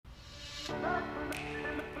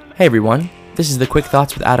Hey everyone, this is the Quick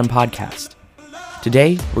Thoughts with Adam podcast.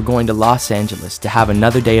 Today, we're going to Los Angeles to have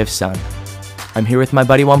another day of sun. I'm here with my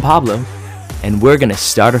buddy Juan Pablo, and we're gonna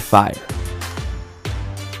start a fire.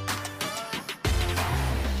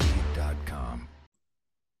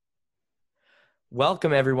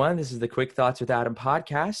 Welcome everyone, this is the Quick Thoughts with Adam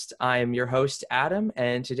podcast. I am your host, Adam,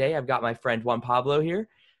 and today I've got my friend Juan Pablo here.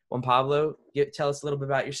 Juan Pablo, tell us a little bit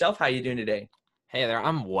about yourself. How are you doing today? Hey there,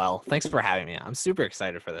 I'm well. Thanks for having me. I'm super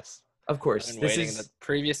excited for this. Of course. I've been waiting. The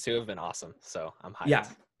previous two have been awesome, so I'm hyped. Yeah,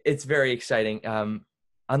 it's very exciting.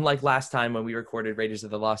 Unlike last time when we recorded Raiders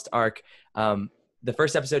of the Lost Ark, the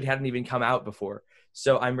first episode hadn't even come out before.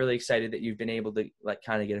 So I'm really excited that you've been able to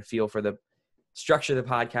kind of get a feel for the structure of the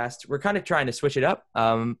podcast. We're kind of trying to switch it up.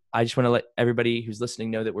 I just want to let everybody who's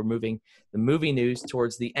listening know that we're moving the movie news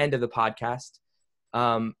towards the end of the podcast.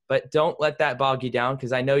 But don't let that bog you down,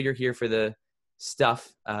 because I know you're here for the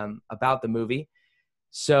stuff about the movie.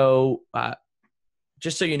 So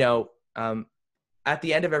just so you know, at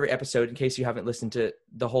the end of every episode, in case you haven't listened to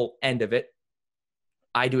the whole end of it,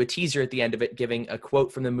 I do a teaser at the end of it giving a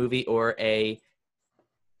quote from the movie or a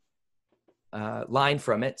line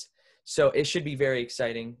from it. So it should be very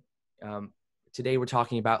exciting. Today we're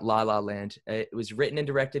talking about La La Land. It was written and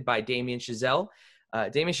directed by Damien Chazelle.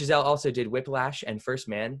 Damien Chazelle also did Whiplash and First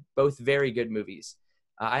Man, both very good movies.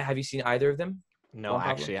 Have you seen either of them? No,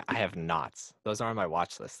 actually, I have not. Those are on my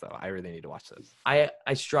watch list, though. I really need to watch those. I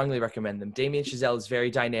strongly recommend them. Damien Chazelle is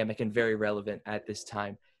very dynamic and very relevant at this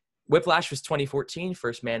time. Whiplash was 2014.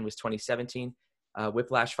 First Man was 2017.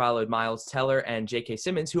 Whiplash followed Miles Teller and J.K.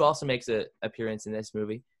 Simmons, who also makes an appearance in this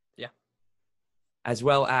movie. Yeah. As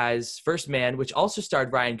well as First Man, which also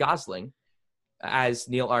starred Ryan Gosling as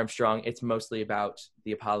Neil Armstrong. It's mostly about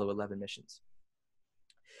the Apollo 11 missions.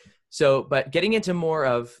 So, but getting into more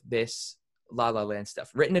of this La La Land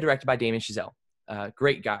stuff, written and directed by Damien Chazelle,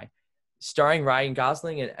 great guy, starring Ryan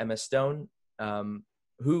Gosling and Emma Stone,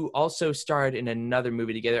 who also starred in another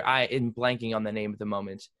movie together. I am blanking on the name at the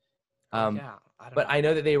moment, I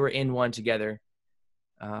know that they were in one together.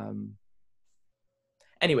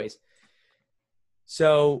 Anyways,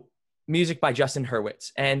 so music by Justin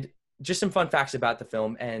Hurwitz, and just some fun facts about the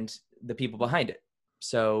film and the people behind it.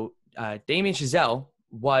 So Damien Chazelle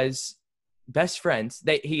was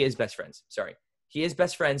he is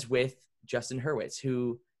best friends with Justin Hurwitz,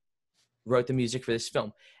 who wrote the music for this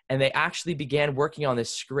film. And they actually began working on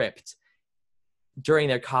this script during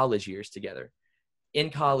their college years together. In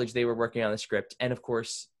college, they were working on the script. And of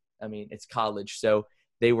course, I mean, it's college, so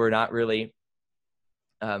they were not really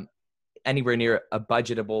anywhere near a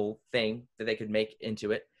budgetable thing that they could make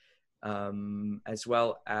into it. As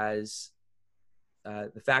well as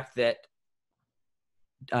the fact that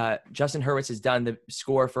Justin Hurwitz has done the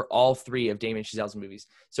score for all three of Damien Chazelle's movies.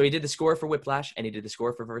 So he did the score for Whiplash and he did the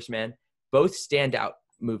score for First Man, both standout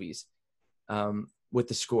movies with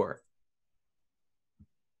the score.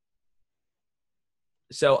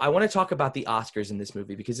 So I want to talk about the Oscars in this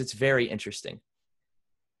movie because it's very interesting.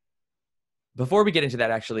 Before we get into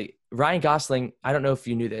that, actually, Ryan Gosling, I don't know if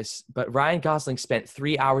you knew this, but Ryan Gosling spent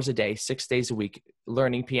 3 hours a day, 6 days a week,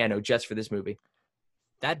 learning piano just for this movie.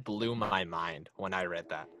 That blew my mind when I read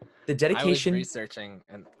that. The dedication. I was researching,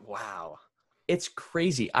 and wow. It's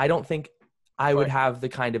crazy. I don't think I would have the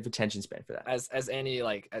kind of attention span for that. As any,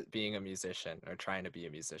 as being a musician or trying to be a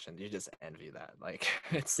musician, you just envy that.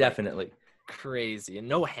 It's definitely crazy. And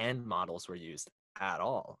no hand models were used at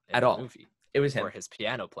all in the movie. It was him. For his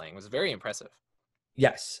piano playing. It was very impressive.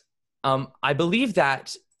 Yes. I believe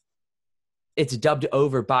that it's dubbed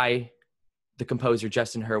over by the composer,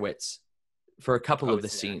 Justin Hurwitz, for a couple of the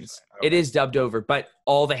scenes. Okay. It is dubbed over, but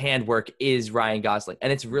all the handwork is Ryan Gosling.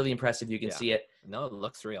 And it's really impressive. You can see it. No, it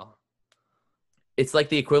looks real. It's like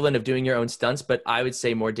the equivalent of doing your own stunts, but I would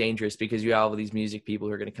say more dangerous because you have all these music people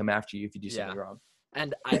who are going to come after you if you do something wrong.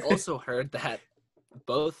 And I also heard that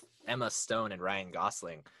both Emma Stone and Ryan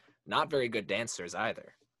Gosling, not very good dancers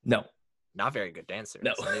either. No. Not very good dancers.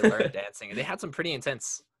 No. And they learned dancing. And they had some pretty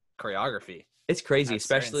intense choreography. It's crazy,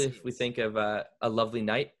 especially if we think of A Lovely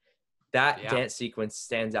Night. That dance sequence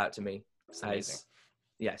stands out to me. It's amazing.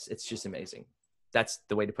 Yes, it's just amazing. That's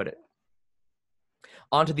the way to put it.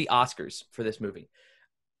 On to the Oscars for this movie.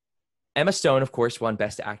 Emma Stone, of course, won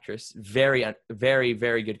Best Actress. Very, very,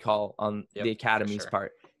 very good call on the Academy's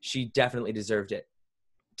part. She definitely deserved it.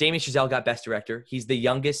 Damien Chazelle got Best Director. He's the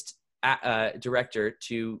youngest director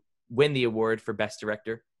to win the award for Best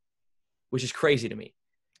Director, which is crazy to me.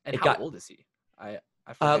 And how old is he?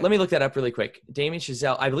 Let me look that up really quick. Damien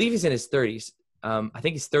Chazelle, I believe he's in his 30s. I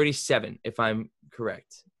think he's 37, if I'm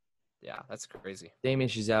correct. Yeah, that's crazy. Damien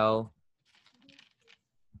Chazelle.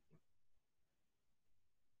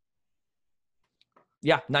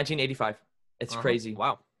 Yeah, 1985. It's crazy.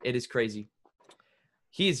 Wow. It is crazy.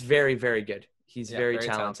 He is very, very good. He's very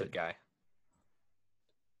talented talented. guy.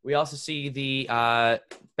 We also see the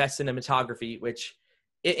best cinematography, which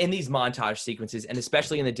in these montage sequences, and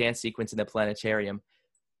especially in the dance sequence in the planetarium,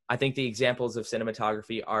 I think the examples of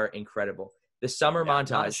cinematography are incredible. The summer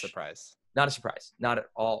montage. Not a surprise. Not a surprise. Not at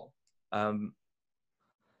all.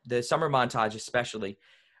 The summer montage, especially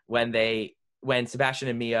when Sebastian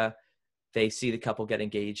and Mia, they see the couple get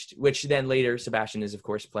engaged, which then later Sebastian is, of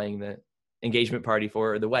course, playing the engagement party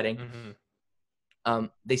for the wedding. Mm-hmm.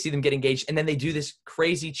 They see them get engaged, and then they do this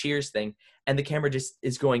crazy cheers thing, and the camera just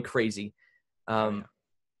is going crazy.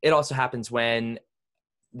 It also happens when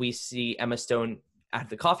we see Emma Stone at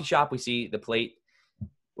the coffee shop. We see the plate.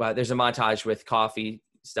 Well, there's a montage with coffee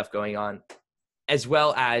stuff going on, as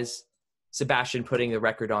well as Sebastian putting the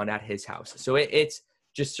record on at his house. So it's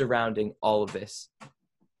just surrounding all of this.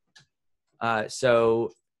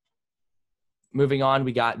 So moving on,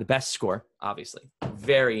 we got the best score, obviously.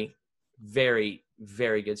 Very, very,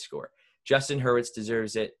 very good score. Justin Hurwitz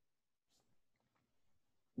deserves it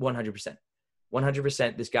 100%.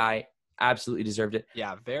 100%. This guy absolutely deserved it.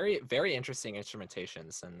 Yeah, very, very interesting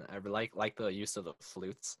instrumentations, and I like the use of the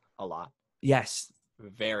flutes a lot. Yes.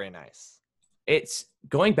 Very nice. It's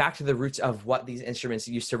going back to the roots of what these instruments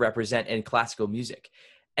used to represent in classical music.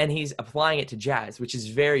 And he's applying it to jazz, which is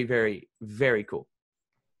very, very, very cool.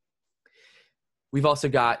 We've also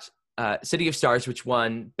got City of Stars, which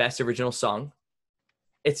won Best Original Song.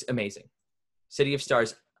 It's amazing. City of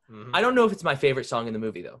Stars. Mm-hmm. I don't know if it's my favorite song in the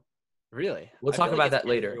movie, though. Really? We'll talk about that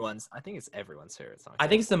later. I think it's everyone's favorite song. I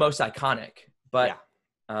think it's the most iconic, but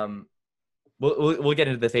we'll get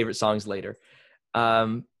into the favorite songs later.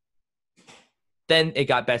 Then it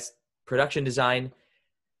got Best Production Design.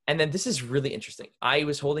 And then this is really interesting. I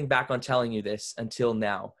was holding back on telling you this until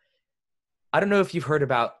now. I don't know if you've heard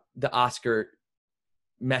about the Oscar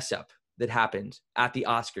mess up that happened at the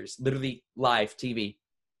Oscars, literally live TV.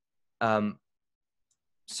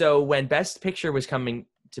 So when Best Picture was coming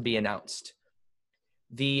to be announced,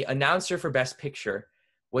 the announcer for Best Picture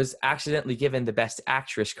was accidentally given the Best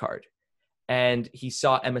Actress card, and he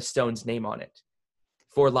saw Emma Stone's name on it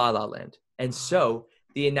for La La Land. And so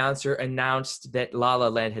the announcer announced that La La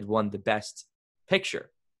Land had won the Best Picture.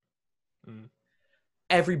 Mm.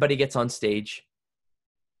 Everybody gets on stage.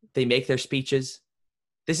 They make their speeches.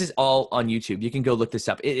 This is all on YouTube. You can go look this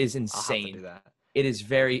up. It is insane. I'll have to do that. It is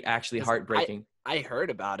very actually heartbreaking. I heard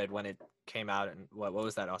about it when it came out, and what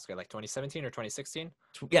was that Oscar, like 2017 or 2016?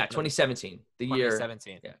 Yeah, 2017. The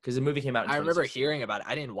 2017. Year. Yeah, because the movie came out in 2016. I remember hearing about it.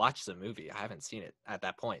 I didn't watch the movie. I haven't seen it at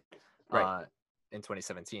that point. Right. In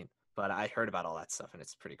 2017. But I heard about all that stuff, and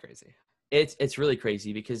it's pretty crazy. It's really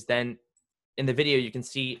crazy because then in the video you can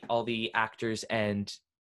see all the actors and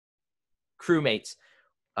crewmates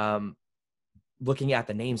looking at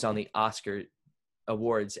the names on the Oscar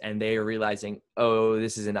awards, and they are realizing, oh,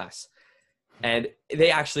 this isn't us. And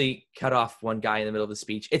they actually cut off one guy in the middle of the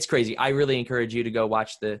speech. It's crazy. I really encourage you to go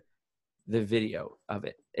watch the video of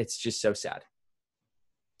it. It's just so sad.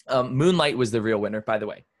 Moonlight was the real winner, by the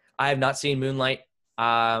way. I have not seen Moonlight.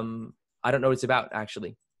 I don't know what it's about,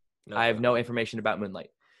 actually. No, I have no information about Moonlight.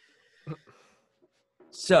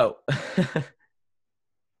 So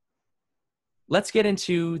let's get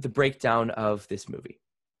into the breakdown of this movie.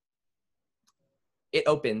 It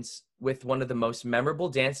opens with one of the most memorable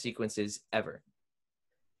dance sequences ever.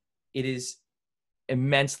 It is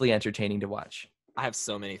immensely entertaining to watch. I have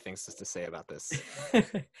so many things to say about this.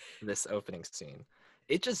 This opening scene.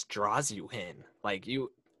 It just draws you in. Like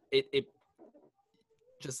it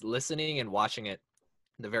just listening and watching it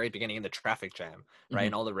in the very beginning in the traffic jam, right? Mm-hmm.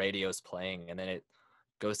 And all the radios playing, and then it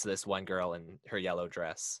goes to this one girl in her yellow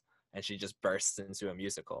dress, and she just bursts into a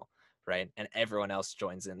musical, right? And everyone else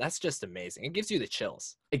joins in. That's just amazing. It gives you the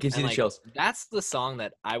chills. It gives you the chills. That's the song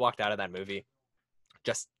that I walked out of that movie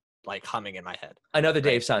just like humming in my head. Another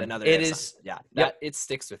Day of Sun. It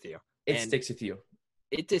sticks with you. It sticks with you.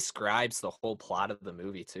 It describes the whole plot of the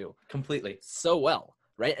movie too. Completely. So well,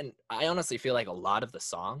 right? And I honestly feel like a lot of the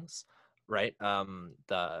songs, right?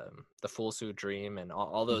 The Fool's Who Dream and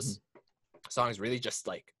all those songs really just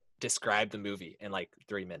like describe the movie in like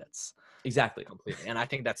 3 minutes. Exactly. Completely. And I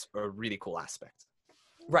think that's a really cool aspect.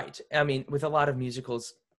 Right. I mean, with a lot of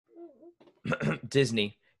musicals,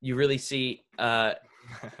 Disney, you really see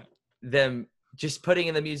them just putting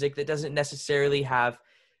in the music that doesn't necessarily have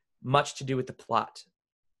much to do with the plot.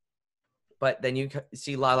 But then you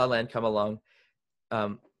see La La Land come along.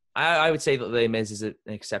 I would say that Les Mis is an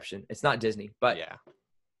exception. It's not Disney, but yeah,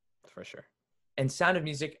 for sure. And Sound of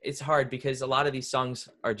Music, it's hard because a lot of these songs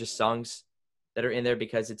are just songs that are in there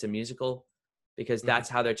because it's a musical. because that's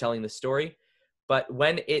how they're telling the story. But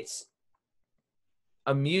when it's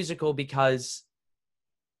a musical, because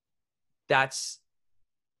that's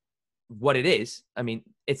what it is. I mean,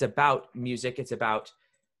 it's about music, it's about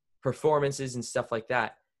performances and stuff like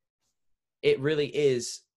that. It really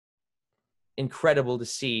is incredible to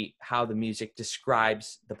see how the music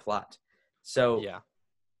describes the plot. So Yeah.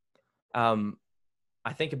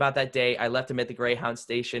 I think about that day. I left him at the Greyhound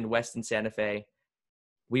station west in Santa Fe.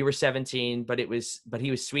 We were 17, but he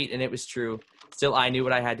was sweet and it was true. Still, I knew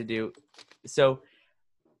what I had to do. So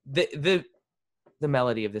the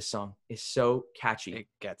melody of this song is so catchy. It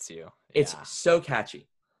gets you. It's so catchy.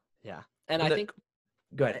 Yeah. And I think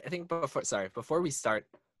before we start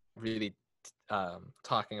really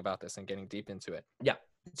talking about this and getting deep into it. Yeah.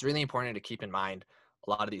 It's really important to keep in mind a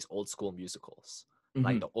lot of these old school musicals, Mm-hmm.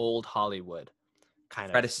 like the old Hollywood kind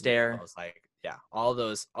Fred of Astaire. musicals, like all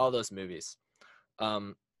those movies.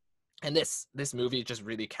 And this movie just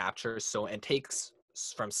really captures and takes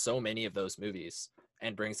from so many of those movies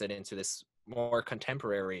and brings it into this more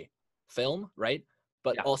contemporary film, right?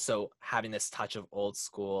 But also having this touch of old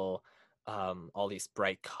school, all these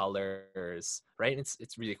bright colors, right?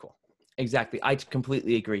 It's really cool. Exactly. I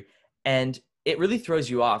completely agree. And it really throws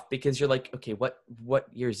you off because you're like, okay, what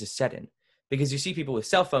year is this set in? Because you see people with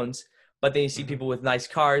cell phones, but then you see people with nice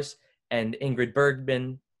cars and Ingrid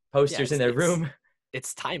Bergman posters in their room.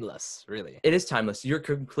 It's timeless, really. It is timeless. You're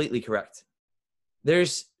completely correct.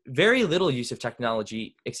 There's very little use of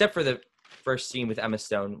technology, except for the first scene with Emma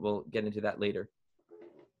Stone. We'll get into that later.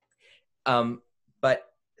 But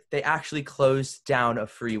they actually closed down a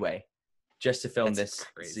freeway just to film this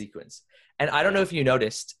sequence. And I don't know if you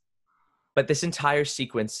noticed, but this entire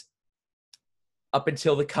sequence, up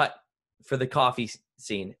until the cut for the coffee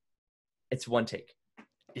scene, it's one take.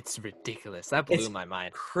 It's ridiculous. That blew my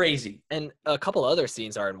mind. Crazy. And a couple other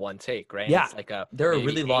scenes are in one take, right? Yeah. It's like there are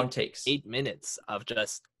really long takes. 8 minutes of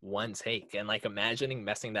just one take. And like imagining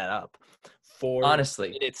messing that up 4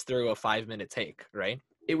 minutes through a 5-minute take, right?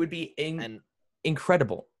 It would be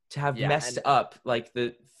incredible to have messed up like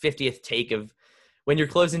the 50th take of when you're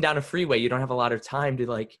closing down a freeway. You don't have a lot of time to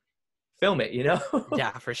like film it, you know?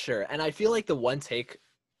 Yeah, for sure. And I feel like the one take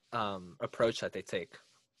approach that they take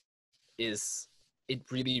it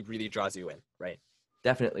really, really draws you in, right?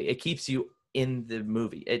 Definitely. It keeps you in the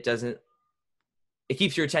movie. It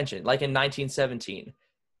keeps your attention. Like in 1917,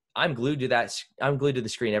 I'm glued to the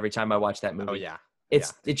screen every time I watch that movie. Oh yeah. It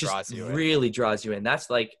just really draws you in. That's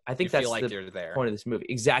like, I think that's like the there. point of this movie.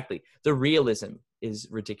 Exactly. The realism is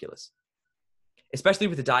ridiculous. Especially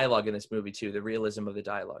with the dialogue in this movie too, the realism of the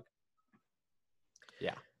dialogue.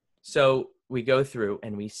 Yeah. So we go through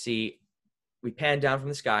and we pan down from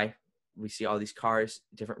the sky. We see all these cars,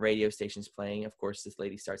 different radio stations playing. Of course, this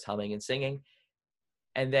lady starts humming and singing.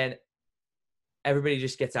 And then everybody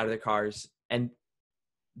just gets out of their cars. And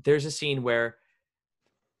there's a scene where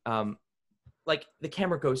like the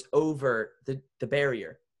camera goes over the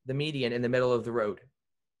barrier, the median in the middle of the road.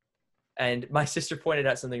 And my sister pointed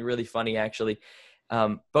out something really funny, actually.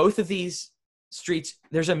 Both of these streets,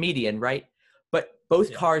 there's a median, right? But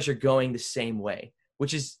both cars are going the same way,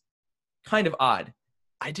 which is kind of odd.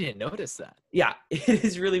 I didn't notice that. Yeah, it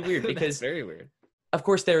is really weird because That's very weird. Of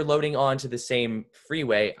course, they're loading onto the same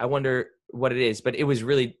freeway. I wonder what it is, but it was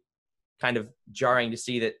really kind of jarring to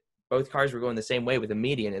see that both cars were going the same way with a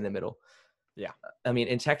median in the middle. Yeah. I mean,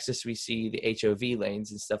 in Texas, we see the HOV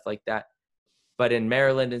lanes and stuff like that. But in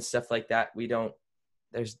Maryland and stuff like that,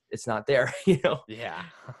 it's not there, you know? Yeah.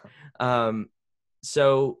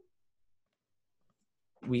 So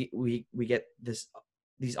we get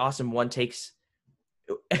these awesome one takes.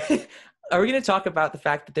 Are we going to talk about the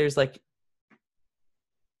fact that there's like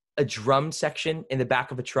a drum section in the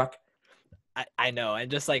back of a truck? I know.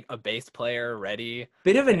 And just like a bass player ready.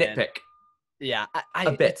 Bit of a nitpick. Yeah.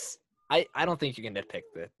 A bit. I don't think you can nitpick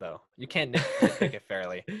it though. You can't nitpick it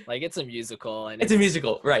fairly. Like it's a musical and it's a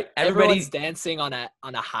musical, right? Everybody's dancing on a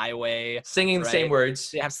highway, singing the same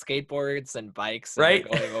words. They have skateboards and bikes, and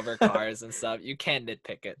right? Going over cars and stuff. You can't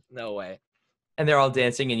nitpick it. No way. And they're all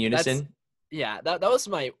dancing in unison. That was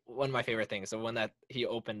one of my favorite things. So when that he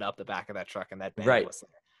opened up the back of that truck and that band was there,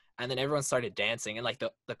 and then everyone started dancing, and like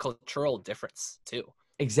the cultural difference too.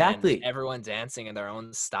 Exactly. And everyone dancing in their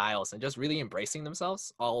own styles and just really embracing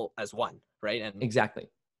themselves all as one, right? And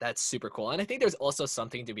exactly. That's super cool. And I think there's also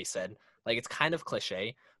something to be said. Like it's kind of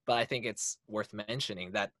cliche, but I think it's worth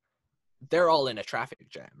mentioning that they're all in a traffic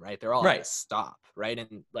jam, right? They're all at a stop, right?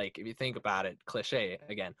 And like if you think about it, cliche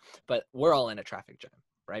again, but we're all in a traffic jam,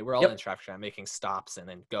 right? We're all in a traffic jam, making stops and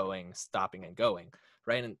then stopping and going,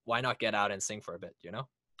 right? And why not get out and sing for a bit, you know?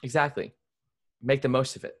 Exactly. Make the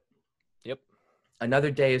most of it. Yep.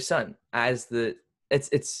 Another Day of Sun as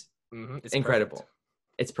it's It's incredible. perfect.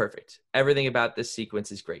 It's perfect. Everything about this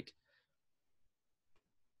sequence is great.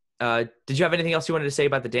 Did you have anything else you wanted to say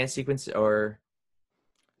about the dance sequence, or?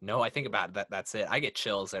 No, I think about that. That's it. I get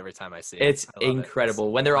chills every time I see it. It's I love it. It's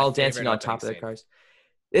incredible when they're my all favorite dancing on opening top of their scene. cars.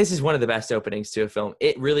 This is one of the best openings to a film.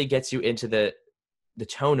 It really gets you into the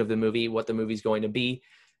tone of the movie, what the movie's going to be,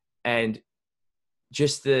 and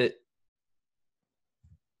just the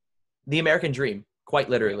American dream, quite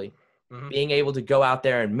literally. Hmm. Being able to go out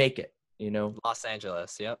there and make it, Los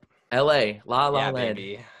Angeles. Yep. LA, La La Yeah, Land.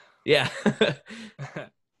 baby. Yeah.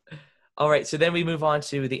 All right, so then we move on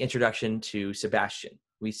to the introduction to Sebastian.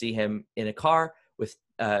 We see him in a car with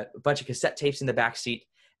a bunch of cassette tapes in the back seat,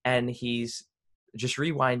 and he's just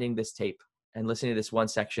rewinding this tape and listening to this one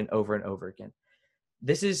section over and over again.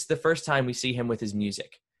 This is the first time we see him with his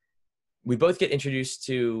music. We both get introduced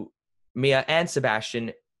to Mia and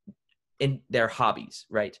Sebastian in their hobbies,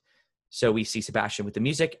 right? So we see Sebastian with the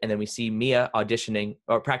music, and then we see Mia auditioning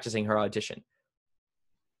or practicing her audition.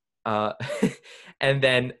 And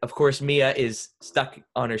then, of course, Mia is stuck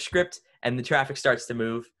on her script, and the traffic starts to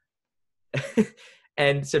move.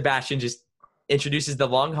 And Sebastian just introduces the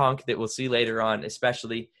long honk that we'll see later on,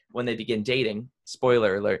 especially when they begin dating.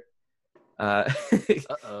 Spoiler alert.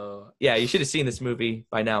 Uh-oh. Yeah, you should have seen this movie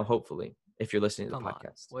by now, hopefully, if you're listening to the Come on.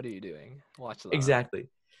 podcast. What are you doing? Watch that. Exactly.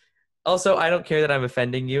 Also, I don't care that I'm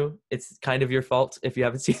offending you. It's kind of your fault if you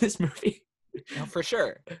haven't seen this movie. No, for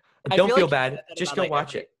sure. Don't feel bad. Just go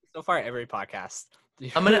watch it. So far, every podcast.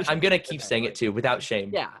 I'm gonna keep saying it too, without shame.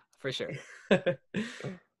 Yeah, for sure.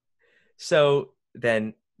 So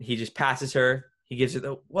then he just passes her. He gives her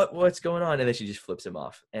the what's going on, and then she just flips him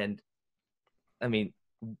off. And I mean,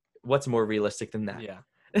 what's more realistic than that? Yeah.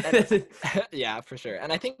 And, yeah, for sure.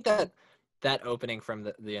 And I think that opening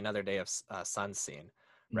from the Another Day of Sun scene,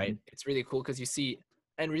 right? Mm-hmm. It's really cool because you see,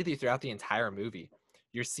 and really throughout the entire movie,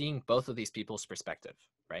 you're seeing both of these people's perspective,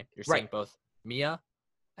 right? You're seeing both Mia,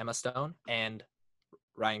 Emma Stone, and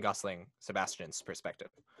Ryan Gosling, Sebastian's perspective,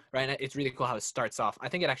 right? And it's really cool how it starts off. I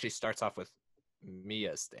think it actually starts off with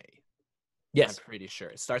Mia's day. Yes. I'm pretty sure.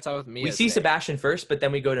 It starts out with Mia's We see day. Sebastian first, but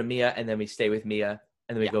then we go to Mia, and then we stay with Mia,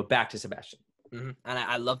 and then we go back to Sebastian. Mm-hmm. And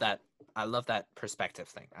I love that. I love that perspective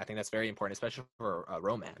thing. I think that's very important, especially for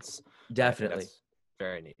romance. Definitely.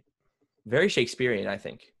 Very neat. Very Shakespearean, I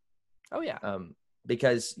think. Oh, yeah.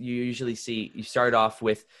 Because you usually you start off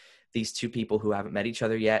with these two people who haven't met each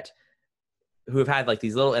other yet, who have had like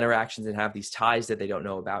these little interactions and have these ties that they don't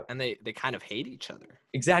know about. And they kind of hate each other.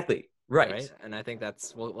 Exactly. Right. And I think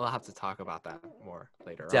we'll have to talk about that more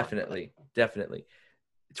later on. Definitely.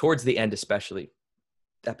 Towards the end, especially,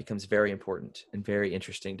 that becomes very important and very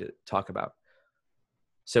interesting to talk about.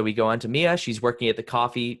 So we go on to Mia. She's working at the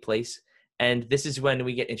coffee place. And this is when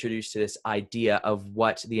we get introduced to this idea of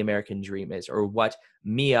what the American dream is, or what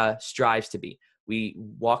Mia strives to be. We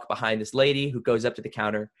walk behind this lady who goes up to the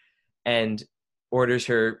counter and orders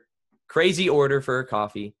her crazy order for her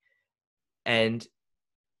coffee. And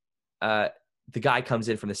the guy comes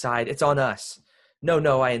in from the side. It's on us.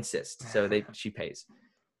 No, I insist. So she pays.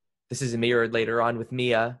 This is mirrored later on with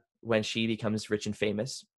Mia when she becomes rich and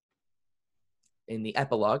famous. In the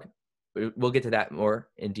epilogue, we'll get to that more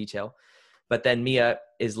in detail. But then Mia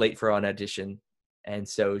is late for an audition, and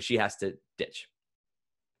so she has to ditch.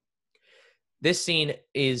 This scene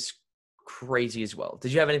is crazy as well.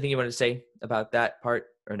 Did you have anything you wanted to say about that part,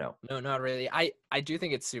 or no? No, not really. I do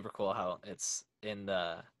think it's super cool how it's in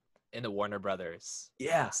the Warner Brothers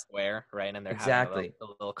square, right? And they're having a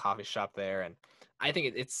little coffee shop there, and I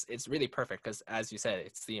think it's really perfect because, as you said,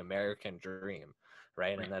 it's the American dream,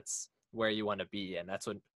 right? And that's where you want to be, and that's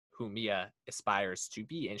who Mia aspires to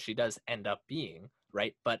be, and she does end up being,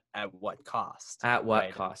 right? But at what cost? At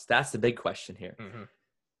what cost? That's the big question here.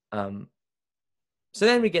 Mm-hmm. So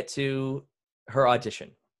then we get to her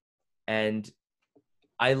audition, and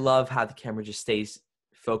I love how the camera just stays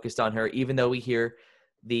focused on her, even though we hear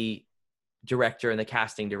the director and the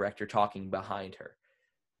casting director talking behind her,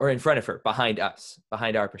 or in front of her, behind us,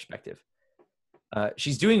 behind our perspective.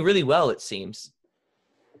 She's doing really well, it seems.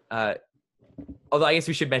 Although I guess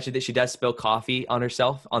we should mention that she does spill coffee on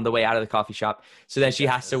herself on the way out of the coffee shop. So then she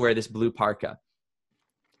has to wear this blue parka.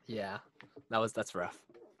 Yeah, that's rough.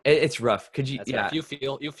 It's rough. Could you? Rough. You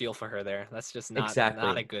feel for her there. That's just not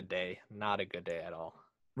a good day. Not a good day at all.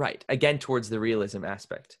 Right. Again, towards the realism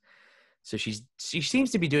aspect. So she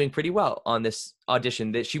seems to be doing pretty well on this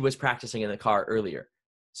audition that she was practicing in the car earlier.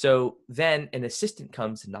 So then an assistant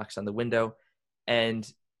comes and knocks on the window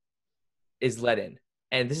and is let in.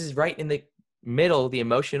 And this is right in the middle, the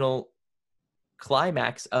emotional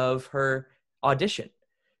climax of her audition.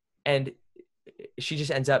 And she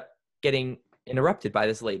just ends up getting interrupted by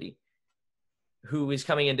this lady who is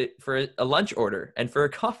coming in for a lunch order and for a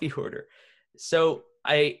coffee order. So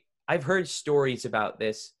I've heard stories about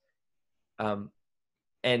this.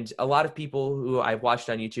 And a lot of people who I've watched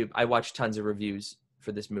on YouTube, I watched tons of reviews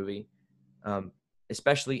for this movie,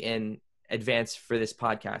 especially in advance for this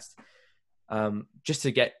podcast, just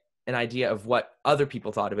to get an idea of what other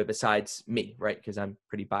people thought of it besides me, right? Because I'm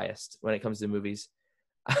pretty biased when it comes to movies.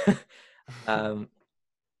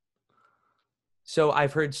 So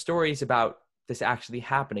I've heard stories about this actually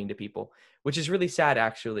happening to people, which is really sad,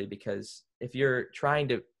 actually, because if you're trying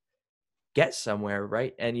to get somewhere,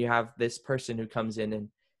 right, and you have this person who comes in and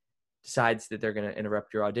decides that they're going to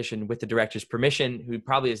interrupt your audition with the director's permission, who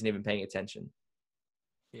probably isn't even paying attention.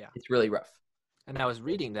 Yeah, it's really rough. And I was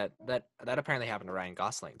reading that apparently happened to Ryan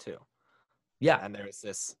Gosling too. Yeah, and there was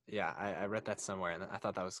this. Yeah, I read that somewhere, and I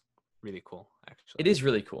thought that was really cool. Actually, it is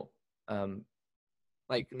really cool.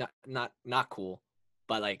 Like not cool,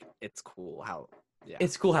 but like it's cool how. Yeah,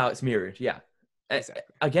 it's cool how it's mirrored. Yeah, exactly.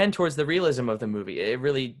 Again, towards the realism of the movie, it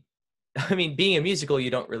really. I mean, being a musical,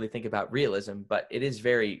 you don't really think about realism, but it is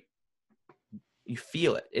very. You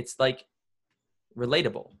feel it. It's like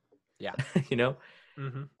relatable. Yeah, you know.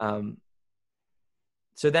 Mm-hmm.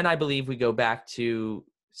 So then I believe we go back to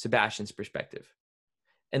Sebastian's perspective,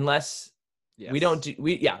 unless we don't do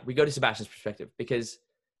we go to Sebastian's perspective because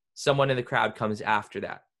someone in the crowd comes after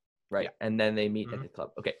that, right? Yeah. And then they meet at the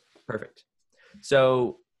club. Okay, perfect.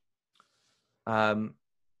 So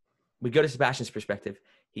we go to Sebastian's perspective.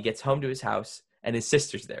 He gets home to his house and his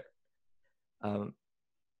sister's there.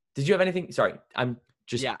 Did you have anything? Sorry, I'm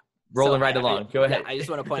just rolling along. Go ahead. I just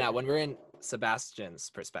want to point out when we're in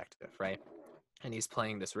Sebastian's perspective, right? And he's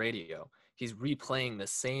playing this radio. He's replaying the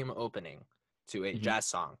same opening to a jazz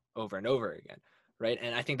song over and over again, right?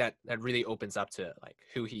 And I think that really opens up to like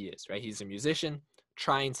who he is, right? He's a musician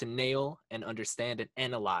trying to nail and understand and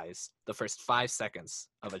analyze the first 5 seconds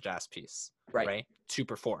of a jazz piece, right? To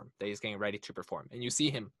perform, that he's getting ready to perform. And you see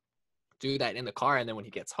him do that in the car, and then when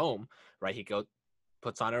he gets home, right, he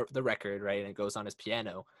puts on the record, right, and goes on his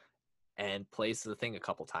piano and plays the thing a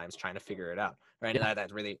couple times trying to figure it out, right? And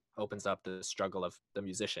that really opens up the struggle of the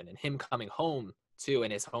musician and him coming home too,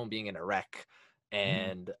 and his home being in a wreck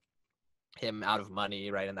and him out of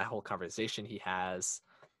money, right? And that whole conversation he has,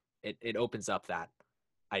 it opens up that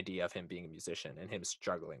idea of him being a musician and him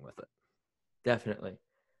struggling with it. Definitely.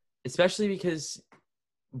 Especially because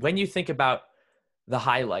when you think about the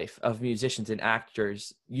high life of musicians and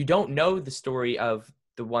actors, you don't know the story of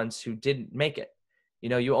the ones who didn't make it. You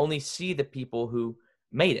know, you only see the people who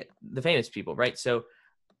made it, the famous people, right? So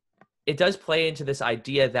it does play into this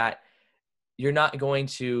idea that you're not going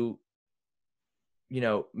to, you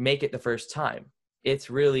know, make it the first time. It's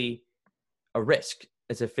really a risk.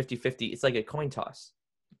 It's a 50-50. It's like a coin toss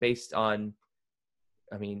based on,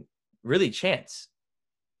 I mean, really chance.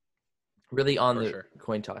 Really on the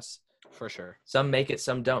coin toss. For sure. Some make it,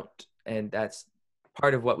 some don't. And that's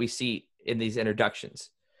part of what we see in these introductions.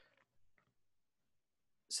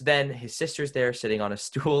 So then his sister's there sitting on a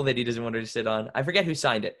stool that he doesn't want her to sit on. I forget who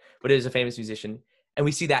signed it, but it was a famous musician. And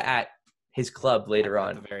we see that at his club later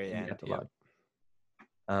on. At the very end.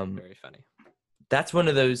 Very funny. That's one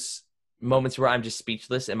of those moments where I'm just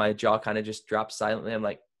speechless and my jaw kind of just drops silently.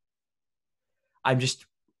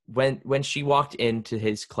 When she walked into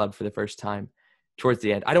his club for the first time towards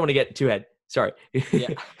the end, I don't want to get too ahead. Sorry.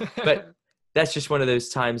 Yeah. But that's just one of those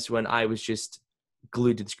times when I was just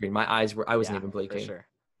glued to the screen. My eyes I wasn't even blinking. For sure.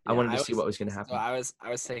 I wanted to see what was going to happen. So I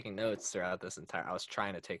was taking notes throughout this I was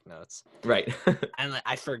trying to take notes. Right. And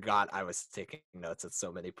I forgot I was taking notes at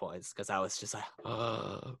so many points because I was just like,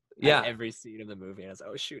 oh, yeah, every scene of the movie. And I was like,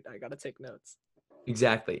 oh shoot, I got to take notes.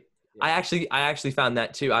 Exactly. Yeah. I actually found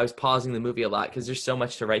that too. I was pausing the movie a lot because there's so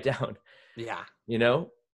much to write down. Yeah. You know?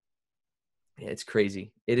 Yeah, it's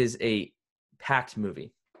crazy. It is a packed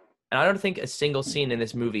movie. And I don't think a single scene in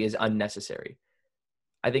this movie is unnecessary.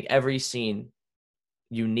 I think every scene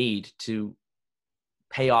you need to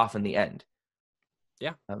pay off in the end.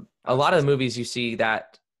 Yeah. A lot of the movies you see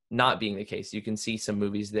that not being the case. You can see some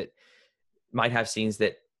movies that might have scenes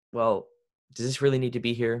that, well, does this really need to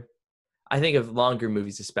be here? I think of longer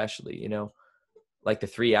movies especially, you know, like the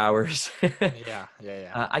 3 hours. Yeah.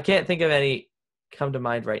 I can't think of any come to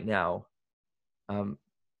mind right now.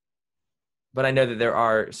 But I know that there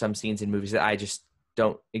are some scenes in movies that I just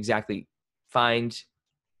don't exactly find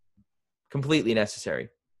completely necessary.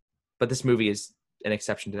 But this movie is an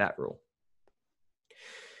exception to that rule.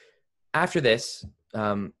 After this,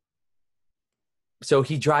 so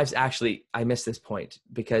he drives, actually, I missed this point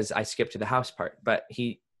because I skipped to the house part, but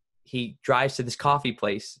he drives to this coffee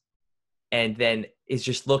place and then is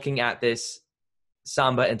just looking at this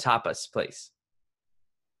samba and tapas place.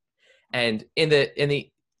 And in the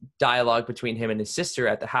dialogue between him and his sister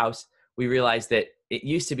at the house, we realize that it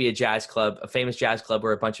used to be a jazz club, a famous jazz club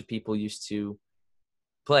where a bunch of people used to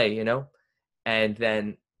play, you know? And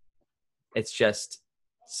then it's just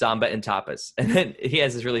samba and tapas. And then he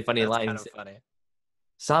has this really funny line. Kind of funny.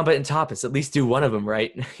 Samba and tapas, at least do one of them,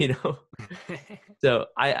 right? You know? So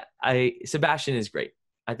Sebastian is great.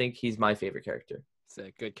 I think he's my favorite character. It's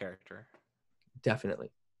a good character.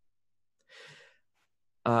 Definitely.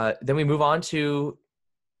 Then we move on to,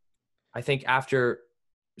 I think after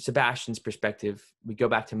Sebastian's perspective, we go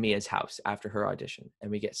back to Mia's house after her audition,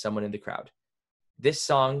 and we get someone in the crowd. This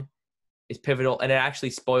song is pivotal, and it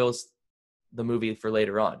actually spoils the movie for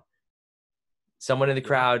later on. Someone in the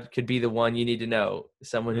crowd could be the one you need to know,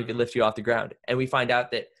 someone who could lift you off the ground. And we find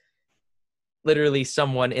out that literally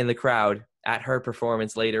someone in the crowd at her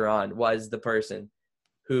performance later on was the person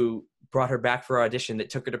who brought her back for her audition, that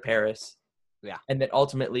took her to Paris. Yeah. And that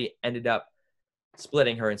ultimately ended up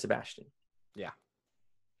splitting her and Sebastian. Yeah.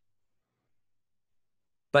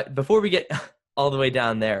 But before we get all the way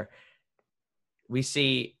down there, we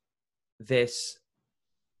see this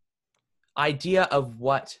idea of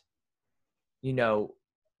what, you know,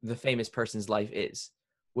 the famous person's life is,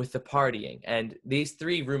 with the partying. And these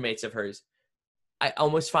three roommates of hers, I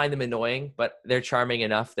almost find them annoying, but they're charming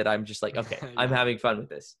enough that I'm just like, okay, I'm having fun with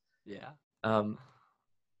this. Yeah. But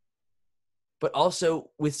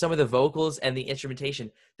also with some of the vocals and the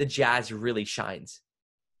instrumentation, the jazz really shines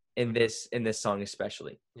in this song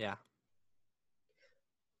especially. Yeah.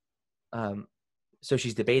 So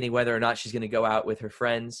she's debating whether or not she's going to go out with her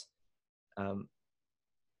friends. And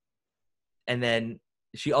then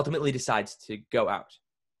she ultimately decides to go out.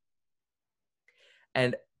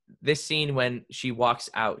 And this scene when she walks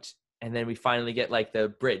out, and then we finally get like the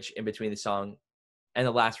bridge in between the song and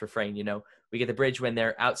the last refrain, you know, we get the bridge when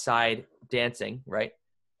they're outside dancing, right?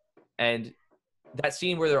 And that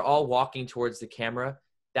scene where they're all walking towards the camera,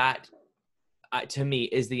 that to me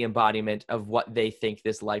is the embodiment of what they think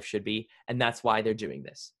this life should be. And that's why they're doing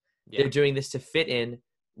this. Yeah. They're doing this to fit in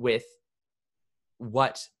with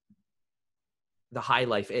what the high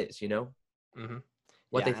life is, you know,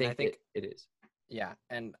 what they think it is. Yeah.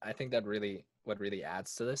 And I think that what really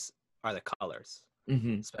adds to this are the colors,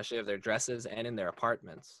 especially of their dresses and in their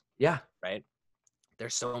apartments. Yeah. Right.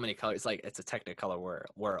 There's so many colors. Like, it's a Technicolor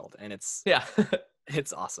world, and it's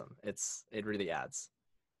it's awesome. It really adds.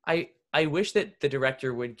 I wish that the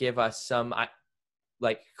director would give us some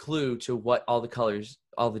like clue to what all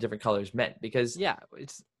the different colors meant, because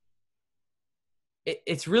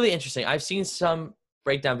it's really interesting. I've seen some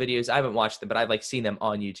breakdown videos. I haven't watched them, but I've like seen them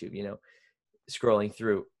on YouTube, you know, scrolling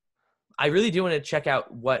through. I really do want to check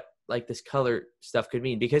out what like this color stuff could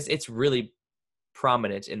mean, because it's really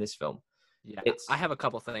prominent in this film. Yeah, I have a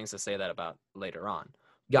couple things to say that about later on.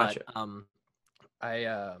 Gotcha. But,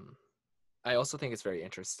 I also think it's very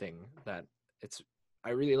interesting that I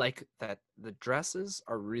really like that the dresses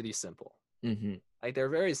are really simple. Like, they're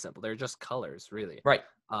very simple. They're just colors, really. Right.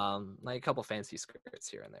 Like a couple fancy skirts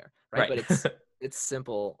here and there, right? But it's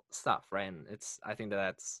simple stuff, right? And I think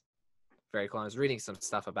that's very cool. I was reading some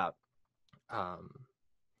stuff about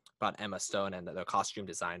Emma Stone and the costume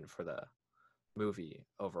design for the movie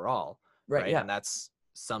overall, right? Yeah. And that's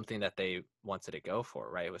something that they wanted to go for,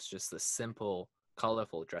 right? It was just the simple,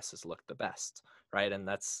 colorful dresses look the best, right? And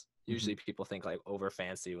that's usually people think like over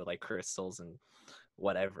fancy with like crystals and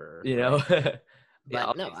whatever, you know. But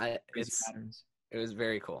no, it was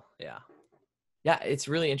very cool. Yeah, it's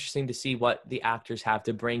really interesting to see what the actors have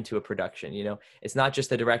to bring to a production, you know. It's not just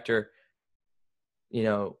the director, you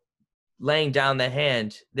know, laying down the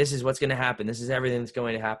hand, this is what's going to happen, this is everything that's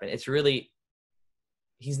going to happen. It's really,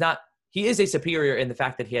 he is a superior in the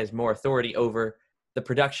fact that he has more authority over the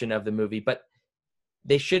production of the movie, but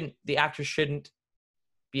the actors shouldn't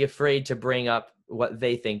be afraid to bring up what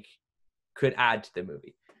they think could add to the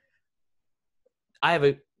movie. I have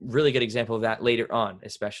a really good example of that later on,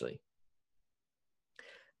 especially.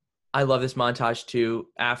 I love this montage too.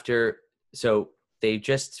 So they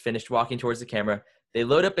just finished walking towards the camera. They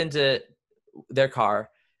load up into their car,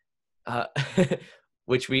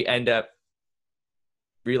 which we end up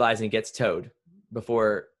realizing gets towed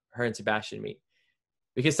before her and Sebastian meet.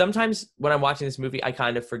 Because sometimes when I'm watching this movie, I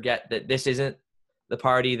kind of forget that this isn't the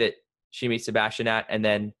party that she meets Sebastian at, and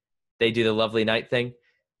then they do the lovely night thing.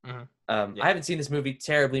 I haven't seen this movie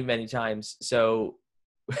terribly many times, so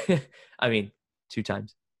I mean, 2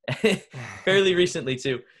 times, fairly recently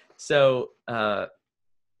too. So 2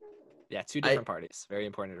 different parties. Very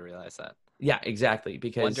important to realize that. Yeah, exactly.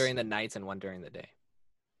 Because one during the night and one during the day.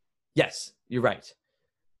 Yes, you're right.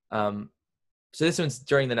 So this one's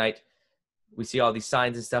during the night. We see all these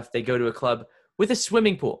signs and stuff. They go to a club with a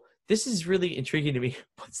swimming pool. This is really intriguing to me.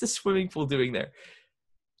 What's the swimming pool doing there?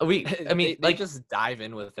 I mean, they like, just dive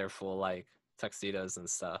in with their full like tuxedos and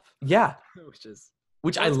stuff, yeah,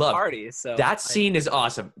 which I it's a love. party. So That scene is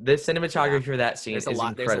awesome. The cinematography for that scene is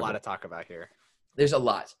incredible. There's a lot to talk about here. There's a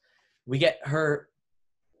lot. We get her,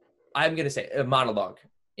 I'm going to say a monologue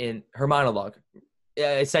in her monologue.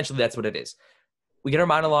 Essentially, that's what it is. We get her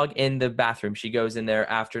monologue in the bathroom. She goes in there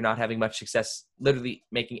after not having much success, literally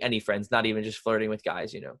making any friends, not even just flirting with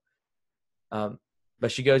guys,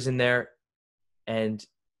 But she goes in there and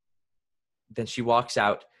then she walks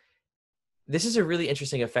out. This is a really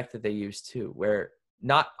interesting effect that they use too, where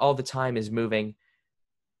not all the time is moving.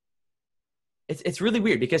 It's really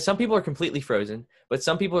weird because some people are completely frozen, but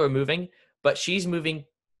some people are moving, but she's moving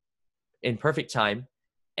in perfect time.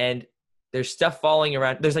 And there's stuff falling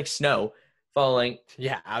around. There's like snow falling.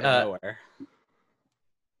 Yeah, out of nowhere.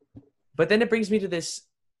 But then it brings me to this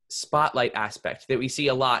spotlight aspect that we see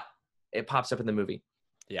a lot. It pops up in the movie.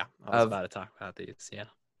 Yeah, I was about to talk about these. Yeah.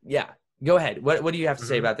 Yeah. Go ahead. What do you have to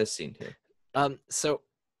say about this scene here? So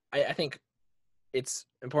I think it's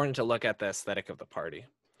important to look at the aesthetic of the party,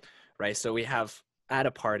 right? So we have at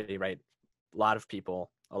a party, right, a lot of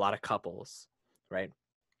people, a lot of couples, right?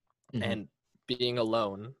 Mm-hmm. And being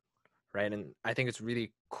alone, right? And I think it's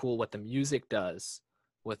really cool what the music does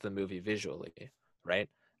with the movie visually, right?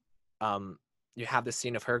 You have the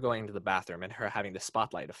scene of her going to the bathroom and her having the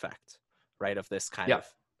spotlight effect, right? Of this kind of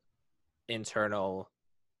internal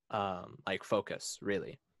like focus,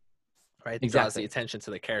 really, right? Exactly. Draws the attention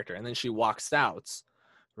to the character, and then she walks out,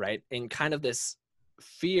 right, in kind of this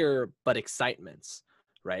fear but excitement,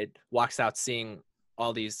 right? Walks out seeing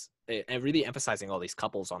all these and really emphasizing all these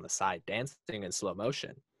couples on the side dancing in slow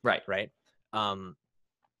motion, right?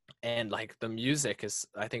 And like the music is,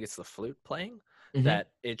 I think it's the flute playing, that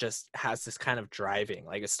it just has this kind of driving,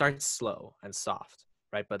 like it starts slow and soft,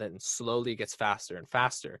 right, but then slowly gets faster and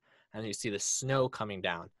faster, and you see the snow coming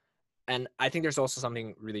down. And I think there's also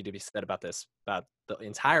something really to be said about this, about the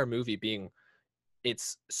entire movie being,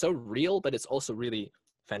 it's so real, but it's also really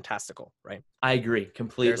fantastical, right? I agree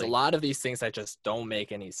completely. There's a lot of these things that just don't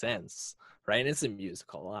make any sense, right? And it's a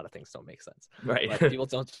musical. A lot of things don't make sense, right? Like people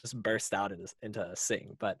don't just burst out into a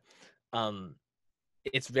sing, but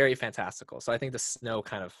it's very fantastical. So I think the snow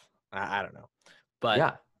kind of, I don't know, but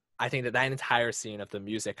yeah. I think that entire scene of the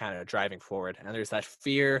music kind of driving forward, and there's that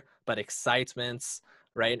fear but excitement,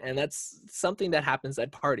 right? And that's something that happens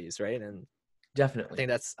at parties, right? And definitely,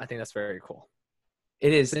 I think that's very cool.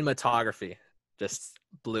 It is. Cinematography just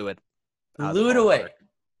blew it away.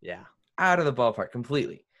 Yeah, out of the ballpark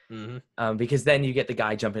completely. Because then you get the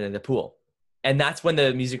guy jumping in the pool, and that's when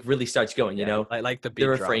the music really starts going. You know, like the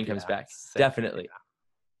refrain comes back. Definitely. Yeah.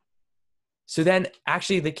 So then,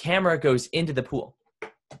 actually, the camera goes into the pool.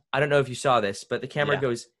 I don't know if you saw this, but the camera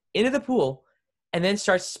goes into the pool and then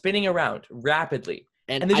starts spinning around rapidly.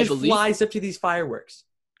 And then just flies up to these fireworks.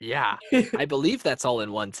 Yeah. I believe that's all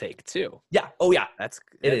in one take, too. Yeah. Oh, yeah. That's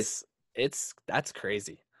crazy. It's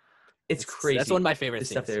crazy. That's one of my favorite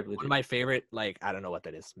scenes. One of my favorite, like, I don't know what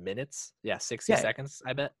that is. Minutes? Yeah, 60 seconds,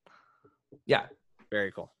 I bet. Yeah.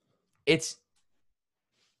 Very cool. It's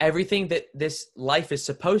everything that this life is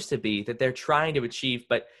supposed to be, that they're trying to achieve,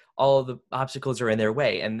 but all of the obstacles are in their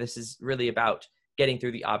way. And this is really about getting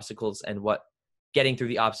through the obstacles and what getting through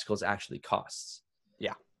the obstacles actually costs.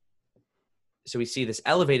 Yeah. So we see this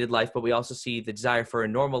elevated life, but we also see the desire for a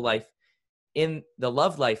normal life in the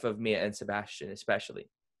love life of Mia and Sebastian, especially,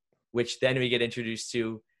 which then we get introduced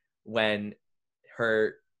to when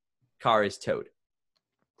her car is towed.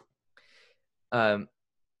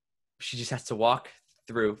 She just has to walk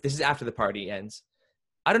through. This is after the party ends.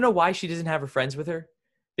 I don't know why she doesn't have her friends with her,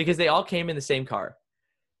 because they all came in the same car.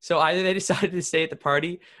 So either they decided to stay at the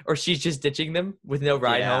party, or she's just ditching them with no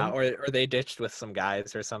ride home. Or they ditched with some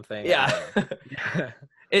guys or something. Yeah.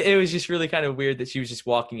 It was just really kind of weird that she was just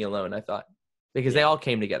walking alone, I thought, because they all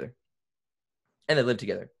came together and they lived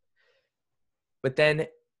together. But then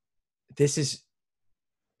this is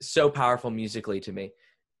so powerful musically to me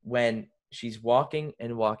when she's walking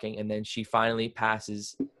and walking, and then she finally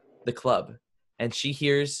passes the club and she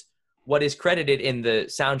hears what is credited in the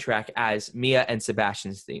soundtrack as Mia and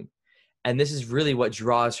Sebastian's theme. And this is really what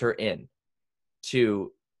draws her in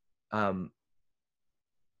to,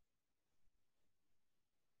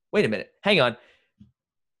 wait a minute, hang on.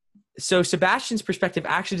 So Sebastian's perspective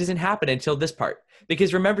actually doesn't happen until this part,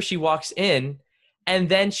 because remember, she walks in and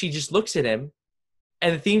then she just looks at him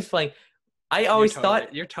and the theme's playing. I always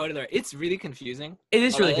thought you're totally right. It's really confusing. It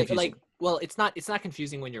is really confusing. Like well, it's not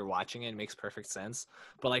confusing when you're watching it. It makes perfect sense.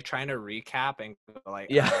 But like trying to recap and go like,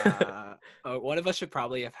 Yeah. one of us should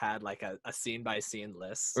probably have had like a scene by scene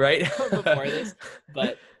list Right. before this.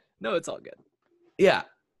 But no, it's all good. Yeah.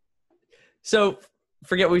 So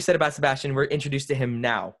forget what we said about Sebastian. We're introduced to him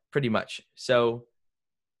now, pretty much. So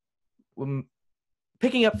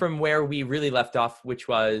picking up from where we really left off, which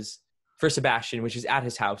was for Sebastian, which is at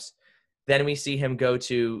his house. Then we see him go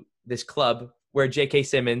to this club where J.K.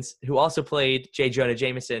 Simmons, who also played J. Jonah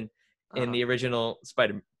Jameson in the original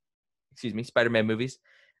Spider-Man movies.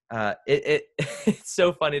 It's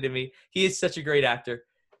so funny to me. He is such a great actor.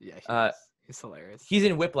 Yeah, he's hilarious. He's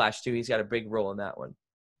in Whiplash too. He's got a big role in that one.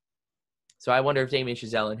 So I wonder if Damien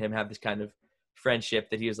Chazelle and him have this kind of friendship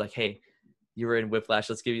that he was like, hey, you were in Whiplash.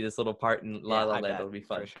 Let's give you this little part in La La Land. It'll be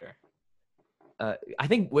fun. For sure. I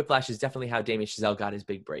think Whiplash is definitely how Damien Chazelle got his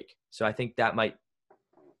big break. So I think that might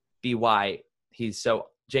be why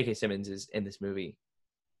J.K. Simmons is in this movie,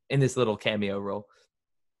 in this little cameo role.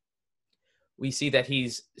 We see that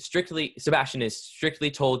Sebastian is strictly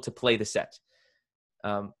told to play the set.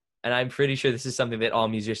 And I'm pretty sure this is something that all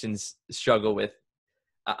musicians struggle with.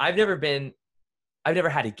 I've never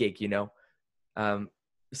had a gig,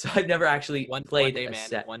 so I've never actually played a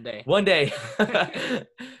set. One day.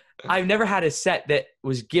 I've never had a set that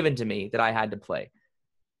was given to me that I had to play.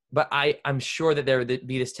 But I'm sure that there would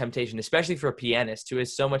be this temptation, especially for a pianist who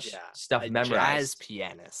has so much stuff memorized. Jazz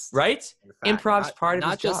pianist. Right? Improv's part of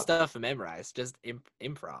his job. Not just stuff memorized, just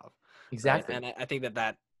improv. Exactly. Right? And I think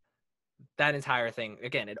that entire thing,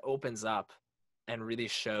 again, it opens up and really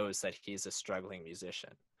shows that he's a struggling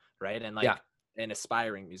musician, right? And an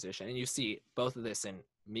aspiring musician. And you see both of this in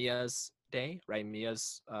Mia's day, right?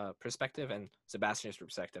 Mia's perspective and Sebastian's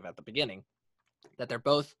perspective at the beginning, that they're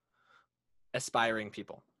both aspiring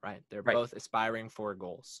people, right? They're both aspiring for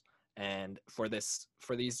goals. And for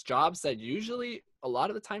these jobs that usually a lot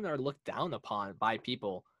of the time are looked down upon by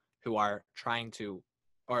people who are trying to,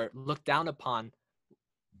 or looked down upon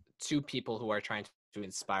to people who are trying to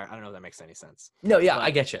inspire. I don't know if that makes any sense. No, yeah,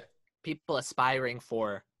 I get you. People aspiring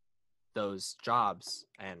for those jobs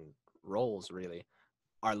and roles really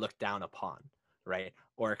are looked down upon, right?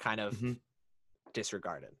 Or kind of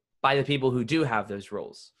disregarded by the people who do have those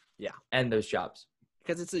roles. Yeah. And those jobs.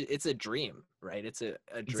 Because it's a dream, right? It's a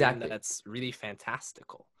dream that's really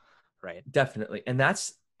fantastical, right? Definitely. And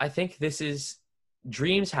I think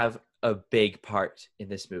dreams have a big part in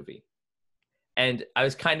this movie. And I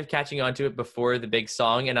was kind of catching on to it before the big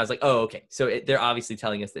song, and I was like, oh, okay. So they're obviously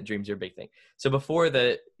telling us that dreams are a big thing. So before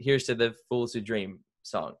the Here's to the Fools Who Dream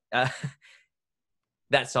song,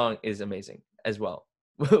 that song is amazing as well.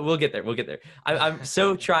 We'll get there. I'm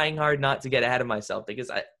so trying hard not to get ahead of myself because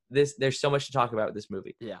there's so much to talk about with this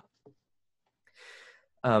movie. Yeah.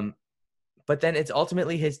 But then it's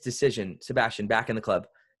ultimately his decision, Sebastian, back in the club.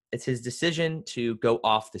 It's his decision to go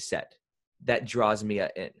off the set that draws Mia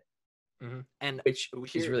in. Mm-hmm. And which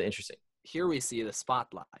is really interesting. Here we see the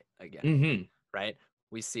spotlight again, right?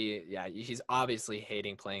 We see, he's obviously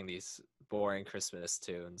hating playing these boring Christmas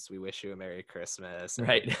tunes. We Wish You a Merry Christmas,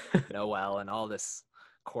 right? Noel, and all this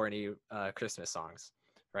corny Christmas songs,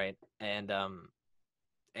 right? And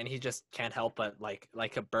he just can't help but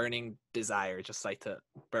like a burning desire, just like to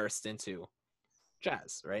burst into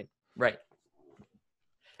jazz, right? Right.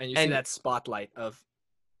 And you see that spotlight of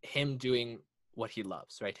him doing what he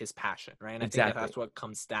loves, right? His passion, right? And I think that's what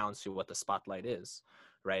comes down to what the spotlight is,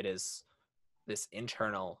 right? Is this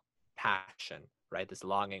internal passion, right? This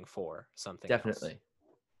longing for something Definitely. else.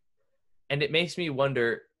 And it makes me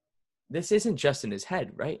wonder, this isn't just in his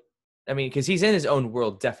head, right? I mean, because he's in his own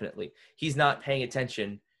world, definitely. He's not paying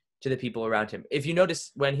attention to the people around him. If you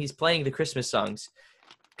notice when he's playing the Christmas songs,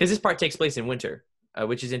 because this part takes place in winter,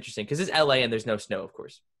 which is interesting, because it's LA and there's no snow, of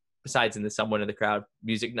course. Besides in the Someone in the Crowd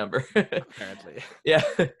music number. Apparently. Yeah.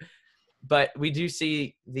 But we do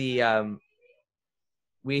see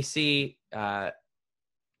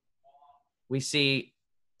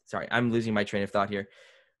sorry, I'm losing my train of thought here.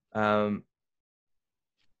 The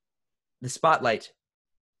spotlight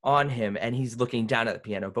on him and he's looking down at the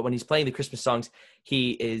piano. But when he's playing the Christmas songs,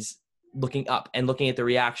 he is looking up and looking at the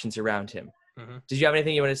reactions around him. Mm-hmm. Did you have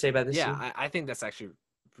anything you want to say about this? Yeah, I think that's actually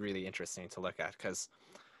really interesting to look at because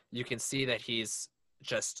you can see that he's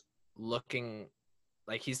just looking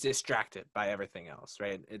like he's distracted by everything else,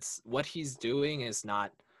 right? It's what he's doing is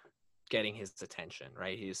not getting his attention,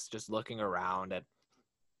 right? He's just looking around at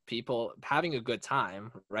people having a good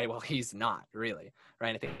time, right? Well, he's not really,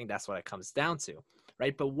 right? I think that's what it comes down to,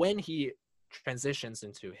 right? But when he transitions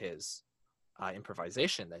into his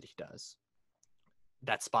improvisation that he does,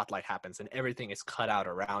 that spotlight happens and everything is cut out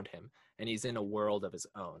around him and he's in a world of his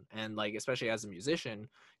own. And like, especially as a musician,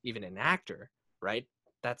 even an actor, right?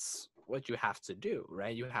 That's what you have to do,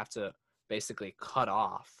 right? You have to basically cut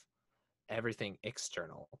off everything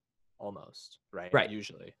external almost, right? Right.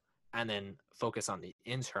 Usually. And then focus on the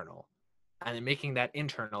internal and then making that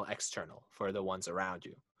internal external for the ones around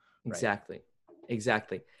you. Right?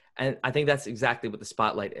 Exactly. And I think that's exactly what the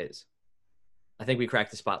spotlight is. I think we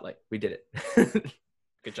cracked the spotlight. We did it.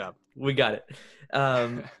 Good job. We got it.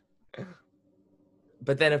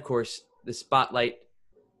 But then, of course, the spotlight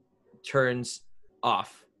turns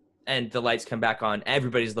off and the lights come back on.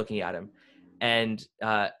 Everybody's looking at him. And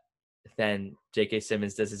then J.K.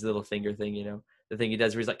 Simmons does his little finger thing, you know, the thing he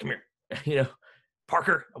does where he's like, come here, you know,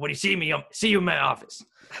 Parker, when you see me, I'll see you in my office,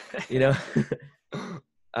 you know.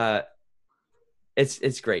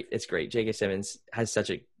 It's great. It's great. J.K. Simmons has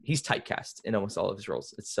he's typecast in almost all of his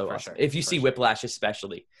roles. It's so awesome. Sure. If you see Whiplash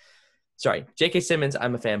especially. Sorry, J.K. Simmons,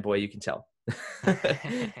 I'm a fanboy, you can tell.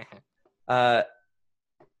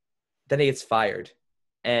 Then he gets fired.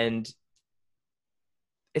 And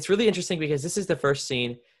it's really interesting because this is the first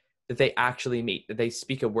scene that they actually meet, that they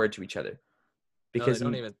speak a word to each other. Because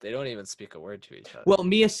no, they don't even speak a word to each other. Well,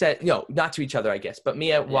 Mia said, no, not to each other, I guess. But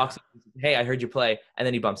Mia walks, hey, I heard you play, and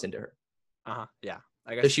then he bumps into her. Yeah.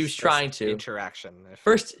 I guess so she was trying to interaction.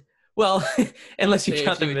 First, well, unless you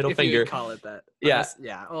count the middle finger. If you call it that. Yeah.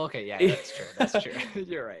 Yeah. Oh, okay. Yeah, that's true. That's true.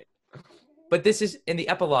 You're right. But this is, in the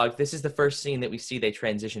epilogue, this is the first scene that we see they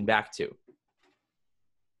transition back to.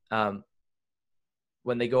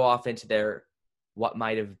 When they go off into their what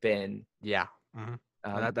might have been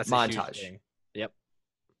that's montage. Yep.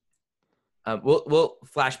 We'll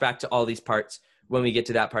flash back to all these parts when we get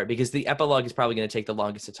to that part, because the epilogue is probably going to take the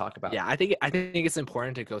longest to talk about. Yeah, I think it's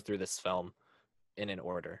important to go through this film in an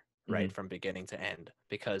order, right, Mm-hmm. from beginning to end,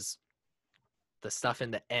 because the stuff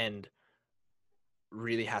in the end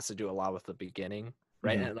really has to do a lot with the beginning,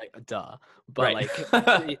 right? Mm-hmm. And like, duh, but right. like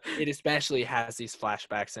it especially has these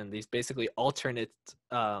flashbacks and these basically alternate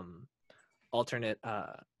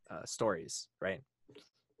stories, right?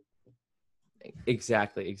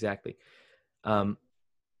 Exactly.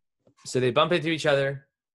 So they bump into each other,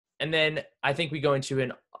 and then I think we go into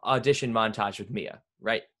an audition montage with Mia,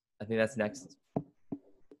 right? I think that's next.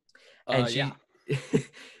 And she,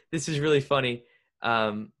 this is really funny.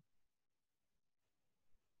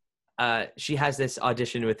 She has this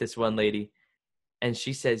audition with this one lady, and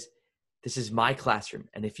she says, "This is my classroom,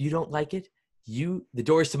 and if you don't like it, the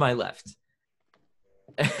door's to my left."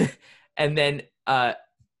 And then,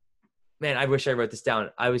 man, I wish I wrote this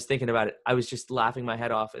down. I was thinking about it. I was just laughing my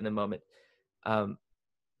head off in the moment. Do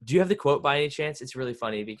you have the quote by any chance? It's really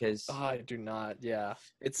funny because I do not. Yeah,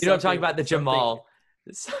 it's, you know, I'm talking about the Jamal.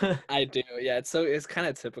 I do. Yeah, it's kind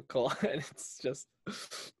of typical, and it's just,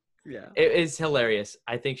 yeah, it is hilarious.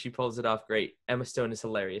 I think she pulls it off great. Emma Stone is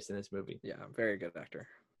hilarious in this movie. Yeah, very good actor.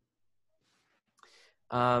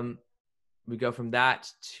 We go from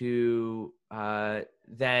that to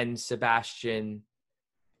then Sebastian.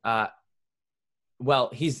 Well,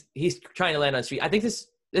 he's trying to land on street. I think this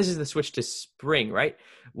is the switch to spring, right?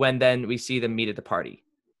 When then we see them meet at the party.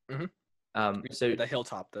 Mm-hmm. So the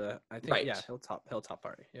hilltop, right. Yeah, hilltop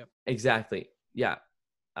party. Yep. Exactly. Yeah.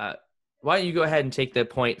 Why don't you go ahead and take the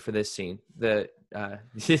point for this scene? Go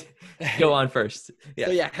on first. Yeah.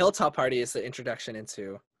 So yeah, hilltop party is the introduction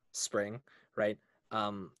into spring, right?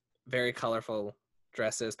 Very colorful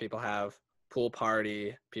dresses. People have pool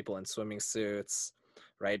party. People in swimming suits,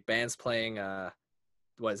 right? Bands playing.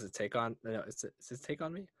 What is it? Take on? No, is it Take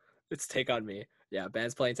on Me? It's Take on Me. Yeah,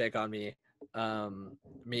 band's playing Take on Me.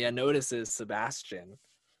 Mia notices Sebastian,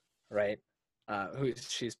 right? Who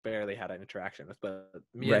she's barely had an interaction with, but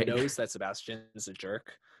Mia knows that Sebastian is a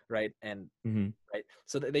jerk, right? And right,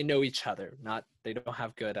 so they know each other. They don't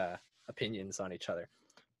have good opinions on each other,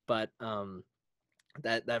 but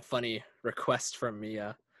that funny request from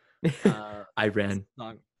Mia, I ran,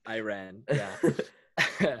 yeah.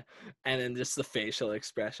 And then just the facial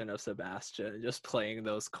expression of Sebastian, just playing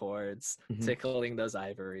those chords, tickling those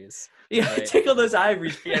ivories. Yeah, right? Tickle those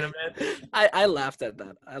ivories, piano man. I laughed at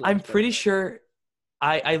that. I'm pretty sure.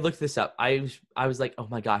 I looked this up. I was like, oh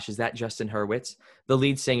my gosh, is that Justin Hurwitz, the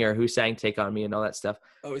lead singer who sang "Take on Me" and all that stuff?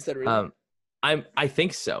 Oh, is that really? I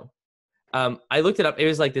think so. I looked it up. It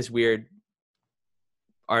was like this weird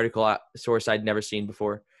article source I'd never seen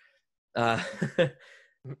before. But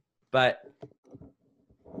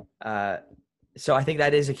so I think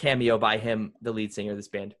that is a cameo by him, the lead singer of this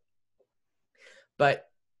band. But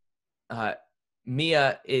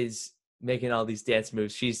Mia is making all these dance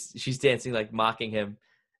moves. She's dancing, like mocking him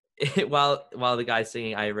while the guy's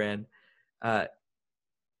singing "I Ran."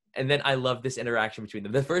 And then I love this interaction between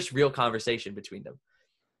them. The first real conversation between them,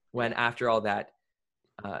 when after all that,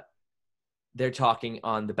 they're talking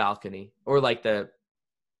on the balcony or like the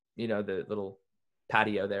little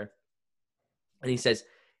patio there. And he says,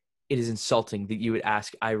 "It is insulting that you would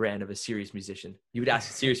ask Iran of a serious musician. You would ask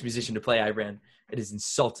a serious musician to play Iran. It is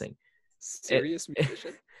insulting." Serious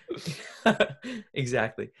musician?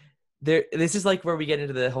 Exactly. This is like where we get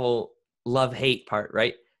into the whole love-hate part,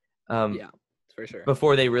 right? Yeah, for sure.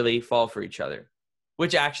 Before they really fall for each other,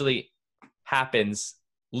 which actually happens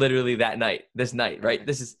literally this night, right?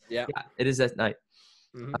 This is, yeah, it is that night.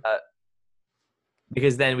 Mhm.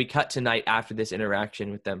 Because then we cut to night after this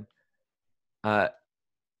interaction with them. The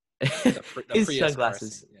His Prius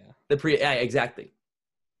sunglasses. car scene, Yeah, exactly.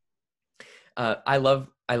 I love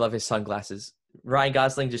his sunglasses. Ryan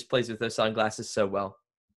Gosling just plays with those sunglasses so well.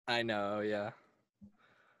 I know, yeah.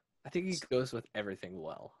 I think he goes with everything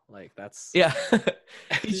well. Like that's Yeah.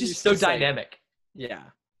 He's just so dynamic.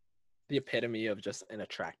 Yeah. The epitome of just an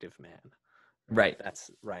attractive man. Right.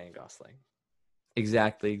 That's Ryan Gosling.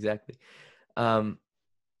 Exactly.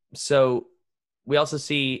 So we also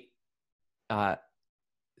see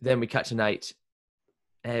then we cut to night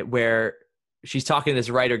where she's talking to this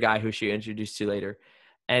writer guy who she introduced to later.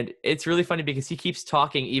 And it's really funny because he keeps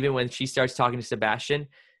talking even when she starts talking to Sebastian,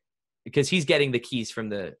 because he's getting the keys from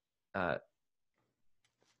the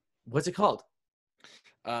what's it called?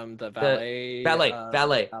 The valet.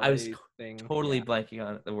 Valet. I was thing. totally blanking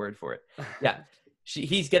on the word for it. Yeah.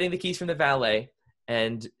 He's getting the keys from the valet,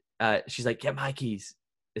 and she's like, "Get my keys."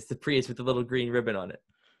 It's the Prius with the little green ribbon on it.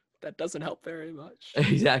 That doesn't help very much.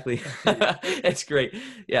 Exactly. It's great.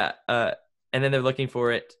 Yeah. And then they're looking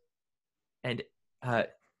for it. And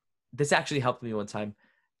this actually helped me one time.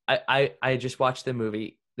 I just watched the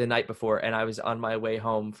movie the night before, and I was on my way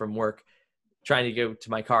home from work trying to go to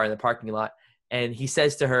my car in the parking lot. And he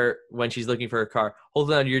says to her when she's looking for her car, "Hold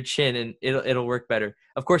it on your chin and it'll work better.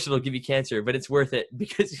 Of course it'll give you cancer, but it's worth it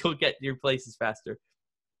because you'll get your places faster."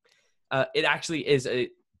 It actually is a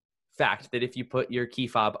fact that if you put your key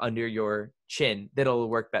fob under your chin, that'll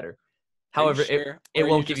work better. However, it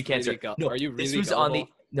won't give you cancer. Are you really gullible?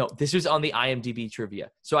 This was on the IMDb trivia.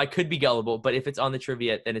 So I could be gullible, but if it's on the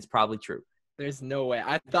trivia, then it's probably true. There's no way.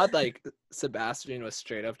 I thought like Sebastian was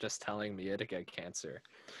straight up just telling Mia to get cancer.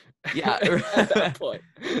 Yeah. At that point.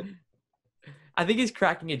 I think he's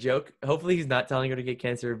cracking a joke. Hopefully he's not telling her to get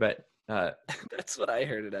cancer, but that's what I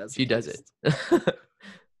heard it as. She does it. He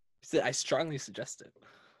said, "I strongly suggest it."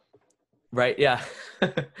 Right, yeah.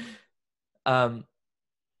 Then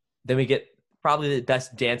we get probably the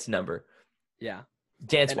best dance number. Yeah.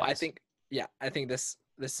 Dance-wise. I think this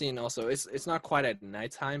scene also it's not quite at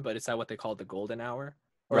nighttime, but it's at what they call the golden hour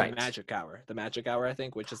or Right. the magic hour. The magic hour, I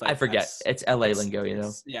think, which is like I forget. It's LA lingo, you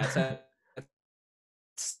know. Yeah, it's at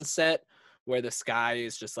sunset where the sky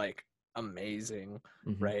is just like amazing,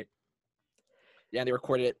 Mhm. right? Yeah, they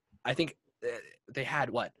recorded it. I think they had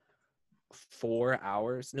what 4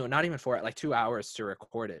 hours? No, not even 4. Like 2 hours to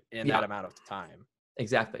record it in that amount of time.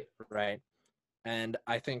 Exactly. Right. And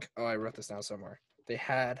I think I wrote this down somewhere. They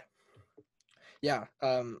had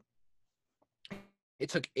it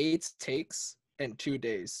took 8 takes and 2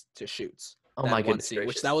 days to shoot. Oh my goodness scene, gracious.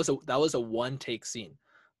 which that was a one take scene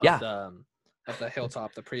of the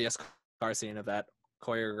hilltop, the Prius car scene of that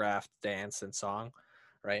choreographed dance and song,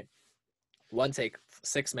 right? One take,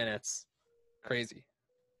 6 minutes. Crazy.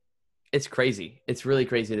 It's crazy. It's really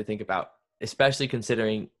crazy to think about, especially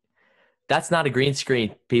considering that's not a green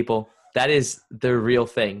screen, people. That is the real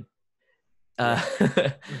thing.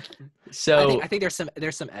 So I think there's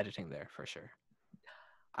some editing there for sure.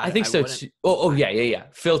 I think so too. Yeah.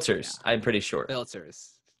 Filters, yeah. I'm pretty sure.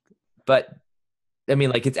 Filters. But I mean,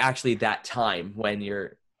 like, it's actually that time when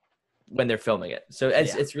they're filming it. So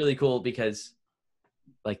it's really cool because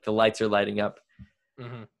like the lights are lighting up.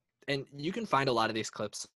 Mm-hmm. And you can find a lot of these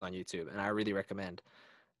clips on YouTube, and I really recommend.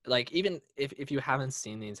 Like, even if you haven't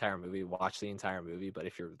seen the entire movie, watch the entire movie. But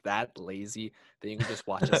if you're that lazy, then you can just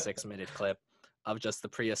watch a 6-minute clip of just the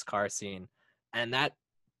Prius car scene, and that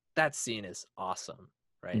scene is awesome,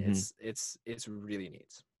 right? Mm-hmm. It's really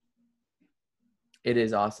neat. It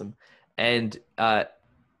is awesome, and the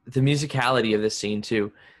musicality of this scene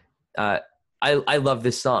too. I love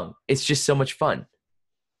this song. It's just so much fun,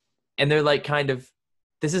 and they're like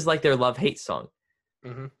this is like their love-hate song.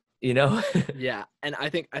 Mm-hmm. You know? Yeah, and I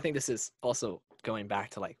think this is also going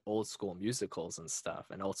back to like old school musicals and stuff,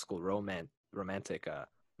 and old school romantic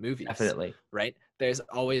movies. Definitely. Right? There's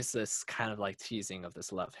always this kind of like teasing of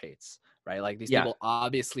this love-hates, right? Like these people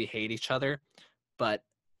obviously hate each other, but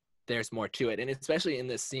there's more to it. And especially in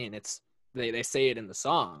this scene, they say it in the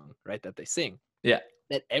song, right, that they sing. Yeah.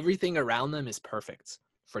 that everything around them is perfect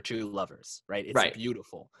for two lovers, right? It's Right.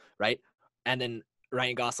 beautiful, right? And then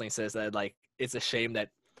Ryan Gosling says that like it's a shame that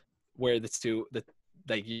we're the two the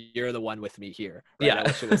like you're the one with me here, right? I Yeah.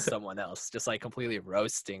 wish it was someone else, just like completely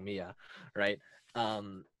roasting Mia, right?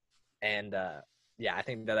 And yeah, I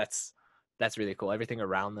think that's really cool. Everything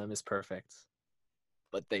around them is perfect,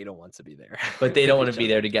 but they don't want to be there But they don't with want to each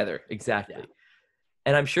be other. there together. Yeah. Exactly.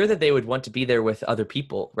 And I'm sure that they would want to be there with other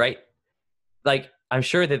people, right? Like, I'm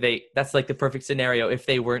sure that that's like the perfect scenario if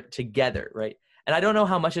they weren't together, right? And I don't know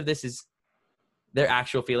how much of this is their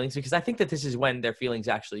actual feelings, because I think that this is when their feelings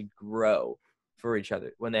actually grow for each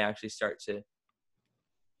other, when they actually start to,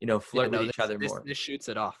 Yeah, flirt with no, each other more. this shoots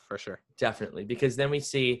it off for sure. Definitely. Because then we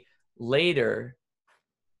see later,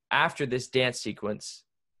 after this dance sequence,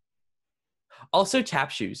 also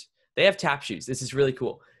tap shoes. They have tap shoes. This is really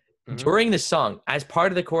cool. Mhm. During the song, as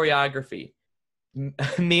part of the choreography,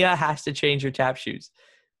 Mia has to change her tap shoes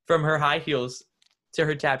from her high heels to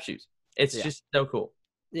her tap shoes. It's Yeah. just so cool.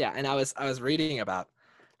 Yeah, and I was reading about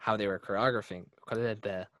how they were choreographing,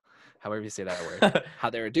 however you say that word, how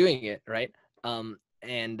they were doing it, right?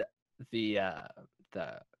 And the uh,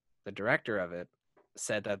 the the director of it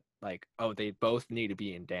said that like, oh, they both need to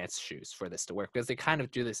be in dance shoes for this to work, because they kind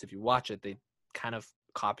of do this. If you watch it, they kind of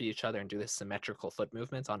copy each other and do this symmetrical foot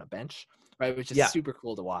movements on a bench, right? Which is Yeah. super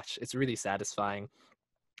cool to watch. It's really satisfying.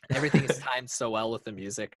 Everything is timed so well with the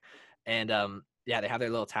music, and yeah, they have their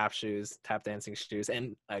little tap dancing shoes,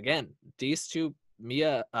 and again, these two,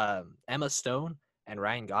 Emma Stone and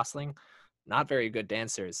Ryan Gosling, not very good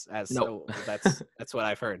dancers, Nope. that's what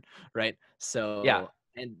I've heard, right? Yeah. So,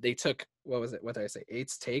 and they took, what did I say,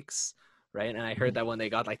 8 takes, right? And I Mm-hmm. heard that when they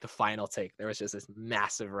got like the final take, there was just this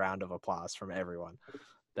massive round of applause from everyone,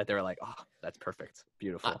 that they were like, oh, that's perfect,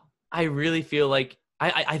 beautiful. I really feel like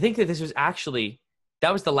I think that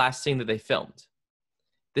that was the last scene that they filmed.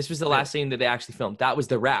 This was the Really? last scene that they actually filmed. That was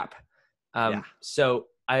the wrap. Yeah. So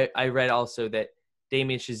I read also that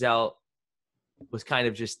Damien Chazelle was kind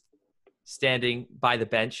of just standing by the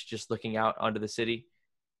bench, just looking out onto the city,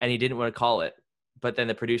 and he didn't want to call it. But then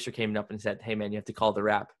the producer came up and said, "Hey man, you have to call the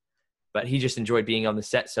wrap." But he just enjoyed being on the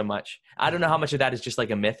set so much. I don't know how much of that is just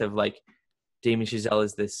like a myth of like Damien Chazelle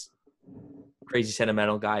is this crazy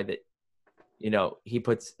sentimental guy that, he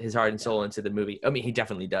puts his heart and soul into the movie. I mean, he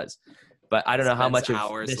definitely does. But I don't know how Spends much of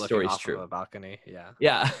hours this looking story is off of true. a balcony. Yeah.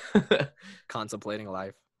 Yeah. Contemplating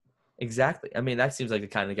life. Exactly. I mean, that seems like the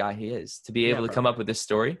kind of guy he is, to be Yeah, able to come up with this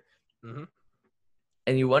story. Mm-hmm.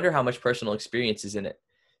 And you wonder how much personal experience is in it,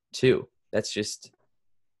 too. That's just.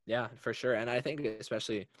 Yeah, for sure. And I think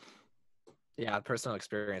especially, yeah, personal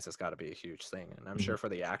experience has got to be a huge thing. And I'm sure for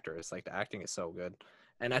the actors, like the acting is so good.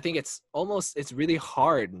 And I think it's really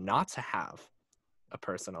hard not to have a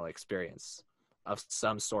personal experience of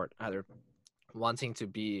some sort, either wanting to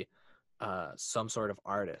be some sort of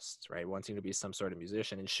artist, right? Wanting to be some sort of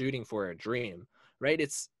musician and shooting for a dream, right?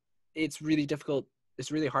 It's really difficult.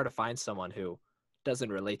 It's really hard to find someone who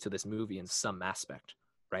doesn't relate to this movie in some aspect,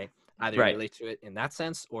 right? Either you Right. relate to it in that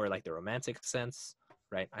sense or like the romantic sense,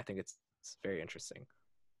 right? I think it's very interesting.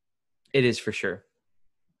 It is for sure.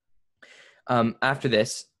 After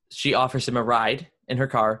this, she offers him a ride in her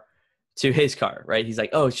car to his car, right? He's like,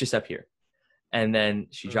 "Oh, it's just up here." And then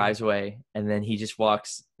she drives away, and then he just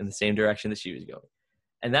walks in the same direction that she was going.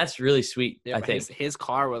 And that's really sweet, Yeah, I but think. his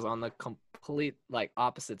car was on the complete like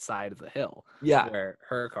opposite side of the hill, Yeah. where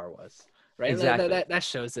her car was, right? Exactly. That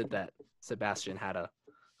shows it that Sebastian had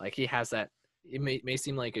he has that. It may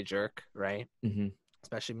seem like a jerk, right? Mm-hmm.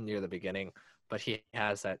 Especially near the beginning, but he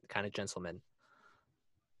has that kind of gentleman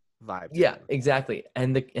vibe. Yeah, exactly.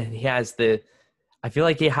 And he has the. I feel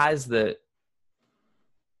like he has the.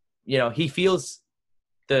 He feels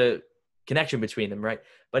the connection between them, right?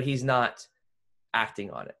 But he's not acting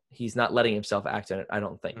on it. He's not letting himself act on it, I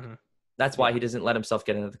don't think. Mm-hmm. That's why he doesn't let himself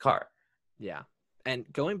get into the car. Yeah.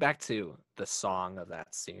 And going back to the song of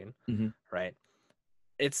that scene, right?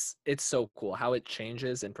 It's so cool how it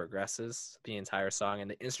changes and progresses the entire song,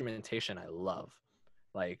 and the instrumentation I love.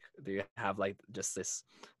 Like they have like just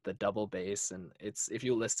the double bass, and it's, if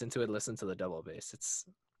you listen to the double bass. It's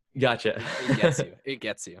Gotcha. It gets you. It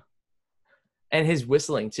gets you. And his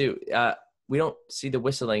whistling too. We don't see the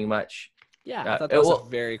whistling much. Yeah, I thought that was a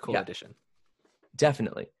very cool addition.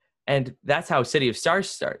 Definitely. And that's how City of Stars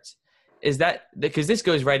starts. Is that because this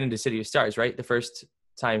goes right into City of Stars, right? The first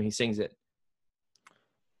time he sings it.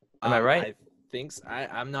 Am I right? I think so.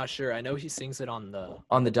 I'm not sure. I know he sings it on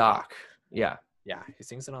the dock. Yeah. Yeah, he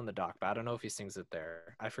sings it on the dock, but I don't know if he sings it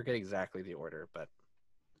there. I forget exactly the order, but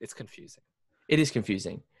it's confusing. It is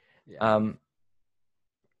confusing. Yeah.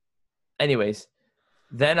 Anyways,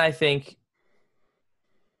 then I think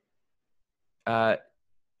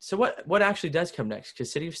So what actually does come next?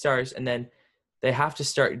 Because City of Stars, and then they have to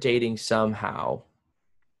start dating somehow.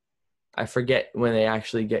 I forget when they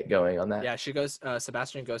actually get going on that. Yeah, she goes.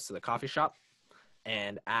 Sebastian goes to the coffee shop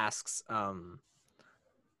and asks.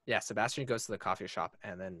 Sebastian goes to the coffee shop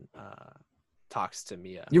and then talks to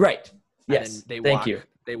Mia. You're right. Yes. And then Thank you.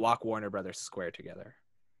 They walk Warner Brothers Square together.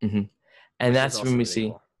 Mm-hmm. And that's when we really see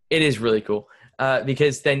cool. It is really cool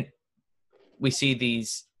because then we see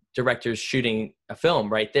these directors shooting a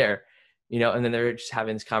film right there, and then they're just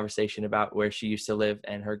having this conversation about where she used to live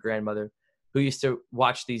and her grandmother who used to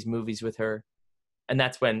watch these movies with her. And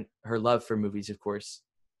that's when her love for movies, of course,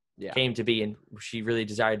 came to be, and she really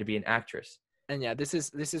desired to be an actress. And yeah, this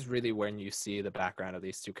is really when you see the background of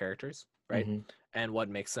these two characters, right? Mm-hmm. And what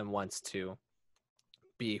makes them want to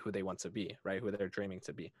be who they want to be, right? Who they're dreaming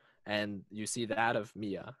to be. And you see that of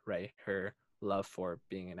Mia, right? Her love for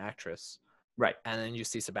being an actress. Right. And then you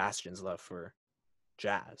see Sebastian's love for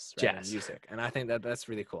jazz, right? And music. And I think that's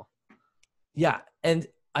really cool. Yeah. And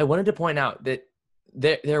I wanted to point out that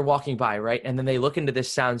they're walking by, right? And then they look into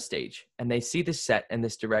this sound stage and they see the set and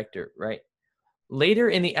this director, right? Later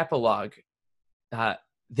in the epilogue,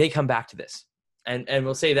 they come back to this. And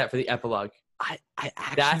we'll say that for the epilogue. I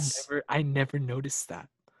actually never noticed that.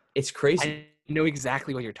 It's crazy. I know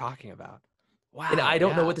exactly what you're talking about. Wow. And I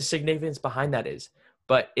don't know what the significance behind that is,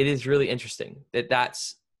 but it is really interesting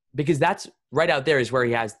that's because that's right out there is where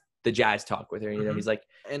he has the jazz talk with her. Mm-hmm. He's like,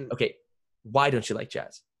 okay, why don't you like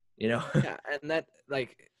jazz? Yeah. And that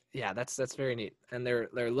that's very neat. And they're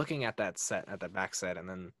looking at that set, at that back set, and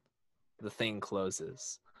then the thing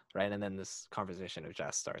closes, right? And then this conversation of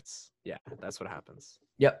jazz starts. Yeah, that's what happens.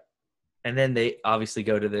 Yep. And then they obviously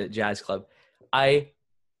go to the jazz club. I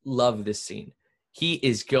love this scene. He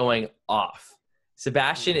is going off.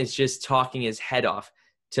 Sebastian is just talking his head off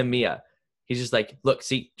to Mia. He's just like, look,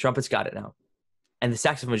 see, trumpet's got it now. And the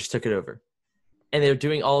saxophone just took it over. And they're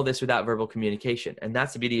doing all of this without verbal communication. And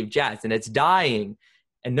that's the beauty of jazz. And it's dying.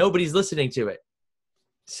 And nobody's listening to it.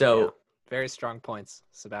 So very strong points,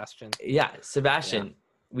 Sebastian. Yeah, Sebastian,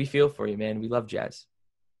 we feel for you, man. We love jazz.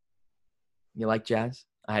 You like jazz?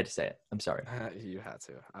 I had to say it. I'm sorry. You had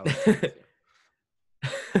to. I like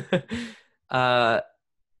to.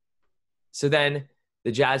 So then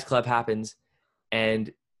the jazz club happens,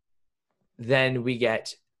 and then we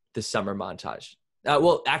get the summer montage.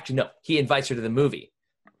 Well, actually, no. He invites her to the movie,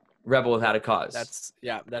 Rebel Without a Cause. That's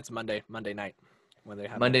Monday night when they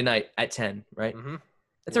have Monday night at 10, right? Mm-hmm.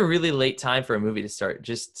 That's a really late time for a movie to start.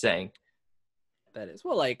 Just saying. That is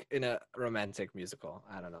like in a romantic musical.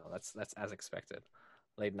 I don't know. That's as expected.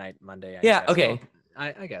 Late night Monday. I guess. Okay.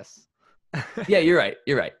 Well, I guess. Yeah, you're right.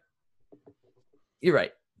 Yeah.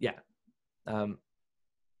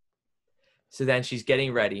 So then she's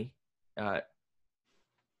getting ready,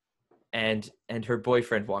 and her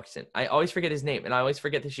boyfriend walks in. I always forget his name, and I always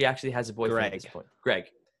forget that she actually has a boyfriend at this point.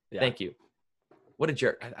 Greg. Yeah. Thank you. What a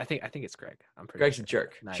jerk. I think it's Greg. I'm pretty Greg's sure. a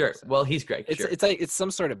jerk. 90%. Sure. Well, he's Greg. It's like it's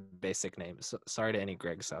some sort of basic name. So, sorry to any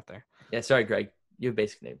Gregs out there. Yeah, sorry, Greg. You have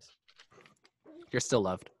basic names. You're still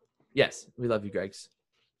loved. Yes, we love you, Gregs.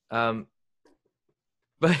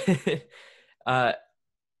 But I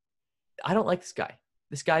don't like this guy.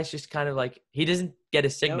 This guy's just kind of like, he doesn't get a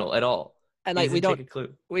signal at all. And like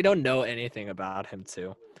we don't know anything about him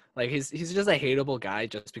too. Like he's just a hateable guy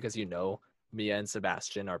just because Mia and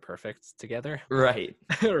Sebastian are perfect together. Right.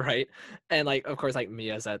 Right. And like, of course, like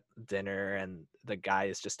Mia's at dinner and the guy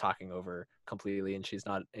is just talking over completely and she's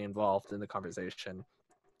not involved in the conversation.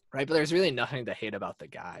 Right. But there's really nothing to hate about the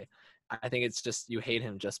guy. I think it's just you hate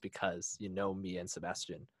him just because Mia and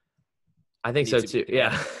Sebastian. I think so too.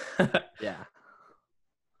 Yeah. Yeah.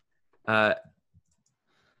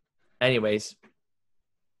 Anyways,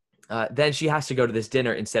 then she has to go to this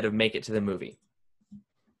dinner instead of make it to the movie.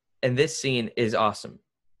 And this scene is awesome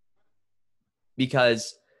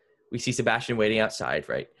because we see Sebastian waiting outside,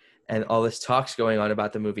 right? And all this talk's going on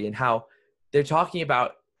about the movie and how they're talking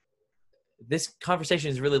about this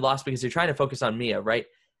conversation is really lost because they're trying to focus on Mia, right?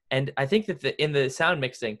 And I think that in the sound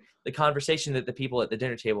mixing, the conversation that the people at the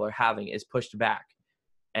dinner table are having is pushed back.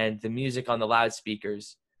 And the music on the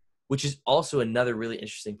loudspeakers, which is also another really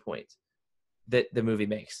interesting point that the movie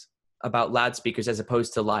makes about loudspeakers as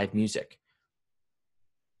opposed to live music.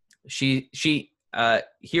 She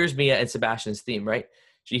hears Mia and Sebastian's theme, right?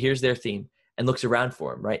 She hears their theme and looks around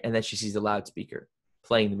for him, right? And then she sees the loudspeaker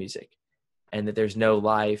playing the music and that there's no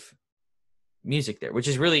live music there, which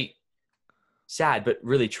is really sad, but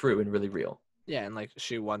really true and really real. Yeah, and like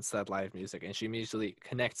she wants that live music and she immediately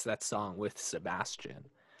connects that song with Sebastian.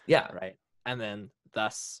 Yeah. Right. And then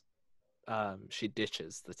thus she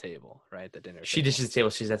ditches the table, right? The dinner She table. dishes the table.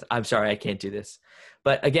 She says, "I'm sorry, I can't do this."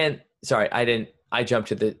 But again, sorry, I jumped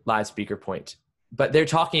to the loudspeaker point. But they're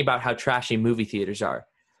talking about how trashy movie theaters are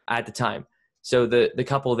at the time. So the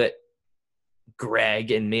couple that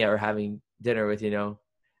Greg and Mia are having dinner with,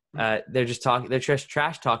 they're just talking. They're just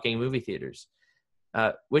trash talking movie theaters,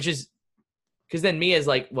 which is because then Mia's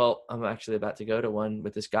like, "Well, I'm actually about to go to one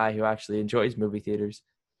with this guy who actually enjoys movie theaters,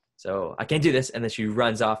 so I can't do this." And then she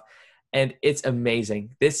runs off, and it's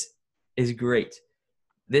amazing. This is great.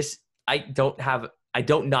 This I don't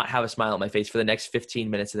not have a smile on my face for the next 15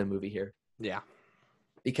 minutes of the movie here. Yeah.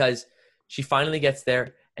 Because she finally gets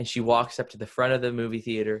there and she walks up to the front of the movie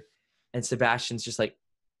theater and Sebastian's just like,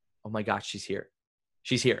 "Oh my gosh, she's here.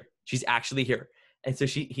 She's here. She's actually here." And so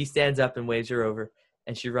he stands up and waves her over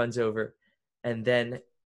and she runs over and then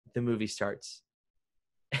the movie starts.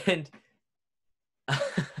 And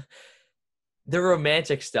the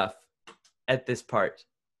romantic stuff at this part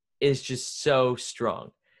is just so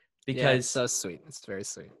strong because it's so sweet. It's very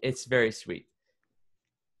sweet. It's very sweet.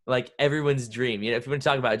 Like everyone's dream. If you want to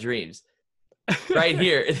talk about dreams, right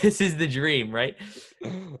here, this is the dream, right?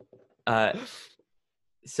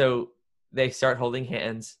 So they start holding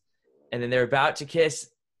hands and then they're about to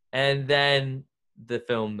kiss and then the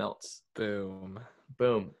film melts. Boom.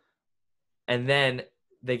 And then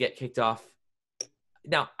they get kicked off.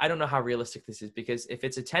 Now, I don't know how realistic this is because if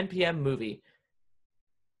it's a 10 p.m. movie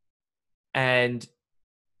and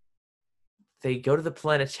they go to the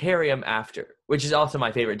planetarium after, which is also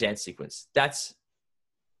my favorite dance sequence. That's,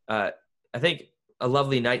 I think A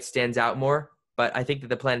Lovely Night stands out more, but I think that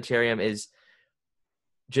the planetarium is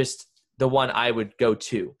just the one I would go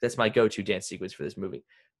to. That's my go-to dance sequence for this movie,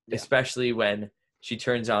 especially when she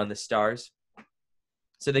turns on the stars.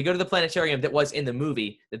 So they go to the planetarium that was in the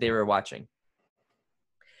movie that they were watching,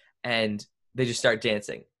 and they just start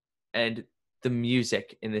dancing. And the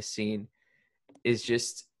music in this scene is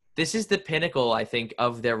just, this is the pinnacle, I think,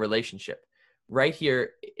 of their relationship. Right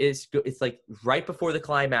here it's like right before the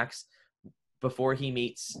climax, before he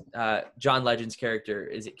meets John Legend's character.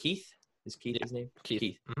 Is it Keith? Is Keith his name?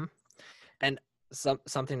 Keith. Mm-hmm. And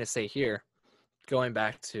something to say here, going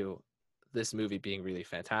back to this movie being really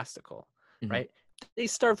fantastical, right? They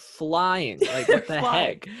start flying. Like, what the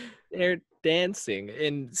heck? They're dancing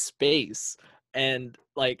in space. And,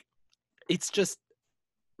 like, it's just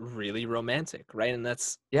really romantic, right? And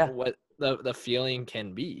that's what the feeling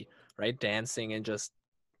can be, right? Dancing in just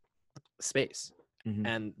space.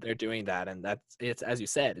 And they're doing that, and it's as you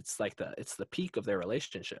said, it's like it's the peak of their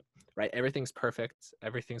relationship, right? Everything's perfect,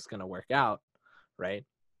 everything's gonna work out, right?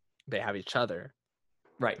 They have each other,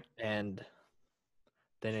 right? And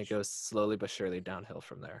then it goes slowly but surely downhill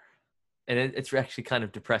from there. And it's actually kind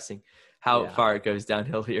of depressing how far it goes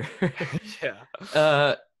downhill here.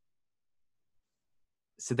 So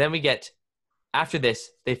then we get, after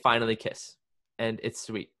this, they finally kiss, and it's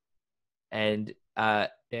sweet, and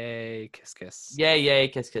yay, kiss. Yay,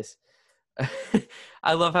 kiss.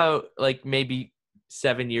 I love how, like, maybe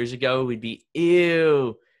 7 years ago we'd be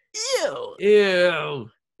ew, they're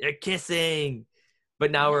kissing,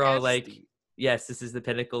 but now we're all like, yes, this is the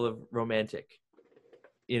pinnacle of romantic.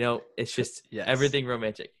 It's just everything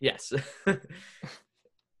romantic. Yes.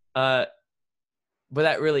 But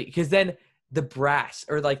that really, because then the brass,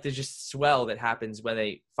 or like the just swell that happens when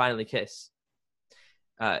they finally kiss,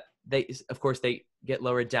 they get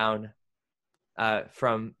lowered down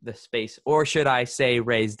from the space, or should I say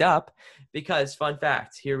raised up, because fun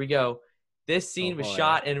fact, here we go. This scene was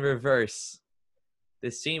shot in reverse.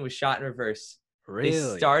 Really?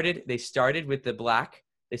 They started with the black.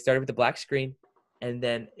 They started with the black screen, and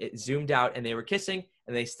then it zoomed out, and they were kissing,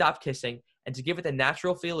 and they stopped kissing. And to give it the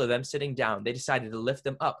natural feel of them sitting down, they decided to lift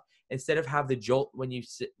them up instead of have the jolt when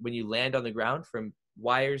you land on the ground from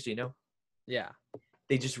wires. Yeah.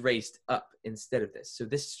 They just raised up instead of this. So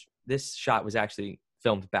this shot was actually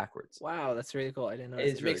filmed backwards. Wow, that's really cool. I didn't know.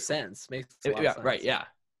 It makes sense. Makes a lot of sense. Right. Yeah.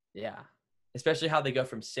 Yeah. Especially how they go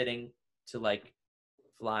from sitting to like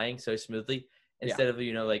flying so smoothly instead of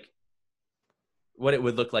like what it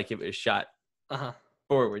would look like if it was shot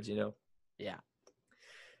forwards. Yeah.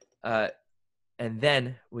 And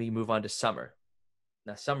then we move on to summer.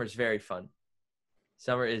 Now, summer's very fun.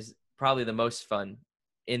 Summer is probably the most fun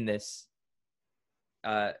in this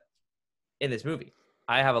movie.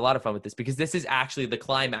 I have a lot of fun with this because this is actually the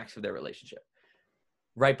climax of their relationship,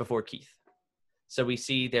 right before Keith. So we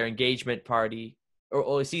see their engagement party,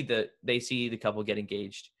 or they see the couple get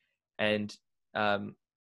engaged, and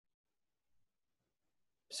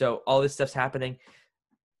so all this stuff's happening.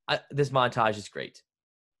 This montage is great,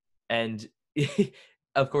 and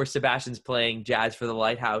of course Sebastian's playing Jazz for the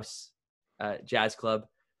Lighthouse jazz club.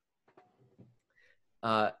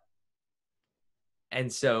 And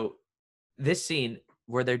so this scene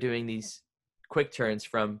where they're doing these quick turns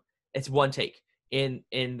from, it's one take in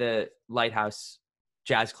the Lighthouse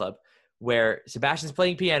Jazz Club where Sebastian's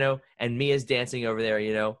playing piano and Mia's dancing over there,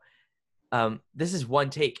 this is one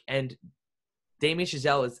take, and Damien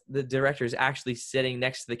Chazelle, the director, is actually sitting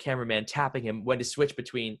next to the cameraman, tapping him when to switch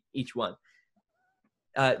between each one.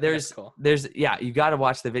 There's you got to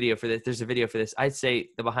watch the video for this. There's a video for this. I'd say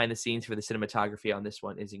the behind the scenes for the cinematography on this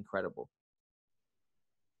one is incredible.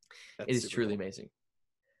 It is truly amazing.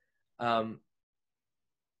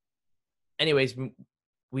 Anyways,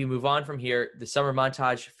 we move on from here. The summer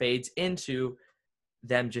montage fades into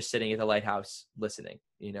them just sitting at the lighthouse listening,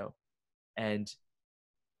 and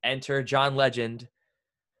enter John Legend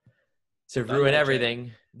to ruin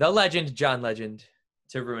everything. The legend, John Legend,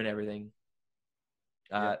 to ruin everything.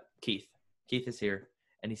 Keith is here,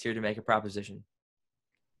 and he's here to make a proposition.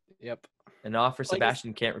 Yep. An offer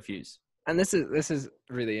Sebastian can't refuse. And this is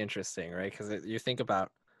really interesting, right? Because you think about,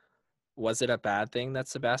 was it a bad thing that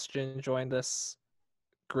Sebastian joined this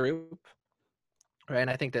group? Right. And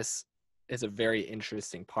I think this is a very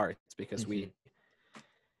interesting part because we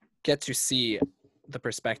get to see the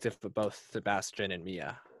perspective of both Sebastian and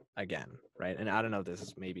Mia again, right? And I don't know if this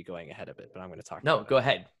is maybe going ahead a bit, but I'm going to talk about it. No, go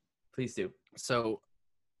ahead. Please do. So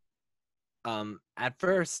at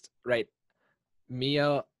first, right,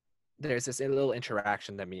 Mia, there's this little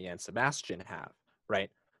interaction that Mia and Sebastian have, right?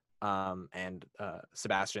 And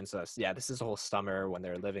Sebastian says, yeah, this is a whole summer when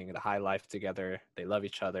they're living the high life together. They love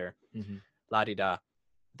each other. La-di-da.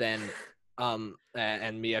 Then,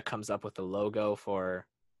 and Mia comes up with the logo for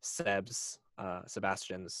Sebastian's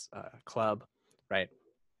club, right?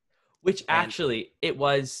 Which actually, it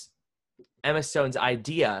was Emma Stone's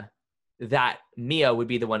idea that Mia would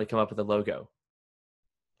be the one to come up with the logo.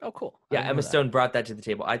 Oh, cool. Yeah, Emma Stone brought that to the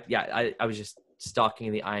table. I was just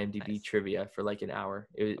stalking the IMDb trivia for like an hour.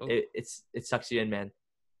 It sucks you in, man.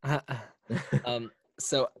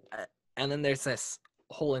 So, and then there's this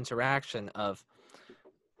whole interaction of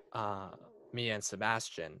Mia and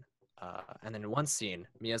Sebastian. And then in one scene,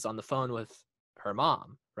 Mia's on the phone with her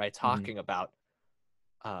mom, right, talking about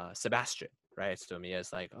Sebastian, right? So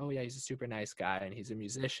Mia's like, oh, yeah, he's a super nice guy, and he's a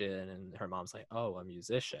musician. And her mom's like, oh, a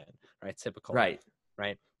musician, right? Typical. Right.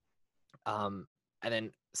 And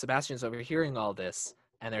then Sebastian's overhearing all this,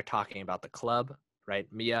 and they're talking about the club, right?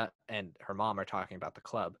 Mia and her mom are talking about the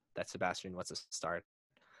club that Sebastian wants to start,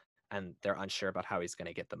 and they're unsure about how he's going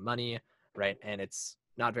to get the money, right? And it's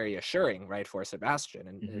not very assuring, right, for Sebastian,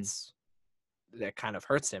 and that kind of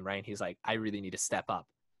hurts him, right? And he's like, I really need to step up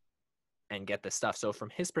and get this stuff. So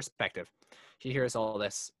from his perspective, he hears all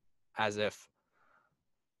this as if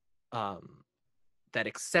that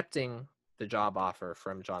accepting the job offer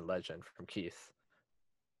from John Legend, from Keith,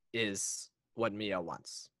 is what Mia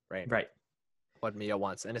wants, right? Right. What Mia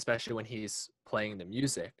wants. And especially when he's playing the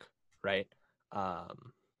music, right?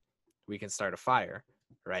 We Can Start a Fire,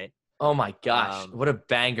 right? Oh my gosh, what a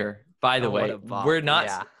banger. By the way,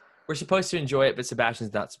 we're supposed to enjoy it, but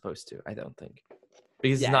Sebastian's not supposed to, I don't think.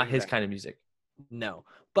 Because it's not his kind of music. No.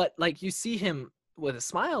 But like, you see him with a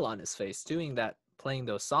smile on his face doing that, playing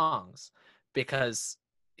those songs, because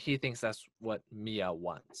he thinks that's what Mia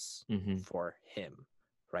wants for him,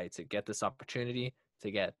 right? To get this opportunity, to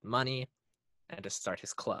get money, and to start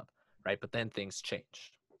his club, right? But then things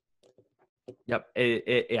change. Yep.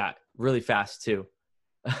 Yeah, really fast too.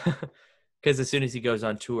 Because as soon as he goes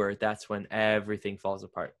on tour, that's when everything falls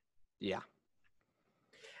apart. Yeah.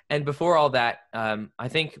 And before all that, I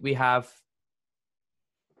think we have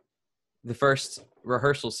the first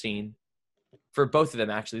rehearsal scene for both of them,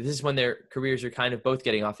 actually. This is when their careers are kind of both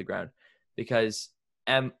getting off the ground, because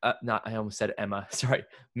I almost said Emma. Sorry.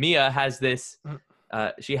 Mia has this,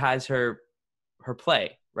 she has her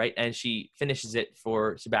play, right? And she finishes it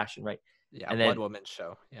for Sebastian, right? Yeah, and then, one-woman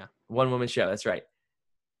show. Yeah. One-woman show, that's right.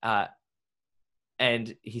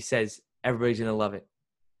 And he says, everybody's going to love it.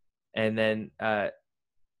 And then,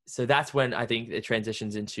 so that's when I think it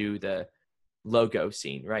transitions into the logo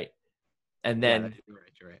scene, right? And then,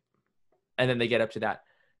 you're right. And then they get up to that.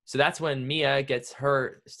 So that's when Mia gets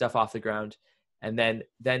her stuff off the ground. And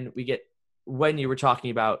then we get, when you were talking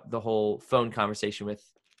about the whole phone conversation with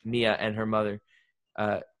Mia and her mother,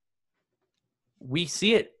 we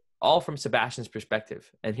see it all from Sebastian's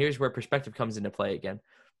perspective. And here's where perspective comes into play again.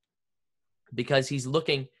 Because he's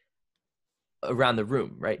looking around the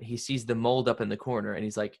room, right? He sees the mold up in the corner and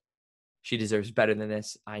he's like, she deserves better than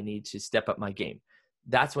this. I need to step up my game.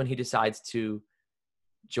 That's when he decides to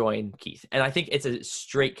join Keith. And I think it's a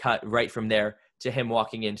straight cut right from there to him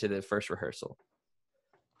walking into the first rehearsal.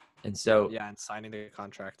 And so, Yeah, and signing the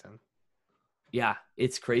contract and yeah,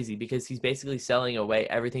 it's crazy because he's basically selling away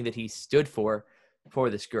everything that he stood for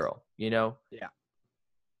this girl, you know? yeah.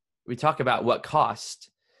 We talk about what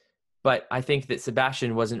cost, but I think that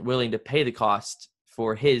Sebastian wasn't willing to pay the cost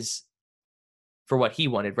for what he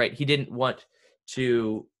wanted, right? He didn't want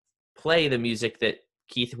to play the music that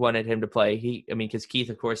Keith wanted him to play. Because Keith,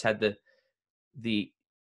 of course, had the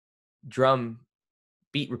drum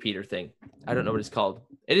beat repeater thing. I don't know what it's called.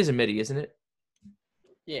 It is a MIDI, isn't it?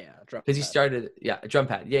 Yeah, drum Because he pad. started, a drum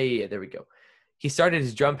pad. Yeah. There we go. He started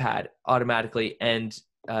his drum pad automatically, and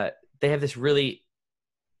they have this really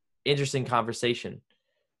interesting conversation.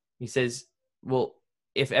 He says, well,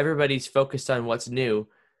 if everybody's focused on what's new,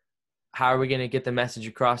 how are we going to get the message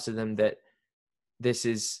across to them that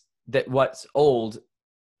that what's old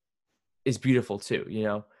is beautiful too, you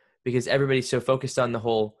know? Because everybody's so focused on the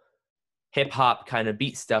whole hip hop kind of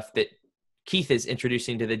beat stuff that Keith is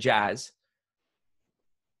introducing to the jazz.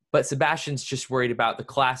 But Sebastian's just worried about the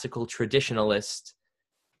classical traditionalist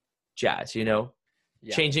jazz, you know,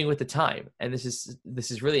 Yeah. changing with the time. And this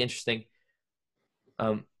is really interesting.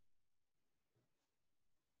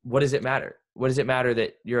 What does it matter? What does it matter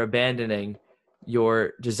that you're abandoning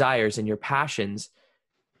your desires and your passions?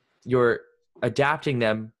 You're adapting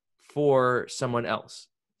them for someone else.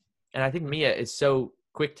 And I think Mia is so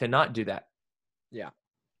quick to not do that. Yeah.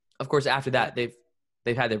 Of course, after that, they've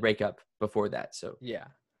had their breakup before that. So Yeah.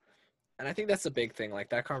 And I think that's a big thing, like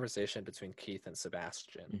that conversation between Keith and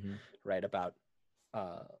Sebastian, right? About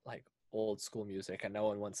like old school music, and no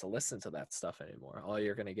one wants to listen to that stuff anymore. All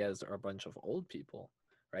you're gonna get are a bunch of old people,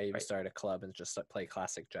 right? You start a club and just play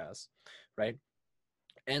classic jazz, right?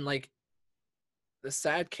 And like the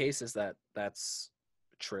sad case is that that's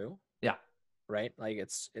true. Yeah. Right? Like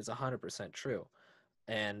it's 100% true.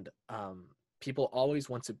 And people always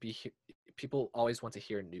want to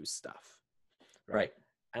hear new stuff. Right.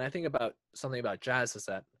 And I think about something about jazz is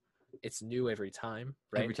that it's new every time,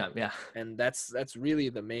 right? Every time, yeah. And that's really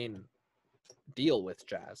the main deal with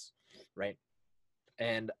jazz, right?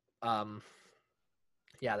 And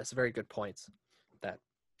yeah, that's a very good point that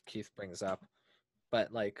Keith brings up.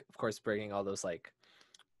 But like, of course, bringing all those like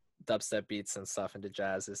dubstep beats and stuff into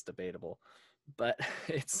jazz is debatable. But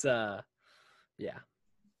it's yeah.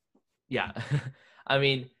 I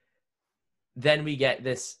mean, then we get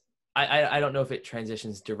this. I don't know if it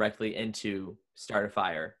transitions directly into Start a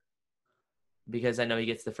Fire, because I know he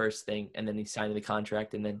gets the first thing and then he's signing the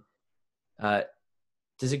contract, and then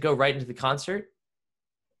does it go right into the concert,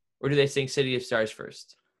 or do they sing City of Stars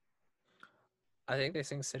first? I think they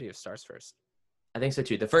sing City of Stars first. I think so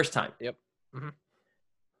too. The first time. Yep. Mm-hmm.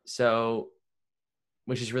 So,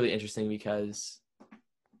 which is really interesting because,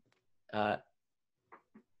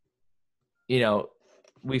 you know,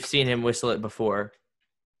 we've seen him whistle it before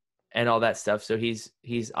and all that stuff. So he's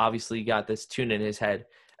obviously got this tune in his head.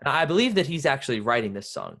 And I believe that he's actually writing this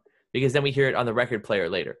song, because then we hear it on the record player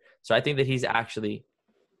later. So I think that he's actually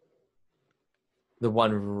the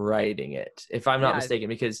one writing it, if I'm not mistaken,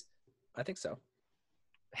 because I think so.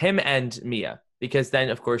 Him and Mia, because then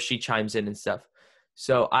of course she chimes in and stuff.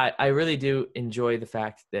 So I really do enjoy the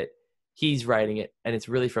fact that he's writing it and it's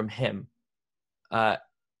really from him.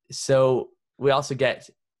 So we also get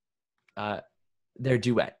their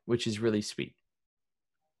duet, which is really sweet.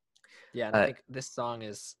 Yeah, and I think this song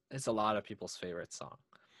is a lot of people's favorite song,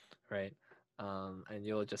 right? And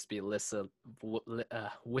you'll just be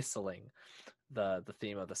whistling the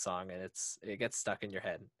theme of the song, and it gets stuck in your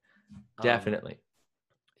head. Definitely.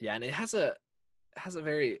 Yeah, and it has a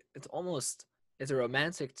very, it's a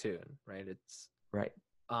romantic tune, right? It's right.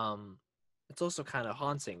 It's also kind of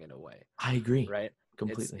haunting in a way. I agree. Right?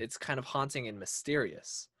 Completely. It's kind of haunting and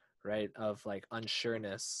mysterious, right? Of like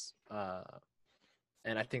unsureness.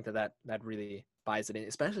 And I think that really buys it in,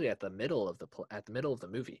 especially at the middle of the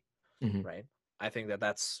movie, mm-hmm. right? I think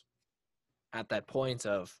that's at that point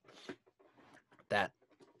of that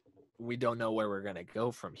we don't know where we're gonna go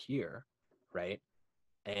from here, right?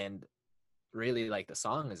 And really, like, the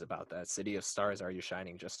song is about that. City of Stars, are you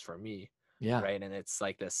shining just for me? Yeah. Right? And it's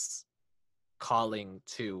like this calling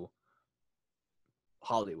to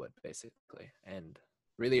Hollywood, basically. And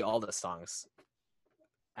really all the songs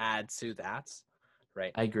add to that,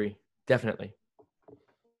 right? I agree. Definitely.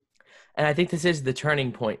 And I think this is the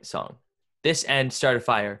turning point song. This and Start a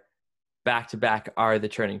Fire, back to back, are the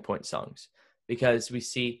turning point songs, because we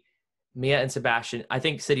see Mia and Sebastian. I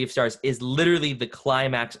think City of Stars is literally the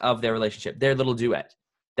climax of their relationship, their little duet.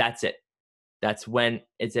 That's it. That's when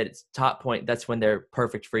it's at its top point. That's when they're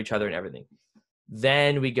perfect for each other and everything.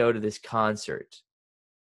 Then we go to this concert,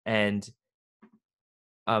 and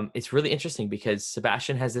it's really interesting because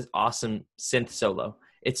Sebastian has this awesome synth solo.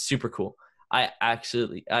 It's super cool. I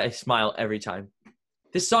smile every time.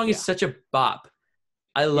 This song is such a bop.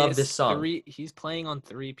 I love this song. He's playing on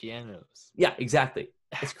 3 pianos. Yeah, exactly.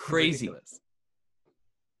 It's crazy. Ridiculous.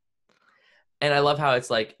 And I love how it's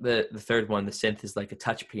like the third one, the synth is like a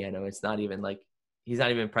touch piano. It's not even like, he's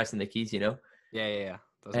not even pressing the keys, you know? Yeah.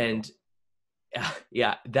 Those and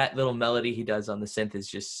yeah, that little melody he does on the synth is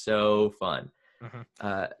just so fun.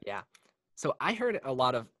 Mm-hmm. Yeah. So I heard a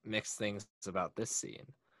lot of mixed things about this scene,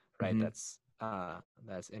 right? Mm-hmm.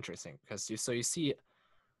 That's interesting because you see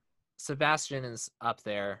Sebastian is up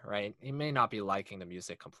there, right? He may not be liking the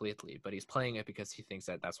music completely, but he's playing it because he thinks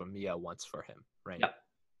that that's what Mia wants for him, right? Yeah.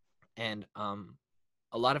 And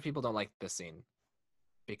a lot of people don't like this scene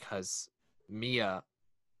because Mia,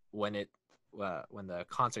 when the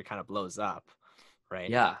concert kind of blows up, right?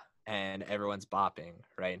 Yeah. And everyone's bopping,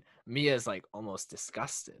 right? Mia's like almost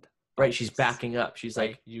disgusted. Right, she's backing up. She's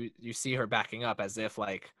right? like, you see her backing up as if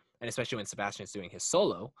like, and especially when Sebastian's doing his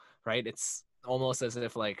solo, right? It's almost as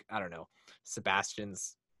if like, I don't know,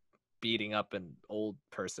 Sebastian's beating up an old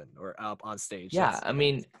person or up on stage. Yeah, I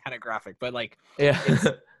mean, kind of graphic, but like, yeah,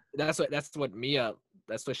 that's what Mia,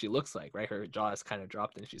 that's what she looks like, right? Her jaw is kind of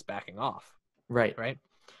dropped and she's backing off. Right.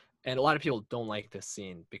 And a lot of people don't like this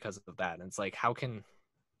scene because of that. And it's like, how can,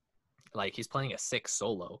 like, he's playing a sick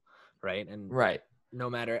solo, right? And right. No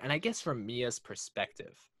matter, and I guess from Mia's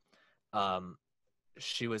perspective,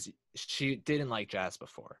 she didn't like jazz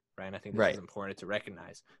before, right? And I think this is important to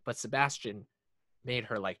recognize. But Sebastian made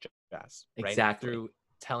her like jazz, right? Exactly. Through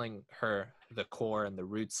telling her the core and the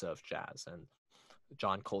roots of jazz and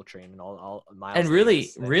John Coltrane and all Miles. And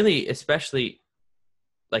really, especially,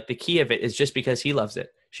 like the key of it is just because he loves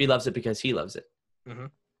it. She loves it because he loves it. Mm-hmm.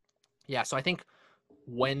 Yeah. So I think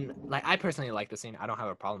when, like, I personally like the scene. I don't have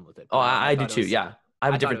a problem with it. Oh, I do too. Yeah. I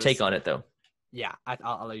have a different take on it though. Yeah.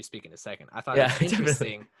 I'll let you speak in a second. I thought it was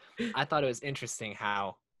interesting. I thought it was interesting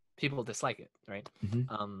how people dislike it. Right.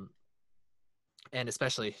 Mm-hmm. And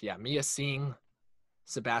especially, Mia seeing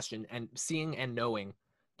Sebastian and seeing and knowing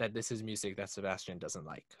that this is music that Sebastian doesn't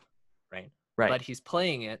like. Right. But he's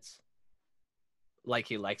playing it like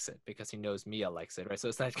he likes it because he knows Mia likes it, right? So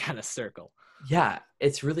it's that kind of circle. Yeah,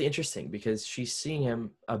 it's really interesting because she's seeing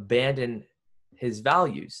him abandon his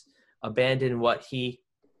values, abandon what he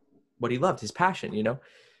loved, his passion, you know?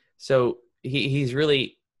 So he's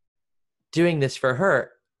really doing this for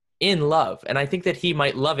her in love. And I think that he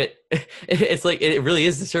might love it. It's like, it really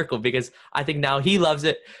is the circle because I think now he loves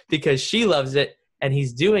it because she loves it and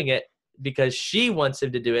he's doing it because she wants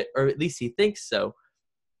him to do it, or at least he thinks so.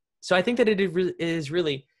 So I think that it is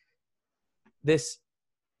really this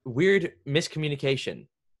weird miscommunication,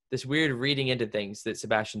 this weird reading into things that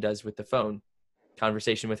Sebastian does with the phone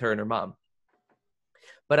conversation with her and her mom.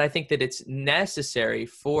 But I think that it's necessary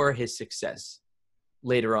for his success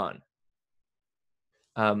later on.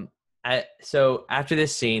 So after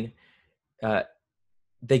this scene,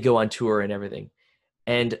 they go on tour and everything.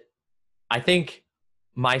 And I think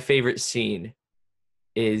my favorite scene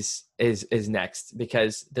is next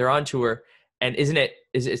because they're on tour, and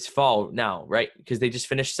it's fall now, right? Because they just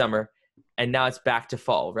finished summer and now it's back to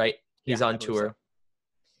fall, right? He's on tour.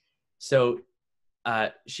 So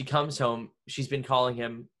she comes home. She's been calling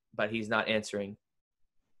him, but he's not answering.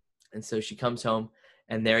 And so she comes home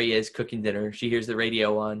and there he is cooking dinner. She hears the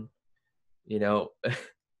radio on, you know,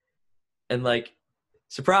 and like,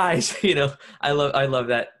 surprise, you know, I love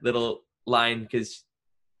that little line because,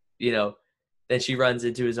 you know, then she runs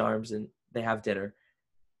into his arms and they have dinner.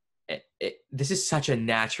 This is such a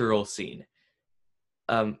natural scene.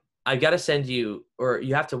 I got to send you, or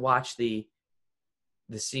you have to watch the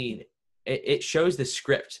scene. It shows the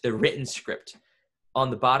script, the written script on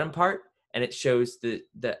the bottom part, and it shows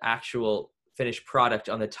the actual finished product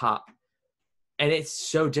on the top. And it's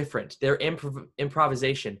so different. Their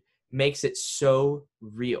improvisation makes it so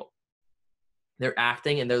real. Their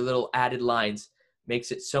acting and their little added lines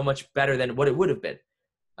makes it so much better than what it would have been.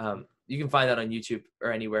 You can find that on YouTube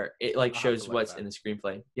or anywhere. It like shows what's in the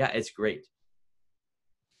screenplay. Yeah, it's great.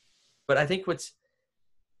 But I think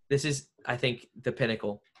this is the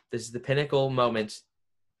pinnacle. This is the pinnacle moment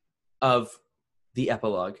of the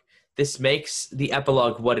epilogue. This makes the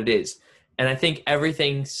epilogue what it is. And I think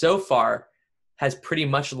everything so far has pretty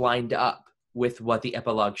much lined up with what the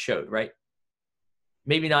epilogue showed, right?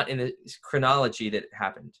 Maybe not in the chronology that it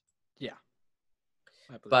happened. Yeah.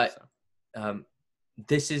 But so.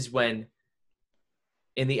 This is when,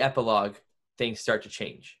 in the epilogue, things start to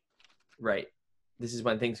change, right? This is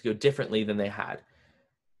when things go differently than they had.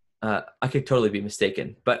 I could totally be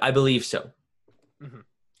mistaken, but I believe so. Mm-hmm.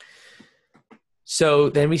 So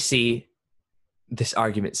then we see this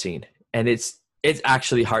argument scene, and it's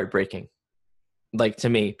actually heartbreaking, like, to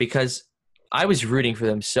me, because I was rooting for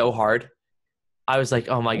them so hard. I was like,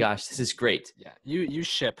 oh my gosh, this is great. Yeah, you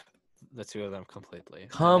ship the two of them completely.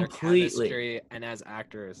 And their Completely. chemistry, and as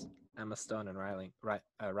actors, Emma Stone and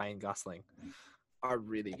Ryan Gosling are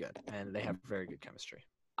really good, and they have very good chemistry.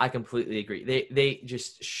 I completely agree. They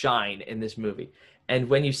just shine in this movie. And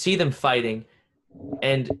when you see them fighting,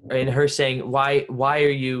 and her saying, why are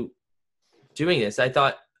you doing this? I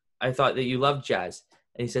thought that you loved jazz.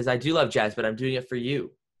 And he says, I do love jazz, but I'm doing it for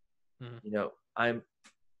you. Mm-hmm. I'm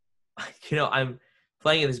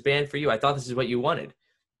playing in this band for you. I thought this is what you wanted.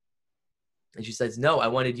 And she says, no, I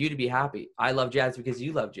wanted you to be happy. I love jazz because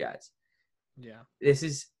you love jazz. Yeah. This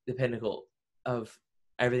is the pinnacle of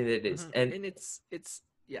everything that it is. Mm-hmm. And it's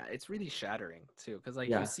really shattering too. Because like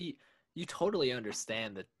you totally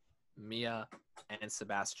understand that Mia and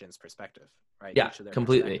Sebastian's perspective, right? Yeah,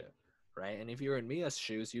 completely. Right. And if you were in Mia's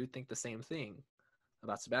shoes, you'd think the same thing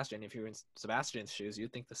about Sebastian. If you were in Sebastian's shoes,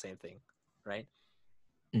 you'd think the same thing, right?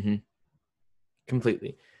 Mm-hmm.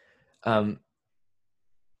 Completely. And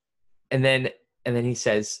then he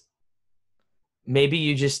says, maybe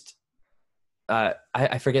you just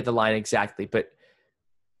I forget the line exactly, but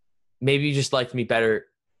maybe you just liked me better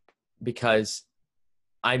because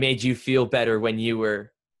I made you feel better when you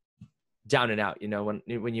were down and out,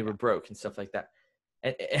 when you were broke and stuff like that.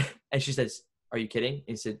 And she says, are you kidding? And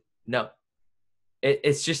he said, no.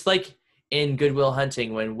 It's just like in Good Will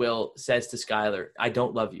Hunting when Will says to Skylar, I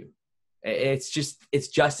don't love you. It's just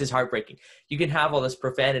as heartbreaking. You can have all this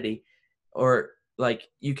profanity, or like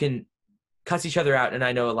you can cuss each other out. And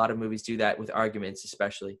I know a lot of movies do that with arguments,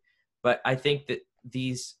 especially. But I think that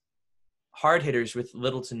these hard hitters with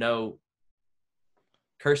little to no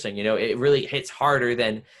cursing, it really hits harder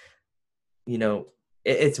than,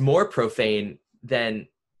 it's more profane than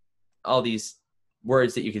all these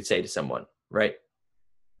words that you could say to someone, right?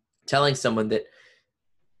 Telling someone that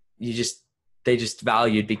they just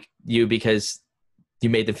valued you because you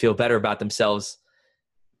made them feel better about themselves,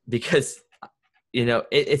 because,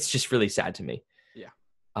 it's just really sad to me. Yeah.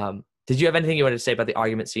 Did you have anything you wanted to say about the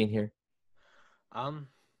argument scene here?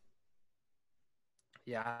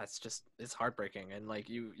 Yeah, it's heartbreaking. And like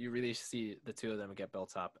you really see the two of them get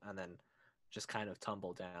built up and then just kind of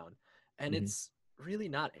tumble down. And it's really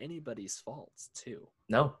not anybody's fault too.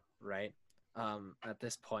 No. Right? At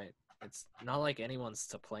this point, it's not like anyone's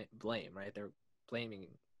to blame, right? They're blaming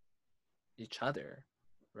each other,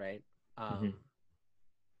 right?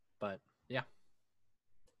 But yeah.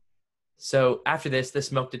 So after this, the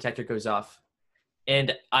smoke detector goes off,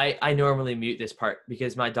 and I normally mute this part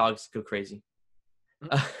because my dogs go crazy.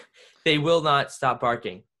 They will not stop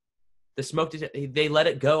barking. The smoke detector, they let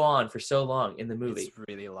it go on for so long in the movie. It's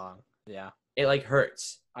really long. Yeah. It like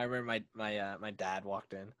hurts. I remember my dad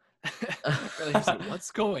walked in. He was like,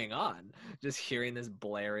 what's going on? Just hearing this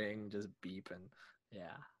blaring, just beep, and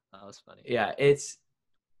yeah, that was funny. Yeah,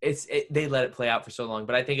 they let it play out for so long,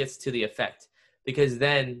 but I think it's to the effect, because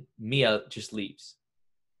then Mia just leaves.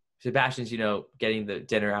 Sebastian's, getting the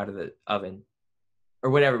dinner out of the oven or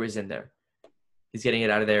whatever was in there. He's getting it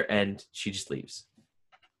out of there, and she just leaves.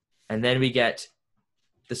 And then we get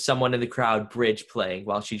the Someone in the Crowd bridge playing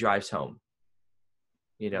while she drives home,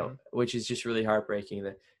 which is just really heartbreaking.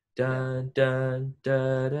 The dun, dun,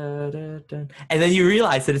 dun, dun, dun, dun. And then you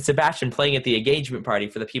realize that it's Sebastian playing at the engagement party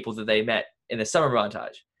for the people that they met in the summer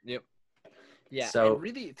montage. Yep. Yeah, so and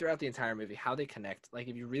really throughout the entire movie, how they connect, like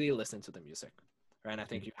if you really listen to the music, right? And I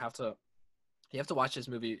think you have to watch this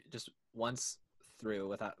movie just once through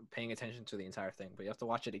without paying attention to the entire thing, but you have to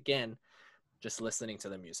watch it again just listening to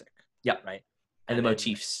the music. Yeah. Right? And the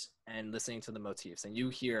motifs. And listening to the motifs. And you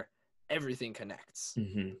hear everything connects.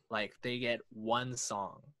 Mm-hmm. Like they get one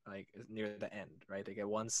song, like near the end, right? They get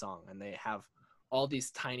one song and they have all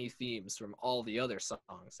these tiny themes from all the other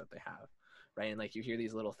songs that they have, right? And like you hear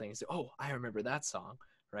these little things, oh, I remember that song,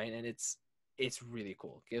 right? And it's really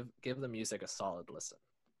cool. Give the music a solid listen.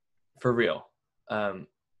 For real.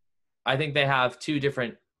 I think they have two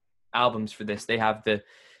different albums for this. They have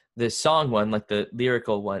the song one, like the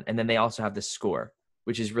lyrical one, and then they also have the score,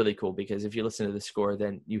 which is really cool, because if you listen to the score,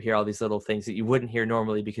 then you hear all these little things that you wouldn't hear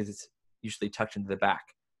normally because it's usually tucked into the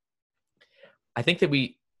back. I think that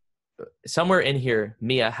somewhere in here,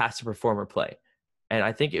 Mia has to perform or play. And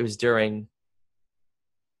I think it was during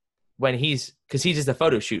when because he does the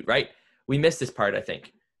photo shoot, right? We missed this part, I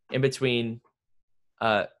think, in between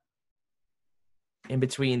this,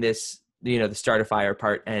 the start a fire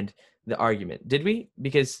part and the argument. Did we?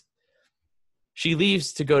 Because she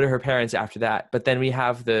leaves to go to her parents after that, but then we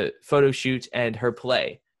have the photo shoot and her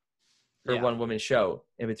play. her Yeah. one woman show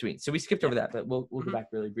in between. So we skipped over that, but we'll go Mhm. back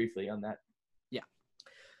really briefly on that. Yeah.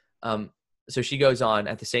 So she goes on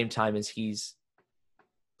at the same time as he's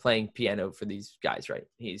playing piano for these guys, right?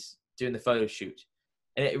 He's doing the photo shoot.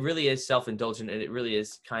 And it really is self-indulgent, and it really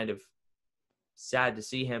is kind of sad to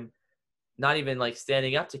see him not even like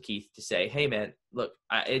standing up to Keith to say, hey man, look,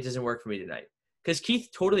 it doesn't work for me tonight. Because Keith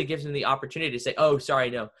totally gives him the opportunity to say, oh, sorry,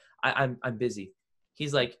 no, I'm busy.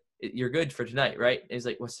 He's like, you're good for tonight, right? And he's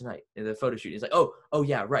like, what's tonight? In the photo shoot. He's like, oh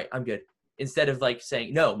yeah, right, I'm good. Instead of like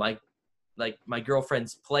saying, no, my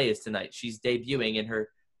girlfriend's play is tonight. She's debuting in her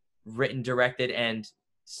written, directed, and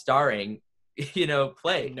starring,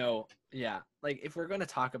 play. No, yeah. Like if we're gonna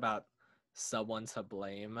talk about someone to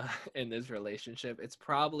blame in this relationship, it's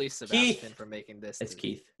probably Sebastian for making this. It's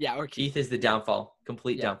Keith. Yeah, or Keith is the downfall,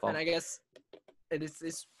 complete downfall. And I guess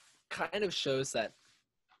this kind of shows that,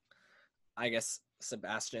 I guess,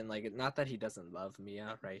 Sebastian, like, not that he doesn't love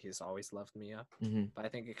Mia, right? He's always loved Mia, but I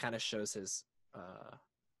think it kind of shows his,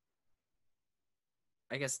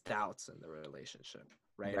 I guess, doubts in the relationship,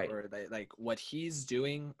 right? Or like what he's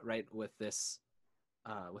doing, right, with this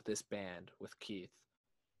band with Keith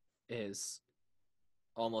is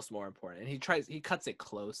almost more important, and he cuts it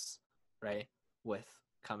close, right, with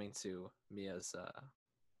coming to Mia's,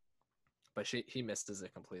 but he misses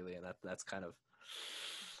it completely, and that's kind of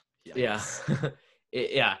yeah.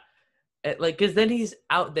 Like, because then he's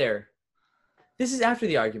out there. This is after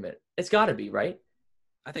the argument. It's got to be, right?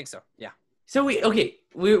 I think so. Yeah. So we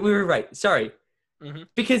were right. Sorry.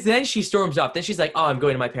 Because then she storms off. Then she's like, "Oh, I'm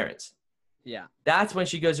going to my parents." Yeah. That's when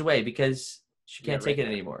she goes away because she can't take it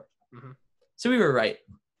anymore. So we were right.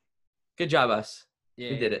 Good job, us.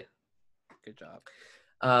 Yeah. We did it. Good job.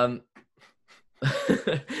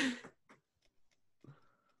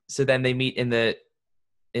 So then they meet in the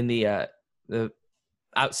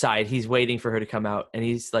outside. He's waiting for her to come out, and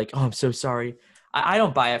he's like, "Oh, I'm so sorry." I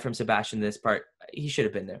don't buy it from Sebastian this part. He should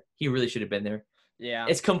have been there. He really should have been there. Yeah.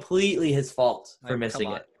 It's completely his fault for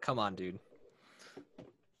missing it. Come on, dude.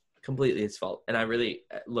 Completely his fault. And I really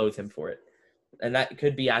loathe him for it. And that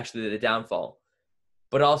could be actually the downfall.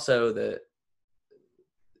 But also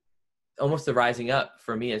almost the rising up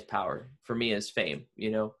for Mia's power, for Mia's fame,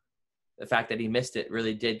 The fact that he missed it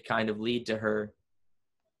really did kind of lead to her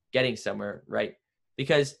getting somewhere, right?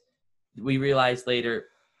 Because we realized later,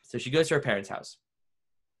 so she goes to her parents' house.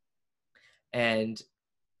 And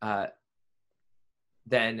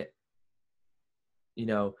then,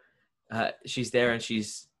 she's there and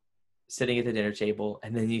she's sitting at the dinner table,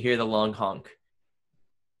 and then you hear the long honk.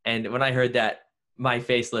 And when I heard that, my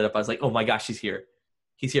face lit up. I was like, oh my gosh, he's here.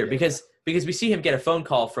 He's here. Yeah. Because we see him get a phone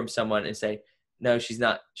call from someone and say, no, she's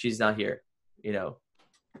not here.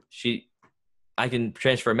 I can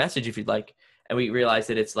transfer a message if you'd like. And we realize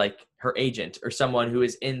that it's like her agent or someone who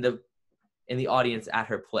is in the audience at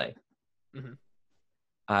her play.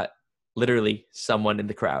 Literally someone in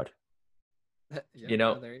the crowd. There you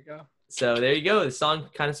go. So there you go. The song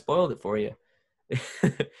kind of spoiled it for you.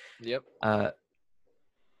 Yep.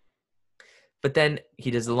 But then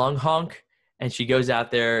he does the long honk, and she goes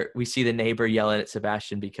out there. We see the neighbor yelling at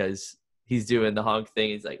Sebastian because he's doing the honk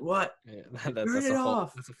thing. He's like, "What? Yeah,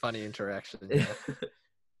 That's a funny interaction. Yeah.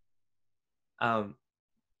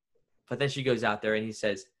 But then she goes out there, and he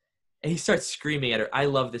starts screaming at her. I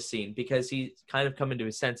love this scene because he's kind of coming to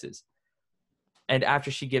his senses. And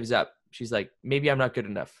after she gives up, she's like, maybe I'm not good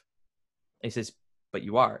enough. And he says, but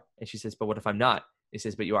you are. And she says, but what if I'm not? He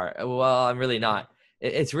says, but you are. Well, I'm really not.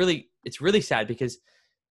 It's really sad because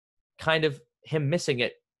kind of him missing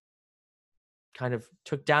it kind of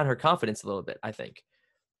took down her confidence a little bit, I think.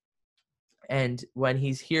 And when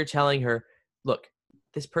he's here telling her, look,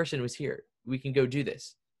 this person was here. We can go do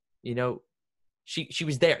this. She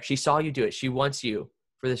was there. She saw you do it. She wants you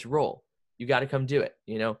for this role. You got to come do it.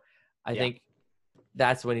 I think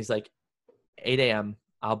that's when he's like, 8 a.m.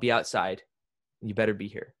 I'll be outside. You better be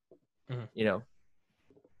here. So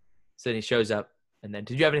then he shows up. And then,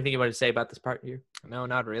 did you have anything you wanted to say about this part here? No,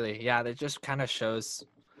 not really. Yeah, that just kind of shows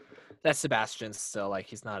that Sebastian's still, like,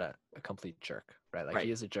 he's not a complete jerk, right? Like,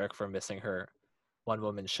 he is a jerk for missing her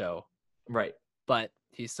one-woman show. Right. But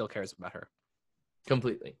he still cares about her.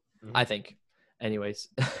 Completely, I think. Anyways.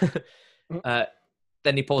 Then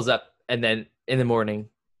he pulls up, and then in the morning,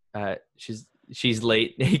 she's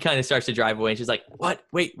late. He kind of starts to drive away, and she's like, what?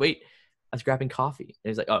 Wait. I was grabbing coffee. And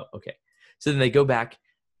he's like, oh, okay. So then they go back,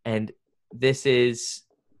 and this is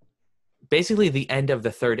basically the end of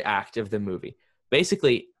the third act of the movie.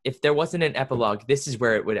 Basically, if there wasn't an epilogue, this is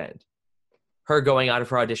where it would end. Her going out of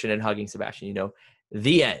her audition and hugging Sebastian,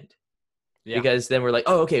 the end. Yeah. Because then we're like,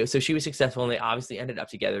 oh, okay, so she was successful, and they obviously ended up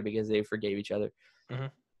together because they forgave each other.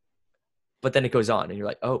 but then it goes on and you're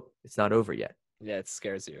like, oh, it's not over yet. Yeah, it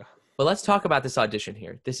scares you. But let's talk about this audition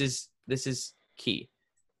here. This is key.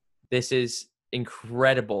 This is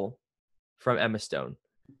incredible from Emma Stone.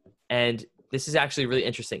 And this is actually really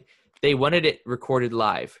interesting. They wanted it recorded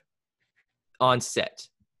live on set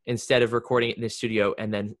instead of recording it in the studio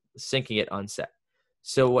and then syncing it on set.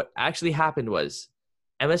 So what actually happened was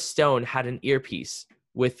Emma Stone had an earpiece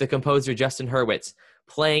with the composer Justin Hurwitz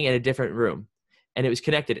playing in a different room, and it was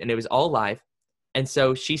connected and it was all live. And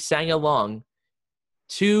so she sang along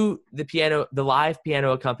to the live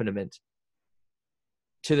piano accompaniment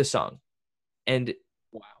to the song. And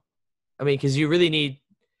wow. I mean, because you really need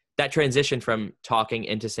that transition from talking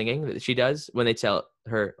into singing that she does when they tell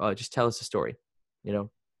her, oh, just tell us a story, you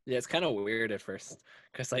know? Yeah, it's kind of weird at first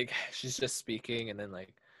because like she's just speaking and then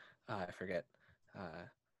like I forget,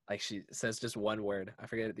 like she says just one word. I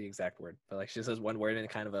forget the exact word, but like she says one word in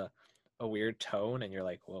kind of a weird tone, and you're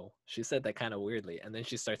like, whoa, she said that kind of weirdly, and then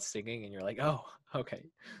she starts singing, and you're like, oh, okay,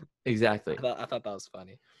 Exactly. I thought that was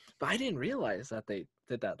funny, but I didn't realize that they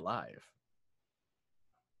did that live.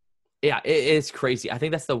 Yeah, it's crazy. I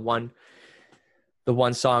think that's the one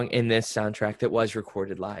song in this soundtrack that was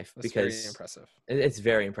recorded live. That's because very impressive. It's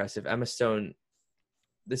very impressive. Emma Stone,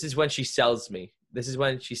 this is when she sells me. This is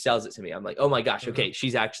when she sells it to me. I'm like, oh my gosh, okay,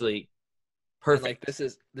 she's actually perfect. And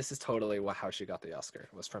like this is totally how she got the Oscar,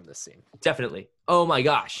 was from this scene. Definitely. Oh my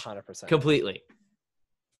gosh. 100%. Completely.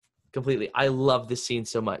 I love this scene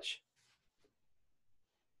so much.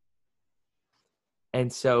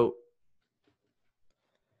 And so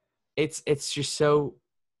it's just so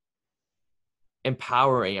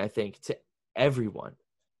empowering, I think, to everyone.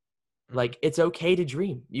 Like, it's okay to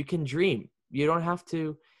dream. You can dream. You don't have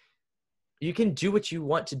to. You can do what you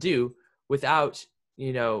want to do without,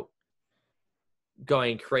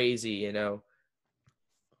 going crazy, I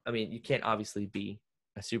mean, you can't obviously be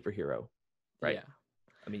a superhero, right? Yeah.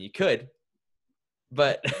 I mean, you could,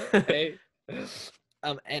 but hey.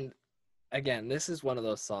 And again, this is one of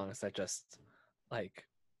those songs that just like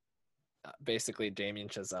basically Damien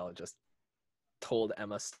Chazelle just told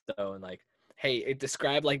Emma Stone like, hey, it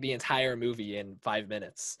described like the entire movie in 5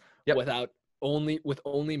 minutes with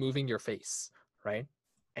only moving your face, right?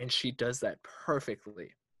 And she does that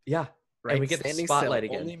perfectly. Yeah. Right. And we get Standing the spotlight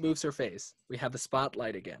still, again. only moves her face. We have the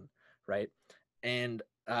spotlight again, right? And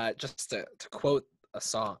just to quote a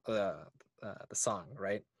song, the song,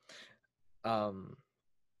 right?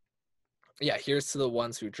 Yeah, here's to the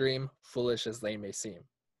ones who dream, foolish as they may seem,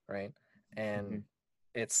 right? And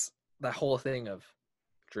it's that whole thing of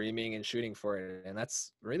dreaming and shooting for it, and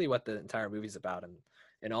that's really what the entire movie's about. And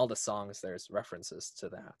in all the songs, there's references to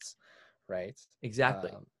that, right?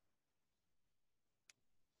 Exactly.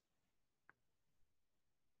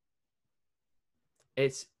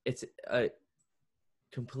 It's a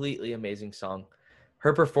completely amazing song.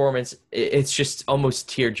 Her performance, it's just almost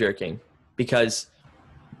tear-jerking because,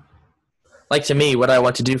 like, to me, what I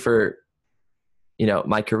want to do for,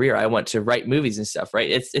 my career, I want to write movies and stuff, right?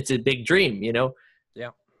 It's a big dream, Yeah.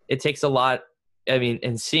 It takes a lot. I mean,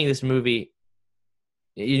 and seeing this movie,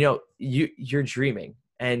 you're dreaming,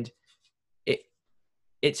 and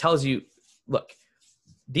it tells you, look,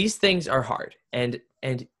 these things are hard, and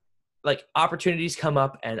like opportunities come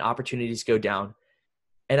up and opportunities go down.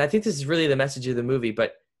 And I think this is really the message of the movie,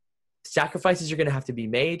 but sacrifices are going to have to be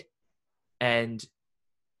made. And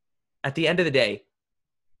at the end of the day,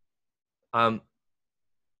 the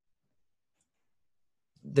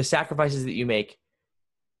sacrifices that you make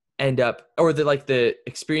end up, or the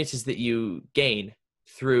experiences that you gain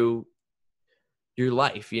through your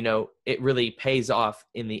life, it really pays off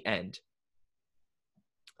in the end.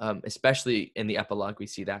 Especially in the epilogue, we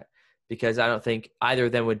see that, because I don't think either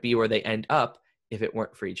of them would be where they end up if it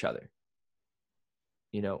weren't for each other,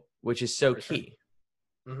 which is so key.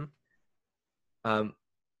 Sure. Mm-hmm.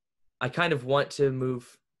 I kind of want to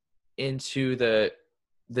move into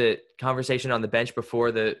the conversation on the bench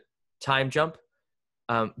before the time jump.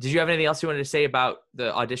 Did you have anything else you wanted to say about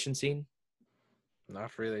the audition scene?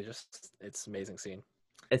 Not really, just it's amazing scene.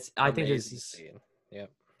 I think this is scene. Yeah.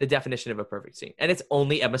 The definition of a perfect scene. And it's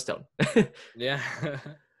only Emma Stone. Yeah.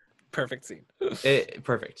 Perfect scene.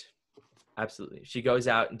 Perfect. Absolutely. She goes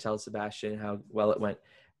out and tells Sebastian how well it went.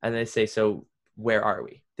 And they say, so where are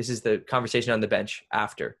we? This is the conversation on the bench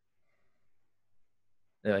after.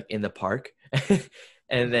 They're like, in the park.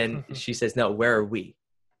 And then she says, no, where are we?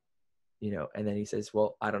 And then he says,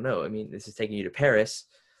 well, I don't know. I mean, this is taking you to Paris.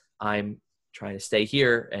 I'm trying to stay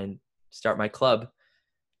here and start my club.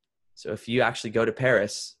 So if you actually go to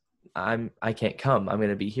Paris, I can't come. I'm going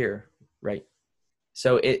to be here, right?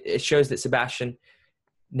 So it shows that Sebastian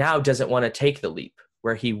now doesn't want to take the leap,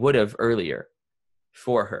 where he would have earlier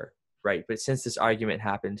for her, right? But since this argument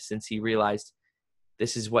happened, since he realized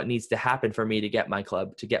this is what needs to happen for me to get my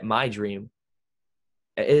club, to get my dream,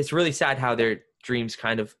 it's really sad how their dreams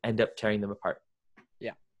kind of end up tearing them apart.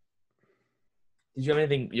 Yeah. Did you have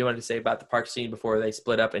anything you wanted to say about the park scene before they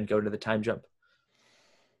split up and go to the time jump?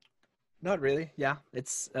 Not really. Yeah,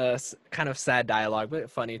 it's kind of sad dialogue, but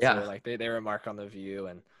funny too. Yeah. Like they remark on the view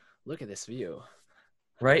and look at this view.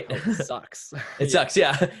 Right? Oh, it sucks. It sucks,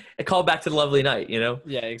 yeah. It called back to the lovely night, you know?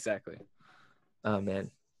 Yeah, exactly. Oh,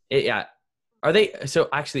 man. Yeah. Are they – so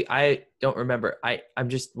actually, I don't remember. I'm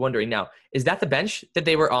just wondering now. Is that the bench that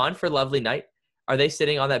they were on for Lovely Night? Are they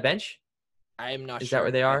sitting on that bench? I'm not sure. Is that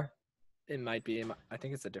where they are? It might be. I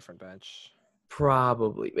think it's a different bench.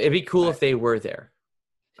 Probably. It'd be cool if they were there,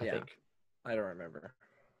 I think. I don't remember.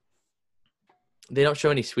 They don't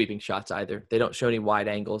show any sweeping shots either. They don't show any wide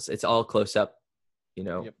angles. It's all close up, you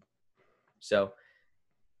know. Yep. So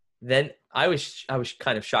then I was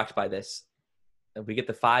kind of shocked by this. And we get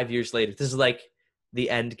the 5 years later. This is like the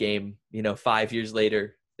end game, 5 years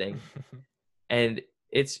later thing. And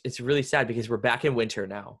it's really sad because we're back in winter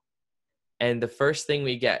now. And the first thing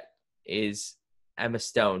we get is Emma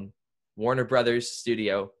Stone, Warner Brothers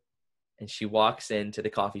studio, and she walks into the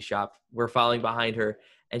coffee shop. We're following behind her,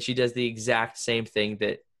 and she does the exact same thing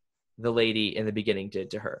that the lady in the beginning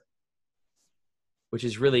did to her, which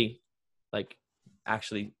is really,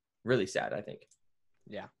 actually really sad, I think.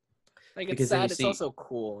 Yeah. It's because sad. It's also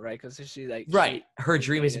cool, right? Because she her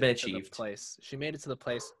dream has been achieved. She made it to the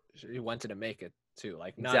place she wanted to make it to.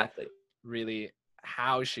 Not exactly really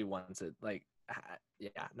how she wants it.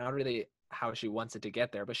 Not really how she wants it to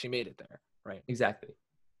get there, but she made it there, right? Exactly.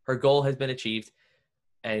 Her goal has been achieved,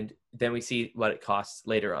 and then we see what it costs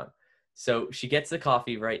later on. So she gets the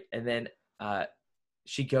coffee, right? And then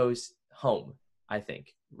she goes home, I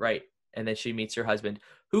think, right? And then she meets her husband,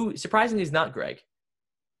 who surprisingly is not Greg.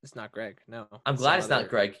 It's not Greg, no. I'm glad it's not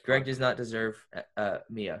Greg. Greg does not deserve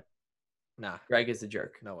Mia. Nah. Greg is a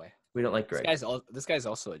jerk. No way. We don't like Greg. This guy's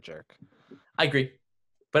also a jerk. I agree.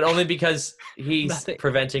 But only because he's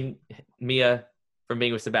preventing Mia from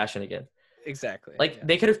being with Sebastian again. Exactly.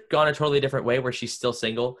 They could have gone a totally different way where she's still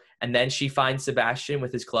single and then she finds Sebastian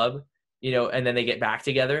with his club, and then they get back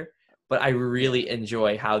together. But I really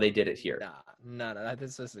enjoy how they did it here. No.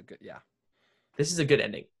 This is a good, This is a good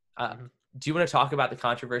ending. Do you want to talk about the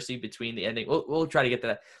controversy between the ending? We'll try to get to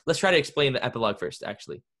that. Let's try to explain the epilogue first,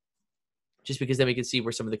 actually. Just because then we can see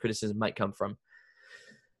where some of the criticism might come from.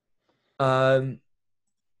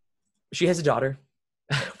 She has a daughter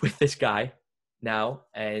with this guy now.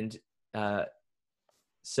 And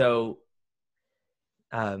so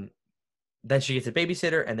then she gets a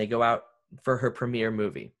babysitter and they go out for her premiere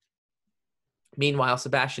movie. Meanwhile,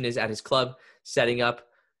 Sebastian is at his club setting up.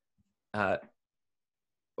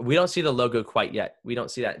 We don't see the logo quite yet. We don't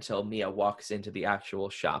see that until Mia walks into the actual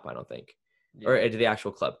shop, I don't think, or into the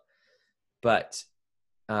actual club. But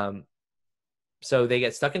so they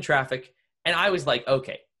get stuck in traffic. And I was like,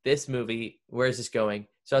 okay, this movie, where is this going?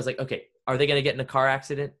 So I was like, okay, are they going to get in a car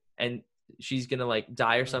accident and she's going to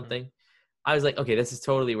die or something? I was like, okay, this is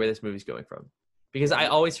totally where this movie's going from. Because I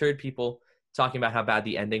always heard people talking about how bad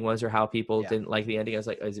the ending was or how people didn't like the ending. I was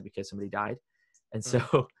like, oh, is it because somebody died? And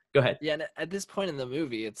so go ahead. Yeah, and at this point in the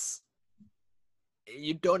movie,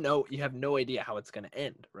 you don't know, you have no idea how it's going to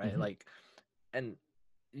end, right? And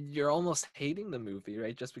you're almost hating the movie,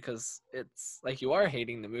 right? Just because it's you are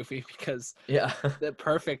hating the movie because the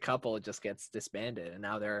perfect couple just gets disbanded and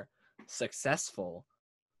now they're successful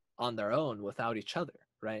on their own without each other,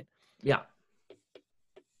 right? Yeah.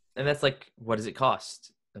 And that's what does it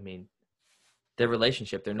cost? I mean, their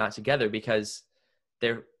relationship, they're not together because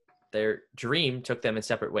their dream took them in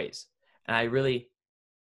separate ways. And I really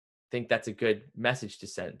think that's a good message to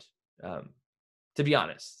send, to be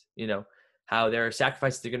honest, how there are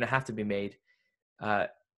sacrifices that are going to have to be made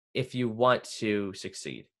if you want to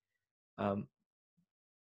succeed.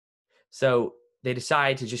 So they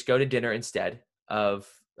decide to just go to dinner instead of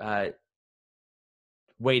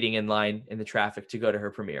waiting in line in the traffic to go to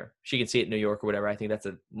her premiere. She can see it in New York or whatever. I think that's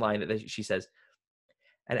a line that she says.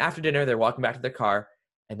 And after dinner, they're walking back to their car,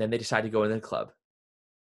 and then they decide to go in the club.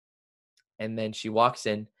 And then she walks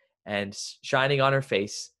in, and shining on her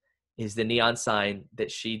face is the neon sign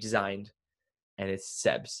that she designed, and it's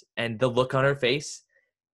Seb's. And the look on her face,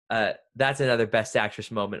 that's another Best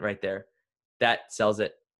Actress moment right there. That sells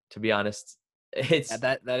it, to be honest. It's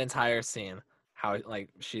that entire scene, how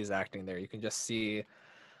she's acting there. You can just see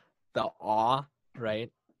the awe, right?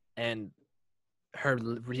 And her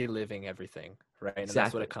reliving everything, right? And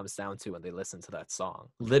that's what it comes down to when they listen to that song.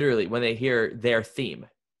 Literally, when they hear their theme.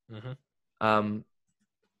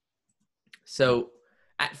 So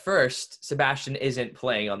at first, Sebastian isn't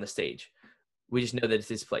playing on the stage. We just know that it's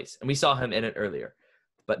his place. And we saw him in it earlier.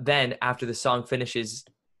 But then after the song finishes,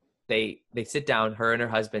 they sit down, her and her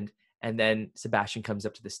husband, and then Sebastian comes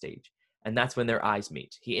up to the stage. And that's when their eyes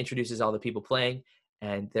meet. He introduces all the people playing,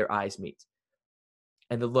 and their eyes meet.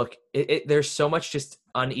 And the look, there's so much just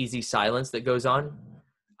uneasy silence that goes on.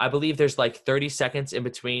 I believe there's like 30 seconds in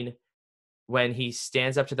between when he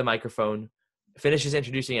stands up to the microphone, finishes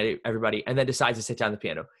introducing everybody, and then decides to sit down at the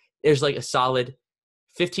piano. There's like a solid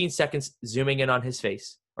 15 seconds zooming in on his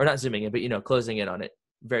face. Or not zooming in, but, closing in on it,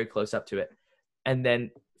 very close up to it. And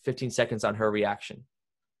then 15 seconds on her reaction.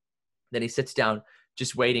 Then he sits down,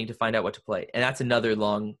 just waiting to find out what to play. And that's another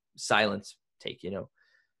long silence take,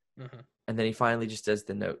 Mm-hmm. And then he finally just does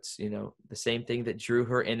the notes, the same thing that drew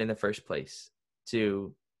her in the first place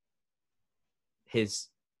to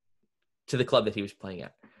the club that he was playing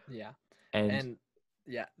at. Yeah. And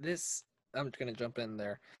yeah, this, I'm just going to jump in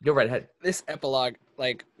there. Go right ahead. This epilogue,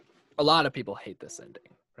 like, a lot of people hate this ending,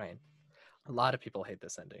 right? A lot of people hate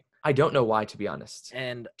this ending. I don't know why, to be honest.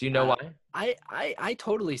 And do you know why? I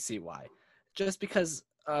totally see why. Just because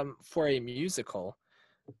for a musical,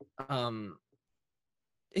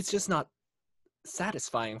 it's just not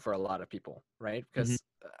satisfying for a lot of people, right? Because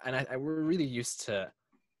and we're really used to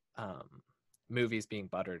movies being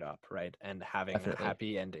buttered up, right? And having Definitely. a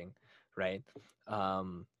happy ending, right?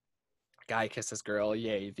 Guy kisses girl,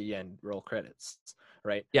 yay, the end, roll credits,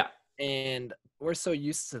 right? Yeah. And we're so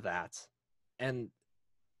used to that. And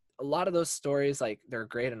a lot of those stories, like, they're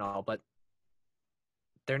great and all, but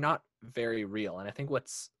they're not very real. And I think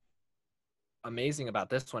what's amazing about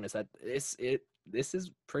this one is that this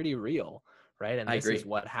is pretty real, right? And this is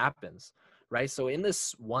what happens, right? So in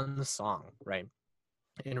this one song, right,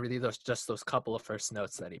 and really those couple of first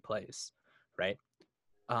notes that he plays, right,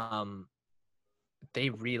 they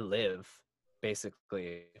relive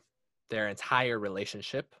basically their entire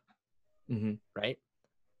relationship, right,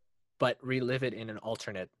 but relive it in an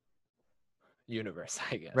alternate universe,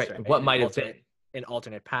 I guess, right? What might have been an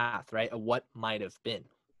alternate path, right? What might have been,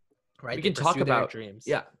 right? We can talk about dreams.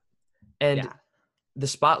 Yeah. And the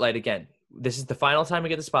spotlight, again, this is the final time we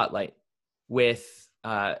get the spotlight, with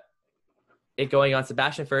it going on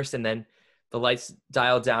Sebastian first, and then the lights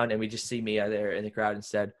dial down and we just see Mia there in the crowd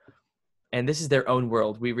instead. And this is their own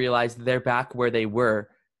world. We realize they're back where they were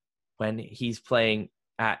when he's playing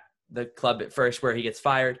at the club at first where he gets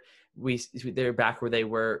fired. They're back where they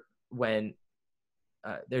were when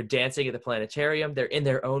they're dancing at the planetarium. They're in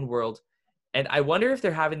their own world. And I wonder if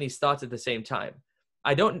they're having these thoughts at the same time.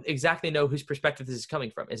 I don't exactly know whose perspective this is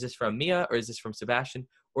coming from. Is this from Mia, or is this from Sebastian,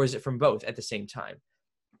 or is it from both at the same time?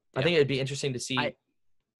 Yeah. I think it'd be interesting to see.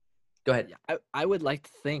 Go ahead. Yeah, I would like to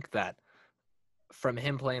think that from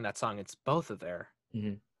him playing that song, it's both of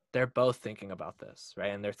they're both thinking about this,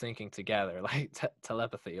 right? And they're thinking together, like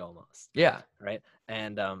telepathy almost. Yeah. Right.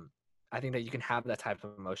 And I think that you can have that type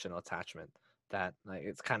of emotional attachment that, like,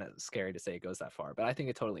 it's kind of scary to say it goes that far, but I think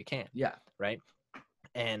it totally can. Yeah. Right.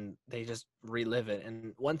 And they just relive it.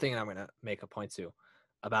 And one thing I'm going to make a point to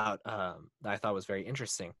about that I thought was very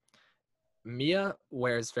interesting, Mia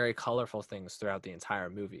wears very colorful things throughout the entire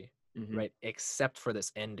movie, right? Except for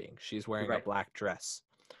this ending. She's wearing a black dress.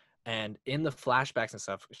 And in the flashbacks and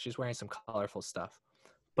stuff, she's wearing some colorful stuff.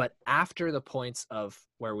 But after the points of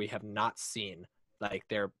where we have not seen, like,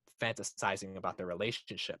 they're fantasizing about their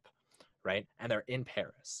relationship, right? And they're in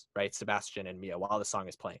Paris, right? Sebastian and Mia, while the song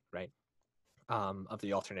is playing, right? Of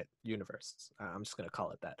the alternate universe. I'm just going to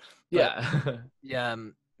call it that. But, yeah.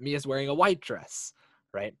 Mia's wearing a white dress,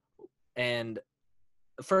 right? And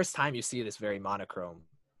the first time you see this very monochrome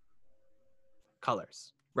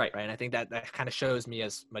colors. Right. And I think that kind of shows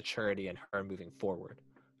Mia's maturity and her moving forward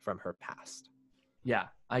from her past. Yeah,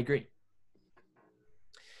 I agree.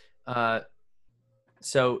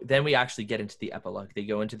 So then we actually get into the epilogue. They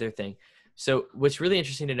go into their thing. So what's really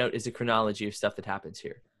interesting to note is the chronology of stuff that happens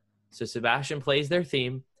here. So Sebastian plays their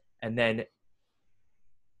theme, and then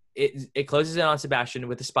it closes in on Sebastian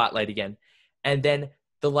with the spotlight again. And then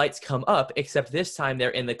the lights come up, except this time they're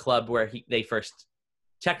in the club where they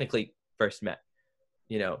technically first met,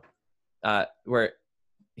 where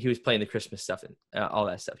he was playing the Christmas stuff and all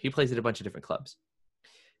that stuff. He plays at a bunch of different clubs.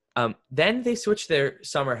 Then they switch their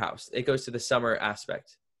summer house. It goes to the summer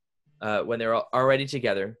aspect when they're already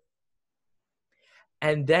together.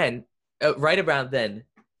 And then right around then,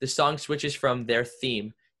 the song switches from their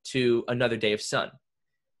theme to Another Day of Sun,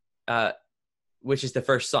 which is the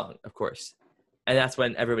first song, of course. And that's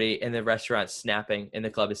when everybody in the restaurant's snapping, and the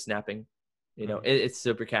club is snapping. It's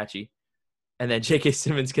super catchy. And then J.K.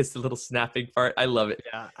 Simmons gets the little snapping part. I love it.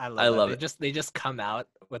 Yeah, I love it. They just come out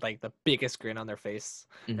with like the biggest grin on their face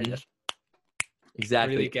and Mhm. just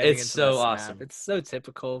Exactly. really getting It's into so the snap. awesome. It's so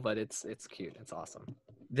typical, but it's cute. It's awesome.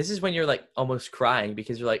 This is when you're like almost crying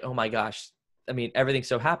because you're like, oh my gosh. I mean, everything's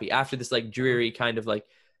so happy after this like dreary kind of like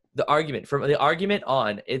the argument. From the argument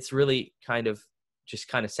on, it's really kind of just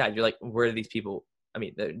kind of sad. You're like, where are these people? I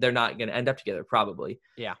mean, they're not going to end up together probably.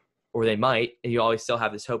 Yeah. Or they might, and you always still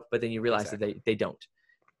have this hope, but then you realize Exactly. that they don't.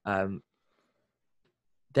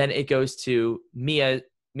 Then it goes to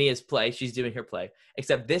Mia's play. She's doing her play,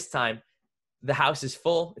 except this time the house is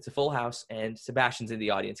full. It's a full house, and Sebastian's in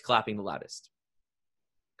the audience clapping the loudest.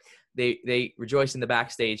 They rejoice in the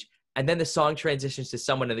backstage, and then the song transitions to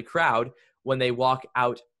someone in the crowd when they walk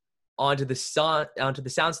out onto the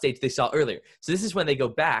sound stage they saw earlier. So this is when they go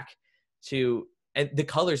back to, and the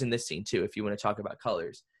colors in this scene too, if you want to talk about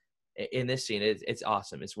colors in this scene, it's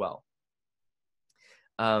awesome as well.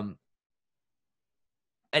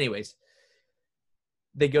 Anyways,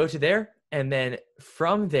 they go to there, and then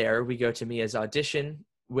from there we go to Mia's audition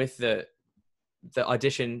with the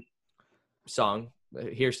audition song,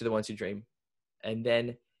 Here's to the Ones Who Dream. And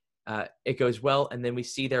then it goes well, and then we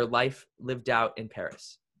see their life lived out in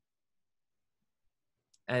Paris.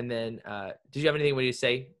 And then did you have anything to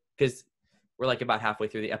say? Because we're like about halfway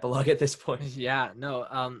through the epilogue at this point. Yeah,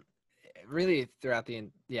 no, really throughout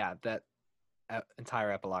that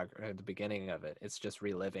entire epilogue at the beginning of it, it's just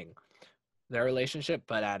reliving their relationship,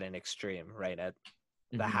 but at an extreme, right? At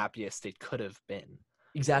the happiest it could have been.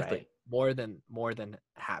 Exactly. Right? More than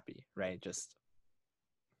happy, right? Just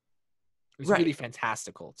it's really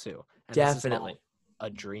fantastical too. And definitely. This is all a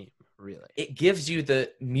dream, really. It gives you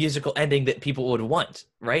the musical ending that people would want,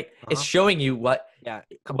 right? It's showing you what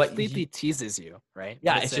completely teases you, right?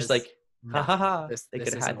 Yeah, it's just like ha ha ha. This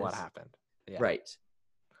isn't what happened. Yeah. Right.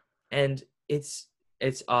 And it's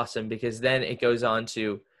awesome because then it goes on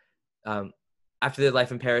to after their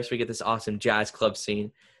life in Paris, we get this awesome jazz club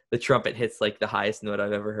scene. The trumpet hits like the highest note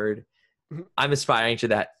I've ever heard. I'm aspiring to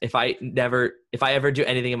that. If I ever do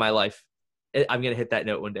anything in my life, I'm gonna hit that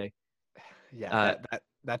note one day. Yeah,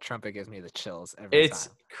 that trumpet gives me the chills every time. It's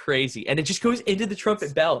crazy, and it just goes into the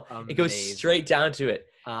trumpet bell. It goes straight down to it,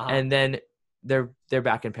 and then they're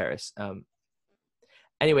back in Paris.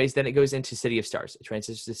 Anyways, then it goes into City of Stars. It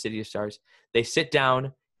transitions to City of Stars. They sit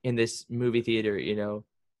down in this movie theater,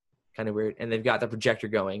 kind of weird, and they've got the projector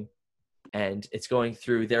going, and it's going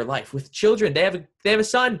through their life with children. They have a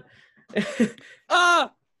son.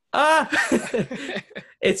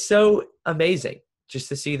 It's so amazing just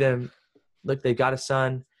to see them. Look, they got a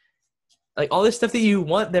son. Like all this stuff that you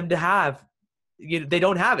want them to have, they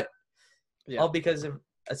don't have it. Yeah. All because of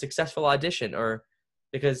a successful audition or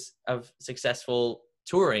because of successful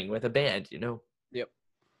touring with a band, Yep.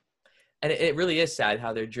 And it really is sad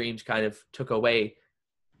how their dreams kind of took away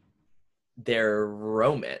their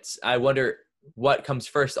romance. I wonder what comes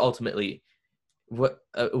first ultimately. What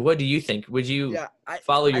do you think? Would you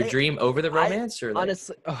follow your dream over the romance? Or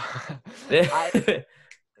honestly,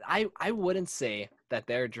 I wouldn't say that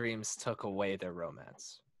their dreams took away their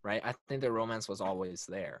romance, right? I think their romance was always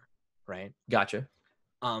there, right? Gotcha.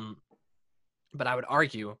 But I would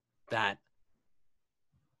argue that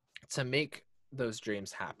to make those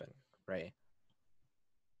dreams happen, right?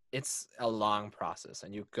 It's a long process,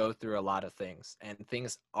 and you go through a lot of things, and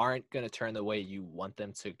things aren't going to turn the way you want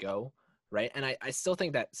them to go, right? And I still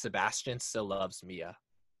think that Sebastian still loves Mia.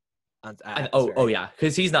 Oh yeah,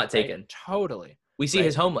 because he's not taken. Right? Totally. We see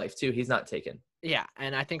his home life too. He's not taken. Yeah,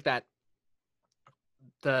 and I think that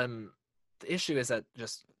the issue is that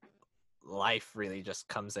just life really just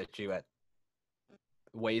comes at you at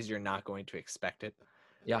ways you're not going to expect it.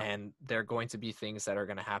 Yeah. And there are going to be things that are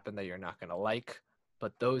going to happen that you're not going to like,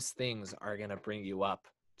 but those things are going to bring you up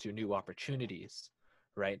to new opportunities,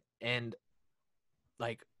 right? And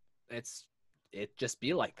like it just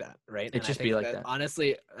be like that, right? It just be like that.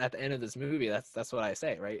 Honestly, at the end of this movie, that's what I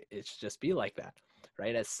say, right? It's just be like that,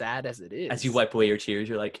 right? As sad as it is. As you wipe away your tears,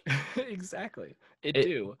 you're like, exactly.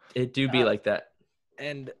 It do be like that.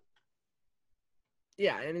 And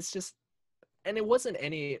yeah, and it's just, and it wasn't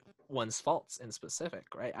anyone's faults in specific,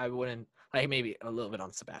 right? I wouldn't, like, maybe a little bit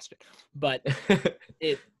on Sebastian, but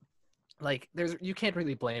it, like, you can't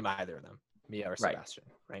really blame either of them, Mia or Sebastian,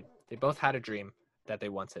 right? They both had a dream that they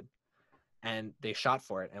wanted, and they shot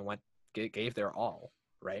for it and gave their all,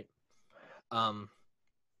 right?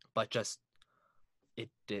 But just it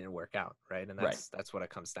didn't work out, right? And that's what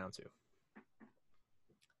it comes down to.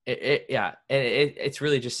 Yeah, and it's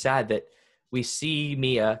really just sad that we see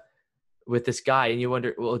Mia with this guy, and you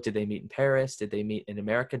wonder, well, did they meet in Paris? Did they meet in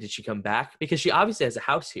America? Did she come back? Because she obviously has a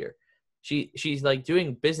house here. She's like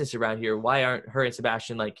doing business around here. Why aren't her and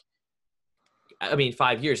Sebastian like I mean,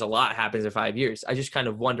 5 years, a lot happens in 5 years. I just kind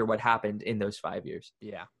of wonder what happened in those 5 years.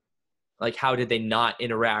 Yeah. Like, how did they not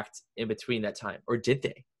interact in between that time? Or did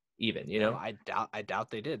they even, you No, know? I doubt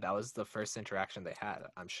they did. That was the first interaction they had,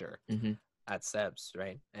 I'm sure, Mm-hmm. at Seb's,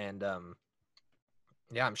 right? And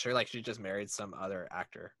yeah, I'm sure like she just married some other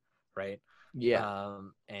actor, right? Yeah.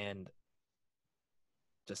 And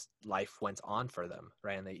just life went on for them,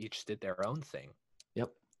 right? And they each did their own thing,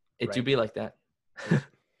 Yep. It do right? be like that.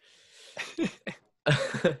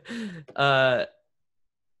 Yeah.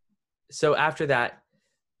 So after that,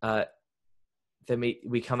 then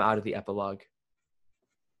we come out of the epilogue,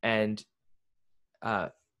 and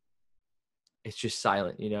it's just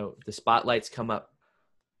silent. You know, the spotlights come up,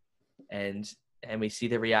 and we see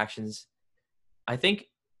the reactions. I think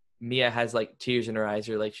Mia has like tears in her eyes,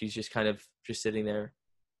 or like she's just kind of just sitting there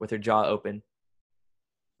with her jaw open.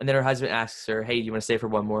 And then her husband asks her, "Hey, do you want to stay for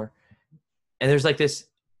one more?" And there's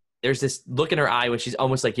this look in her eye when she's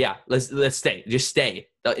almost like, "Yeah, let's stay, just stay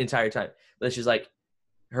the entire time." But she's like,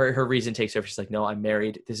 her reason takes over. She's like, "No, I'm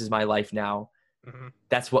married. This is my life now. Mm-hmm.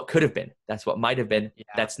 That's what could have been. That's what might have been. Yeah.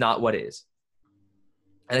 That's not what is."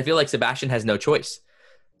 And I feel like Sebastian has no choice.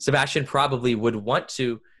 Sebastian probably would want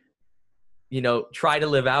to, you know, try to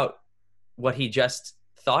live out what he just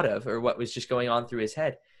thought of or what was just going on through his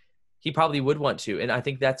head. He probably would want to. And I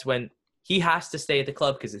think that's when he has to stay at the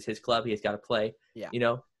club because it's his club. He has got to play, Yeah. you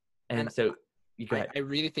know? And so you go ahead. I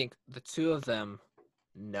really think the two of them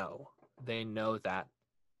know. They know that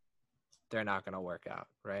they're not going to work out,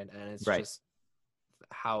 right? And it's Right. just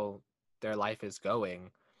how their life is going.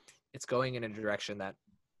 It's going in a direction that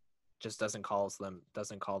just doesn't call them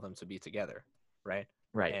to be together, right?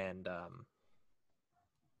 Right. And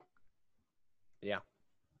yeah.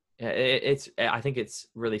 I think it's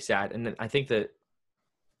really sad. And then I think that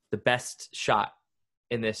the best shot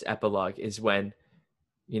in this epilogue is when,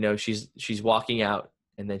 you know, she's walking out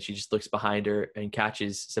and then she just looks behind her and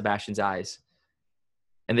catches Sebastian's eyes.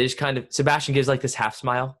 And they just kind of, Sebastian gives like this half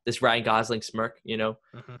smile, this Ryan Gosling smirk, you know?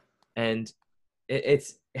 Mm-hmm. And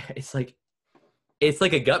it's like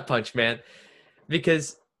a gut punch, man,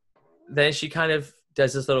 because then she kind of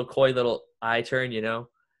does this little coy little eye turn, you know,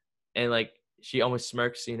 and like she almost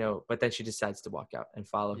smirks, you know, but then she decides to walk out and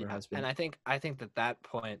follow her husband. And I think that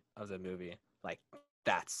point of the movie, like,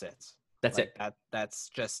 that's it. That's like, it. That's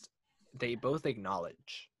just, they both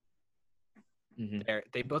acknowledge. Mm-hmm.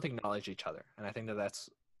 They both acknowledge each other, and I think that's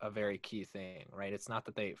a very key thing, right? It's not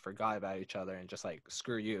that they forgot about each other and just like,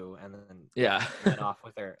 screw you, and then went off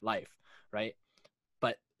with their life, right?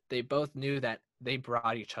 But they both knew that they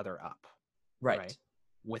brought each other up, right?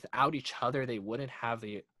 Without each other, they wouldn't have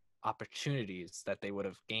the opportunities that they would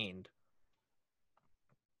have gained,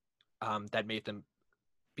 that made them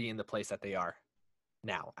be in the place that they are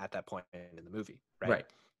now at that point in the movie, right?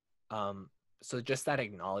 So just that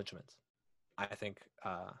acknowledgement, I think,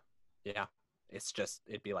 yeah,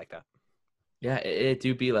 it'd be like that. Yeah, it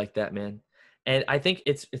do be like that, man. And I think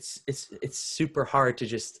it's super hard to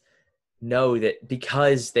just know that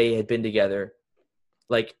because they had been together,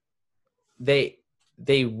 like they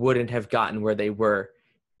wouldn't have gotten where they were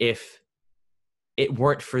if it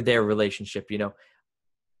weren't for their relationship, you know.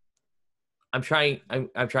 I'm trying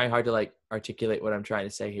hard to like articulate what I'm trying to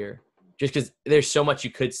say here, just because there's so much you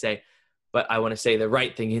could say, but I want to say the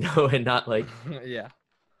right thing, you know, and not like yeah.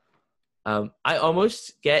 I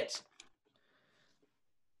almost get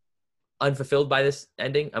unfulfilled by this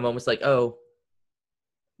ending. I'm almost like, oh,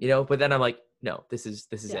 you know, but then I'm like, no, this is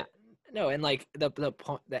it. No, and like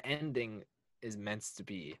the ending is meant to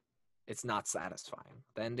be, it's not satisfying.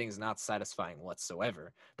 The ending is not satisfying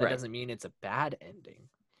whatsoever. That doesn't mean it's a bad ending,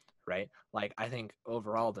 right? Like, I think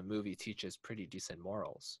overall the movie teaches pretty decent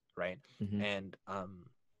morals, right? Mm-hmm. And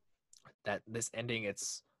that this ending,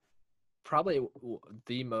 it's probably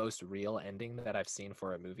the most real ending that I've seen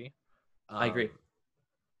for a movie. I agree.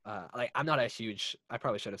 Like, I'm not a huge, I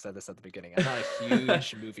probably should have said this at the beginning, I'm not a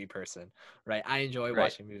huge movie person, right? I enjoy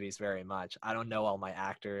watching movies very much. I don't know all my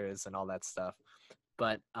actors and all that stuff,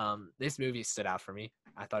 but this movie stood out for me.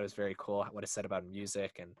 I thought it was very cool what it said about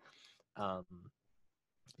music, and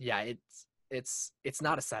yeah, it's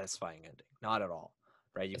not a satisfying ending, not at all,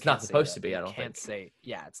 right? It's not supposed to be. I don't think.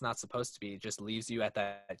 Yeah, it's not supposed to be. It just leaves you at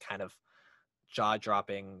that kind of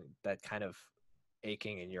jaw-dropping, that kind of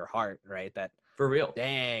aching in your heart, right? That, for real,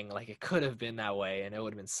 dang, like, it could have been that way and it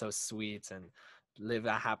would have been so sweet and live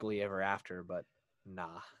that happily ever after, but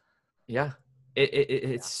nah. Yeah,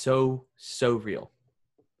 it's so real.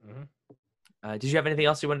 Mm-hmm. Did you have anything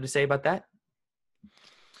else you wanted to say about that?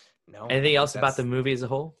 No. Anything else about the movie as a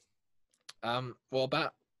whole? Well,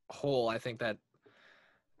 about whole, I think that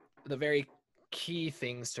the very key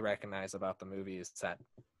things to recognize about the movie is that,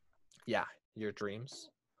 yeah, your dreams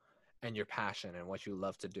and your passion and what you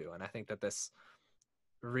love to do. And I think that this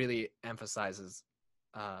really emphasizes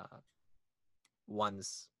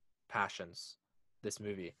one's passions, this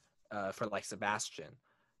movie, for like Sebastian,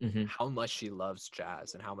 Hmm. how much he loves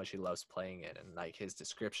jazz and how much he loves playing it, and like his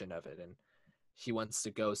description of it, and he wants to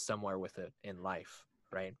go somewhere with it in life,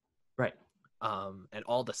 right? Right. And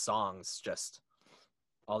all the songs, just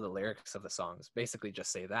all the lyrics of the songs basically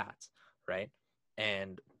just say that, right?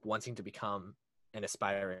 And wanting to become an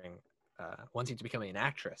aspiring, wanting to become an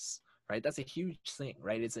actress, right? That's a huge thing,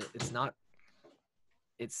 right? It's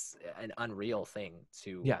an unreal thing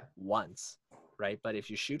to Yeah. want, right? But if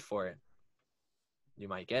you shoot for it, you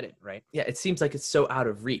might get it, right? Yeah, it seems like it's so out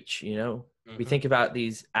of reach, you know? We think about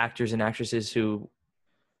these actors and actresses who,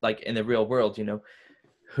 like in the real world, you know,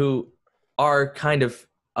 who are kind of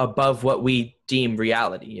above what we deem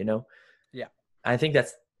reality, you know? Yeah. I think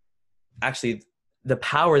that's actually the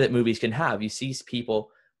power that movies can have. You see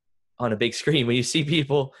people on a big screen, when you see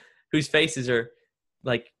people whose faces are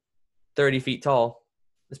like 30 feet tall,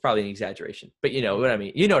 that's probably an exaggeration, but you know what I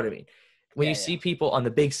mean? You know what I mean? When you see people on the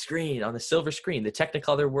big screen, on the silver screen, the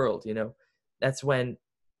Technicolor world, you know, that's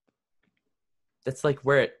like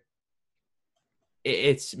where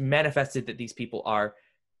it's manifested that these people are,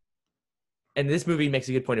 and this movie makes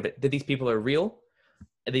a good point of it, that these people are real,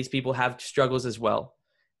 and these people have struggles as well,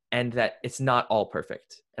 and that it's not all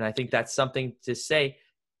perfect. And I think that's something to say,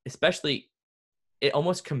 especially it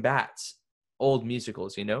almost combats old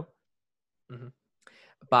musicals, you know,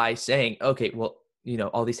 by saying, okay, well, you know,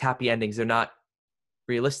 all these happy endings, they're not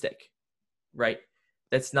realistic, right?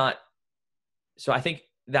 That's not, so I think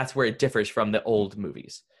that's where it differs from the old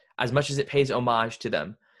movies. As much as it pays homage to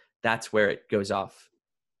them, that's where it goes off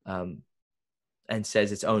and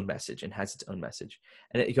says its own message and has its own message.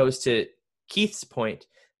 And it goes to Keith's point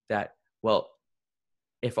that, well,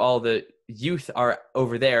 if all the youth are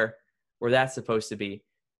over there where that's supposed to be,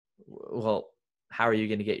 well, how are you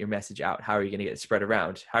going to get your message out? How are you going to get it spread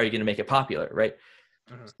around? How are you going to make it popular, right?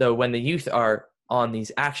 So when the youth are on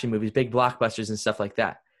these action movies, big blockbusters and stuff like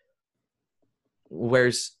that,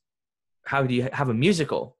 how do you have a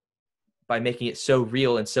musical by making it so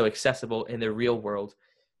real and so accessible in the real world?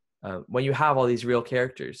 When you have all these real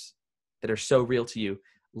characters that are so real to you,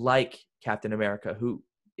 like Captain America, who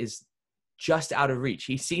is just out of reach.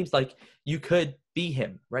 He seems like you could be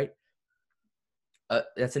him, right?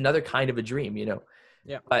 That's another kind of a dream, you know?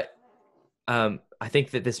 Yeah. But I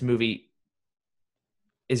think that this movie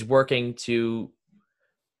is working to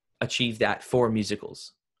achieve that for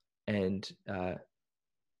musicals. And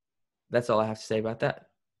that's all I have to say about that.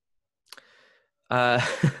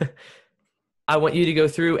 I want you to go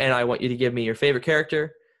through and I want you to give me your favorite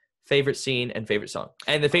character, favorite scene, and favorite song.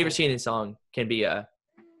 And the favorite scene and song can be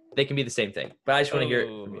they can be the same thing. But I just want to hear it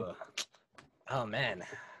from you. Oh man.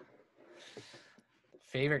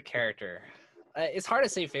 Favorite character. It's hard to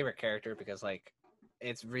say favorite character because like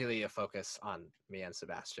it's really a focus on me and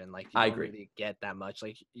Sebastian. Like you I don't agree. really get that much.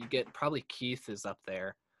 Like you get probably Keith is up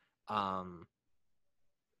there.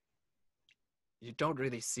 You don't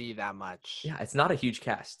really see that much. Yeah, it's not a huge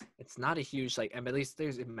cast. It's not a huge like, and at least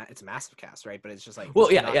it's a massive cast, right? But it's just like,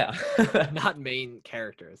 well, yeah, not, yeah, not main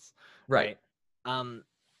characters, right?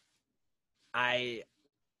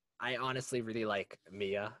 I honestly really like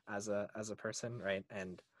Mia as a person, right?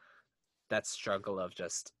 And that struggle of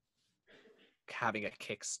just having a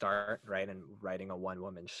kickstart, right, and writing a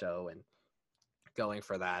one-woman show and going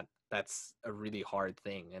for that's a really hard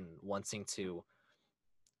thing, and wanting to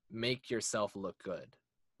make yourself look good,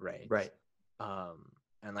 right? Right.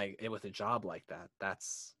 And like it with a job like that,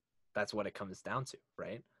 that's what it comes down to,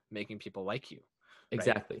 right? Making people like you. Right?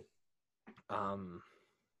 Exactly.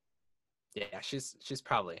 Yeah, she's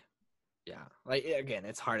probably, yeah. Like again,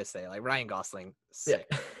 it's hard to say. Like Ryan Gosling, sick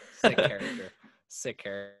character.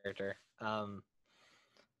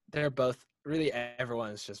 They're both really,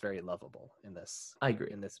 everyone's just very lovable in this. I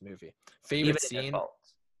agree. In this movie. Favorite Even scene?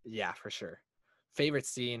 Yeah, for sure. Favorite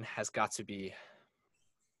scene has got to be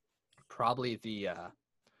probably the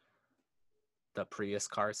Prius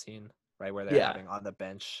car scene, right, where they're having on the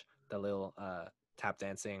bench the little tap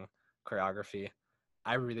dancing choreography.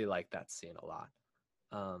 I really like that scene a lot.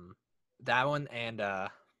 That one and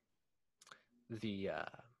the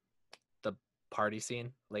party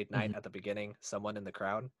scene late night at the beginning, someone in the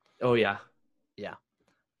crowd. Oh yeah.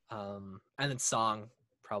 And then song,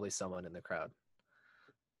 probably someone in the crowd.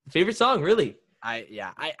 Favorite song, really? I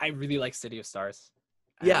really like City of Stars.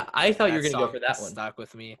 Yeah, I thought you were gonna go for that one. Stuck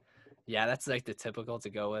with me. Yeah, that's like the typical to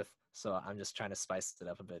go with. So I'm just trying to spice it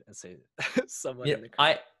up a bit and say someone in the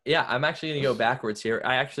crowd. Yeah, I'm actually going to go backwards here.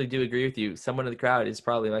 I actually do agree with you. Someone in the Crowd is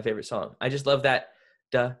probably my favorite song. I just love that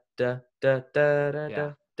da da da da da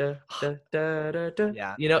Yeah. da da da da da.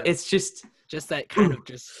 Yeah, You know, it's just that kind of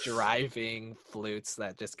just driving flutes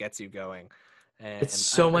that just gets you going. And it's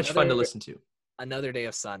so much fun to listen to. Another Day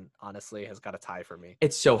of Sun, honestly, has got a tie for me.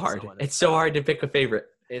 It's so hard. It's so hard to pick a favorite.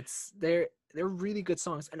 They're really good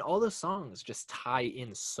songs, and all the songs just tie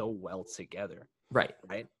in so well together. Right.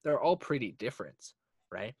 They're all pretty different,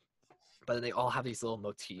 right? But they all have these little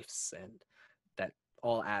motifs and that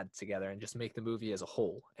all add together and just make the movie as a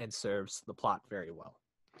whole and serves the plot very well.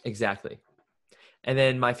 Exactly. And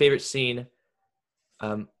then my favorite scene,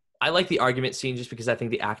 I like the argument scene just because I think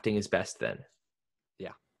the acting is best then.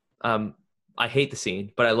 Yeah. I hate the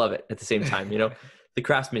scene, but I love it at the same time, you know, the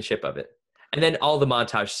craftsmanship of it. And then all the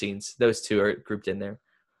montage scenes, those two are grouped in there.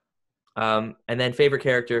 And then favorite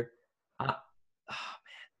character, oh man,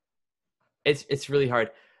 it's really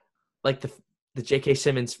hard. Like the J.K.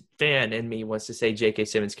 Simmons fan in me wants to say J.K.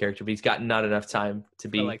 Simmons character, but he's got not enough time to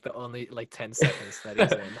be For like the only 10 seconds that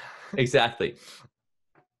he's in. Exactly.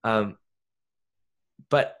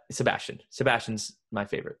 But Sebastian's my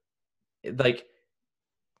favorite. Like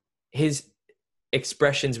his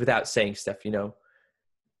expressions without saying stuff, you know,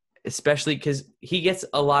 especially because he gets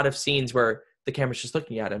a lot of scenes where the camera's just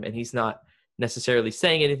looking at him and he's not necessarily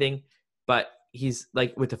saying anything, but he's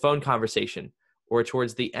like with the phone conversation or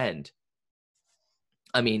towards the end.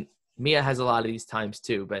 I mean, Mia has a lot of these times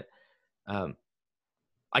too, but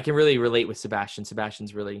I can really relate with Sebastian.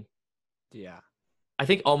 Sebastian's really, I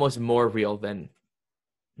think almost more real than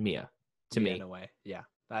Mia to me. In a way. Yeah.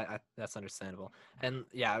 That's understandable. And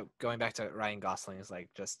yeah, going back to Ryan Gosling is like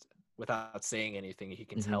just without saying anything, he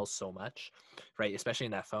can tell so much, right? Especially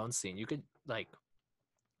in that phone scene, you could like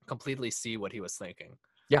completely see what he was thinking.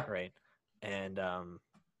 Yeah. Right. And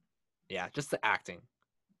yeah, just the acting,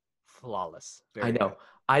 flawless. I know. Good.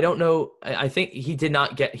 I don't know. I think he did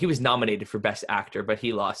not get. He was nominated for Best Actor, but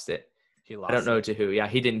he lost it. I don't know to who. Yeah,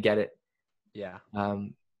 he didn't get it. Yeah.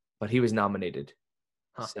 But he was nominated.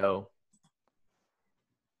 Huh. So.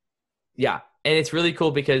 Yeah, and it's really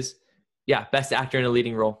cool because, yeah, Best Actor in a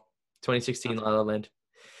Leading Role, 2016 La La Land.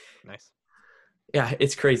 Nice. Yeah,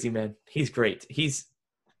 it's crazy, man. He's great. He's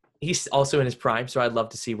also in his prime, so I'd love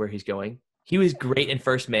to see where he's going. He was great in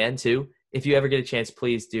First Man too. If you ever get a chance,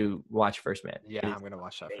 please do watch First Man. Yeah, I'm gonna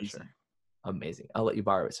watch that for sure. Amazing. I'll let you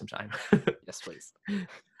borrow it sometime. Yes, please.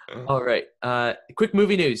 All right. Quick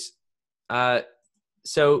movie news.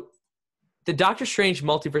 So the Doctor Strange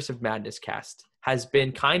Multiverse of Madness cast has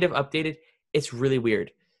been kind of updated. It's really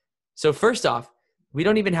weird. So first off, we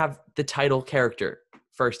don't even have the title character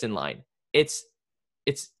first in line. It's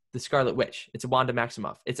the Scarlet Witch. It's Wanda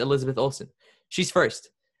Maximoff. It's Elizabeth Olsen. She's first.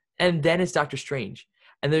 And then it's Doctor Strange.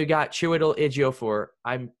 And then we got Chiwetel Ejiofor.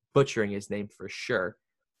 I'm butchering his name for sure.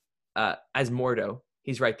 As Mordo.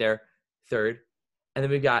 He's right there. Third. And then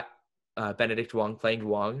we've got Benedict Wong playing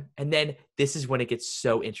Wong. And then this is when it gets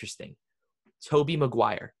so interesting. Tobey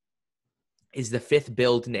Maguire is the fifth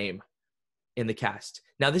build name in the cast.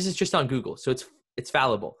 Now, this is just on Google, so it's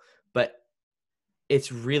fallible, but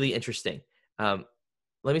it's really interesting. Let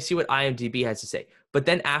me see what IMDb has to say. But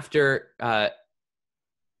then after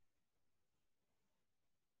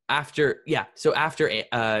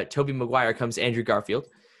Tobey Maguire comes Andrew Garfield,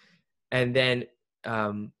 and then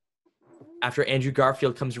after Andrew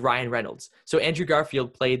Garfield comes Ryan Reynolds. So Andrew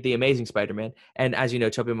Garfield played the Amazing Spider-Man, and as you know,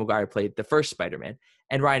 Tobey Maguire played the first Spider-Man,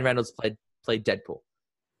 and Ryan Reynolds played Deadpool.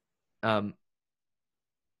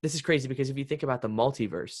 This is crazy because if you think about the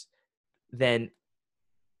multiverse, then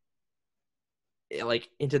like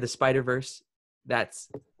Into the Spider-Verse, that's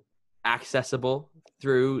accessible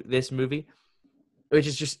through this movie, which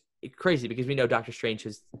is just crazy because we know Doctor Strange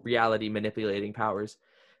has reality manipulating powers.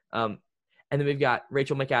 And then we've got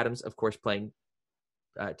Rachel McAdams, of course, playing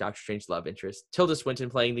Doctor Strange's love interest. Tilda Swinton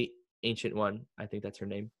playing the Ancient One. I think that's her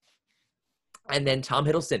name. And then Tom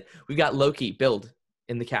Hiddleston. We've got Loki build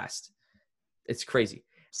in the cast. It's crazy.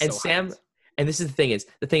 And and this is the thing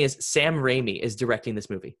is Sam Raimi is directing this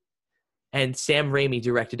movie. And Sam Raimi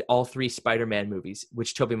directed all 3 Spider-Man movies,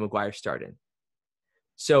 which Tobey Maguire starred in.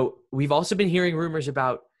 So we've also been hearing rumors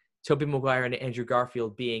about Tobey Maguire and Andrew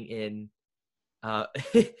Garfield being in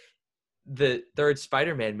the third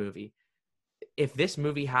Spider-Man movie. If this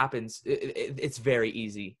movie happens, it's very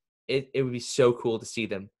easy. It would be so cool to see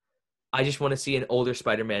them. I just want to see an older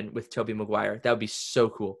Spider-Man with Tobey Maguire. That would be so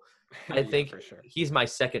cool. I think for sure. He's my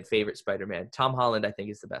second favorite Spider-Man. Tom Holland, I think,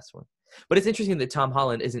 is the best one. But it's interesting that Tom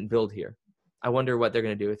Holland isn't billed here. I wonder what they're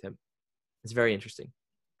going to do with him. It's very interesting.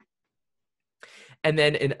 And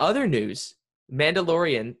then in other news,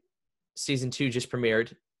 Mandalorian Season 2 just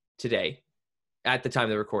premiered today at the time of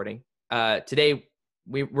the recording. Today,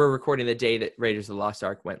 we're recording the day that Raiders of the Lost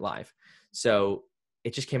Ark went live. So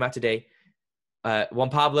it just came out today. Juan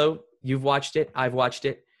Pablo, you've watched it. I've watched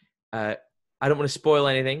it. I don't want to spoil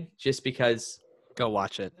anything just because. Go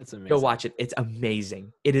watch it. It's amazing. Go watch it. It's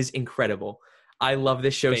amazing. It is incredible. I love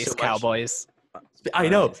this show Space so much. Cowboys. I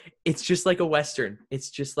know. It's just like a Western. It's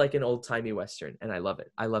just like an old-timey Western, and I love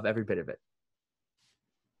it. I love every bit of it.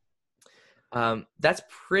 That's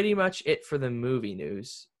pretty much it for the movie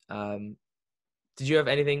news. Did you have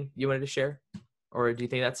anything you wanted to share? Or do you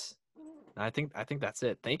think that's... I think that's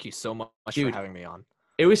it. Thank you so much Dude, for having me on.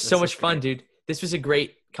 It was so much fun, dude. This was a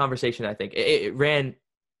great conversation, I think. It ran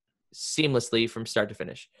seamlessly from start to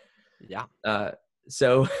finish. Yeah.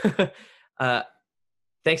 So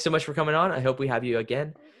thanks so much for coming on. I hope we have you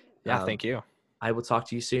again. Yeah, thank you. I will talk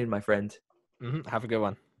to you soon, my friend. Have a good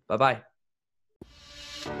one. Bye-bye.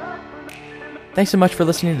 Thanks so much for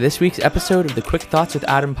listening to this week's episode of the Quick Thoughts with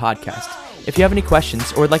Adam podcast. If you have any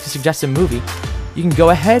questions or would like to suggest a movie, you can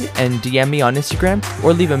go ahead and DM me on Instagram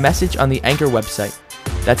or leave a message on the Anchor website.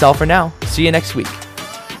 That's all for now. See you next week.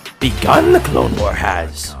 Begun the Clone War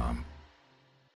has.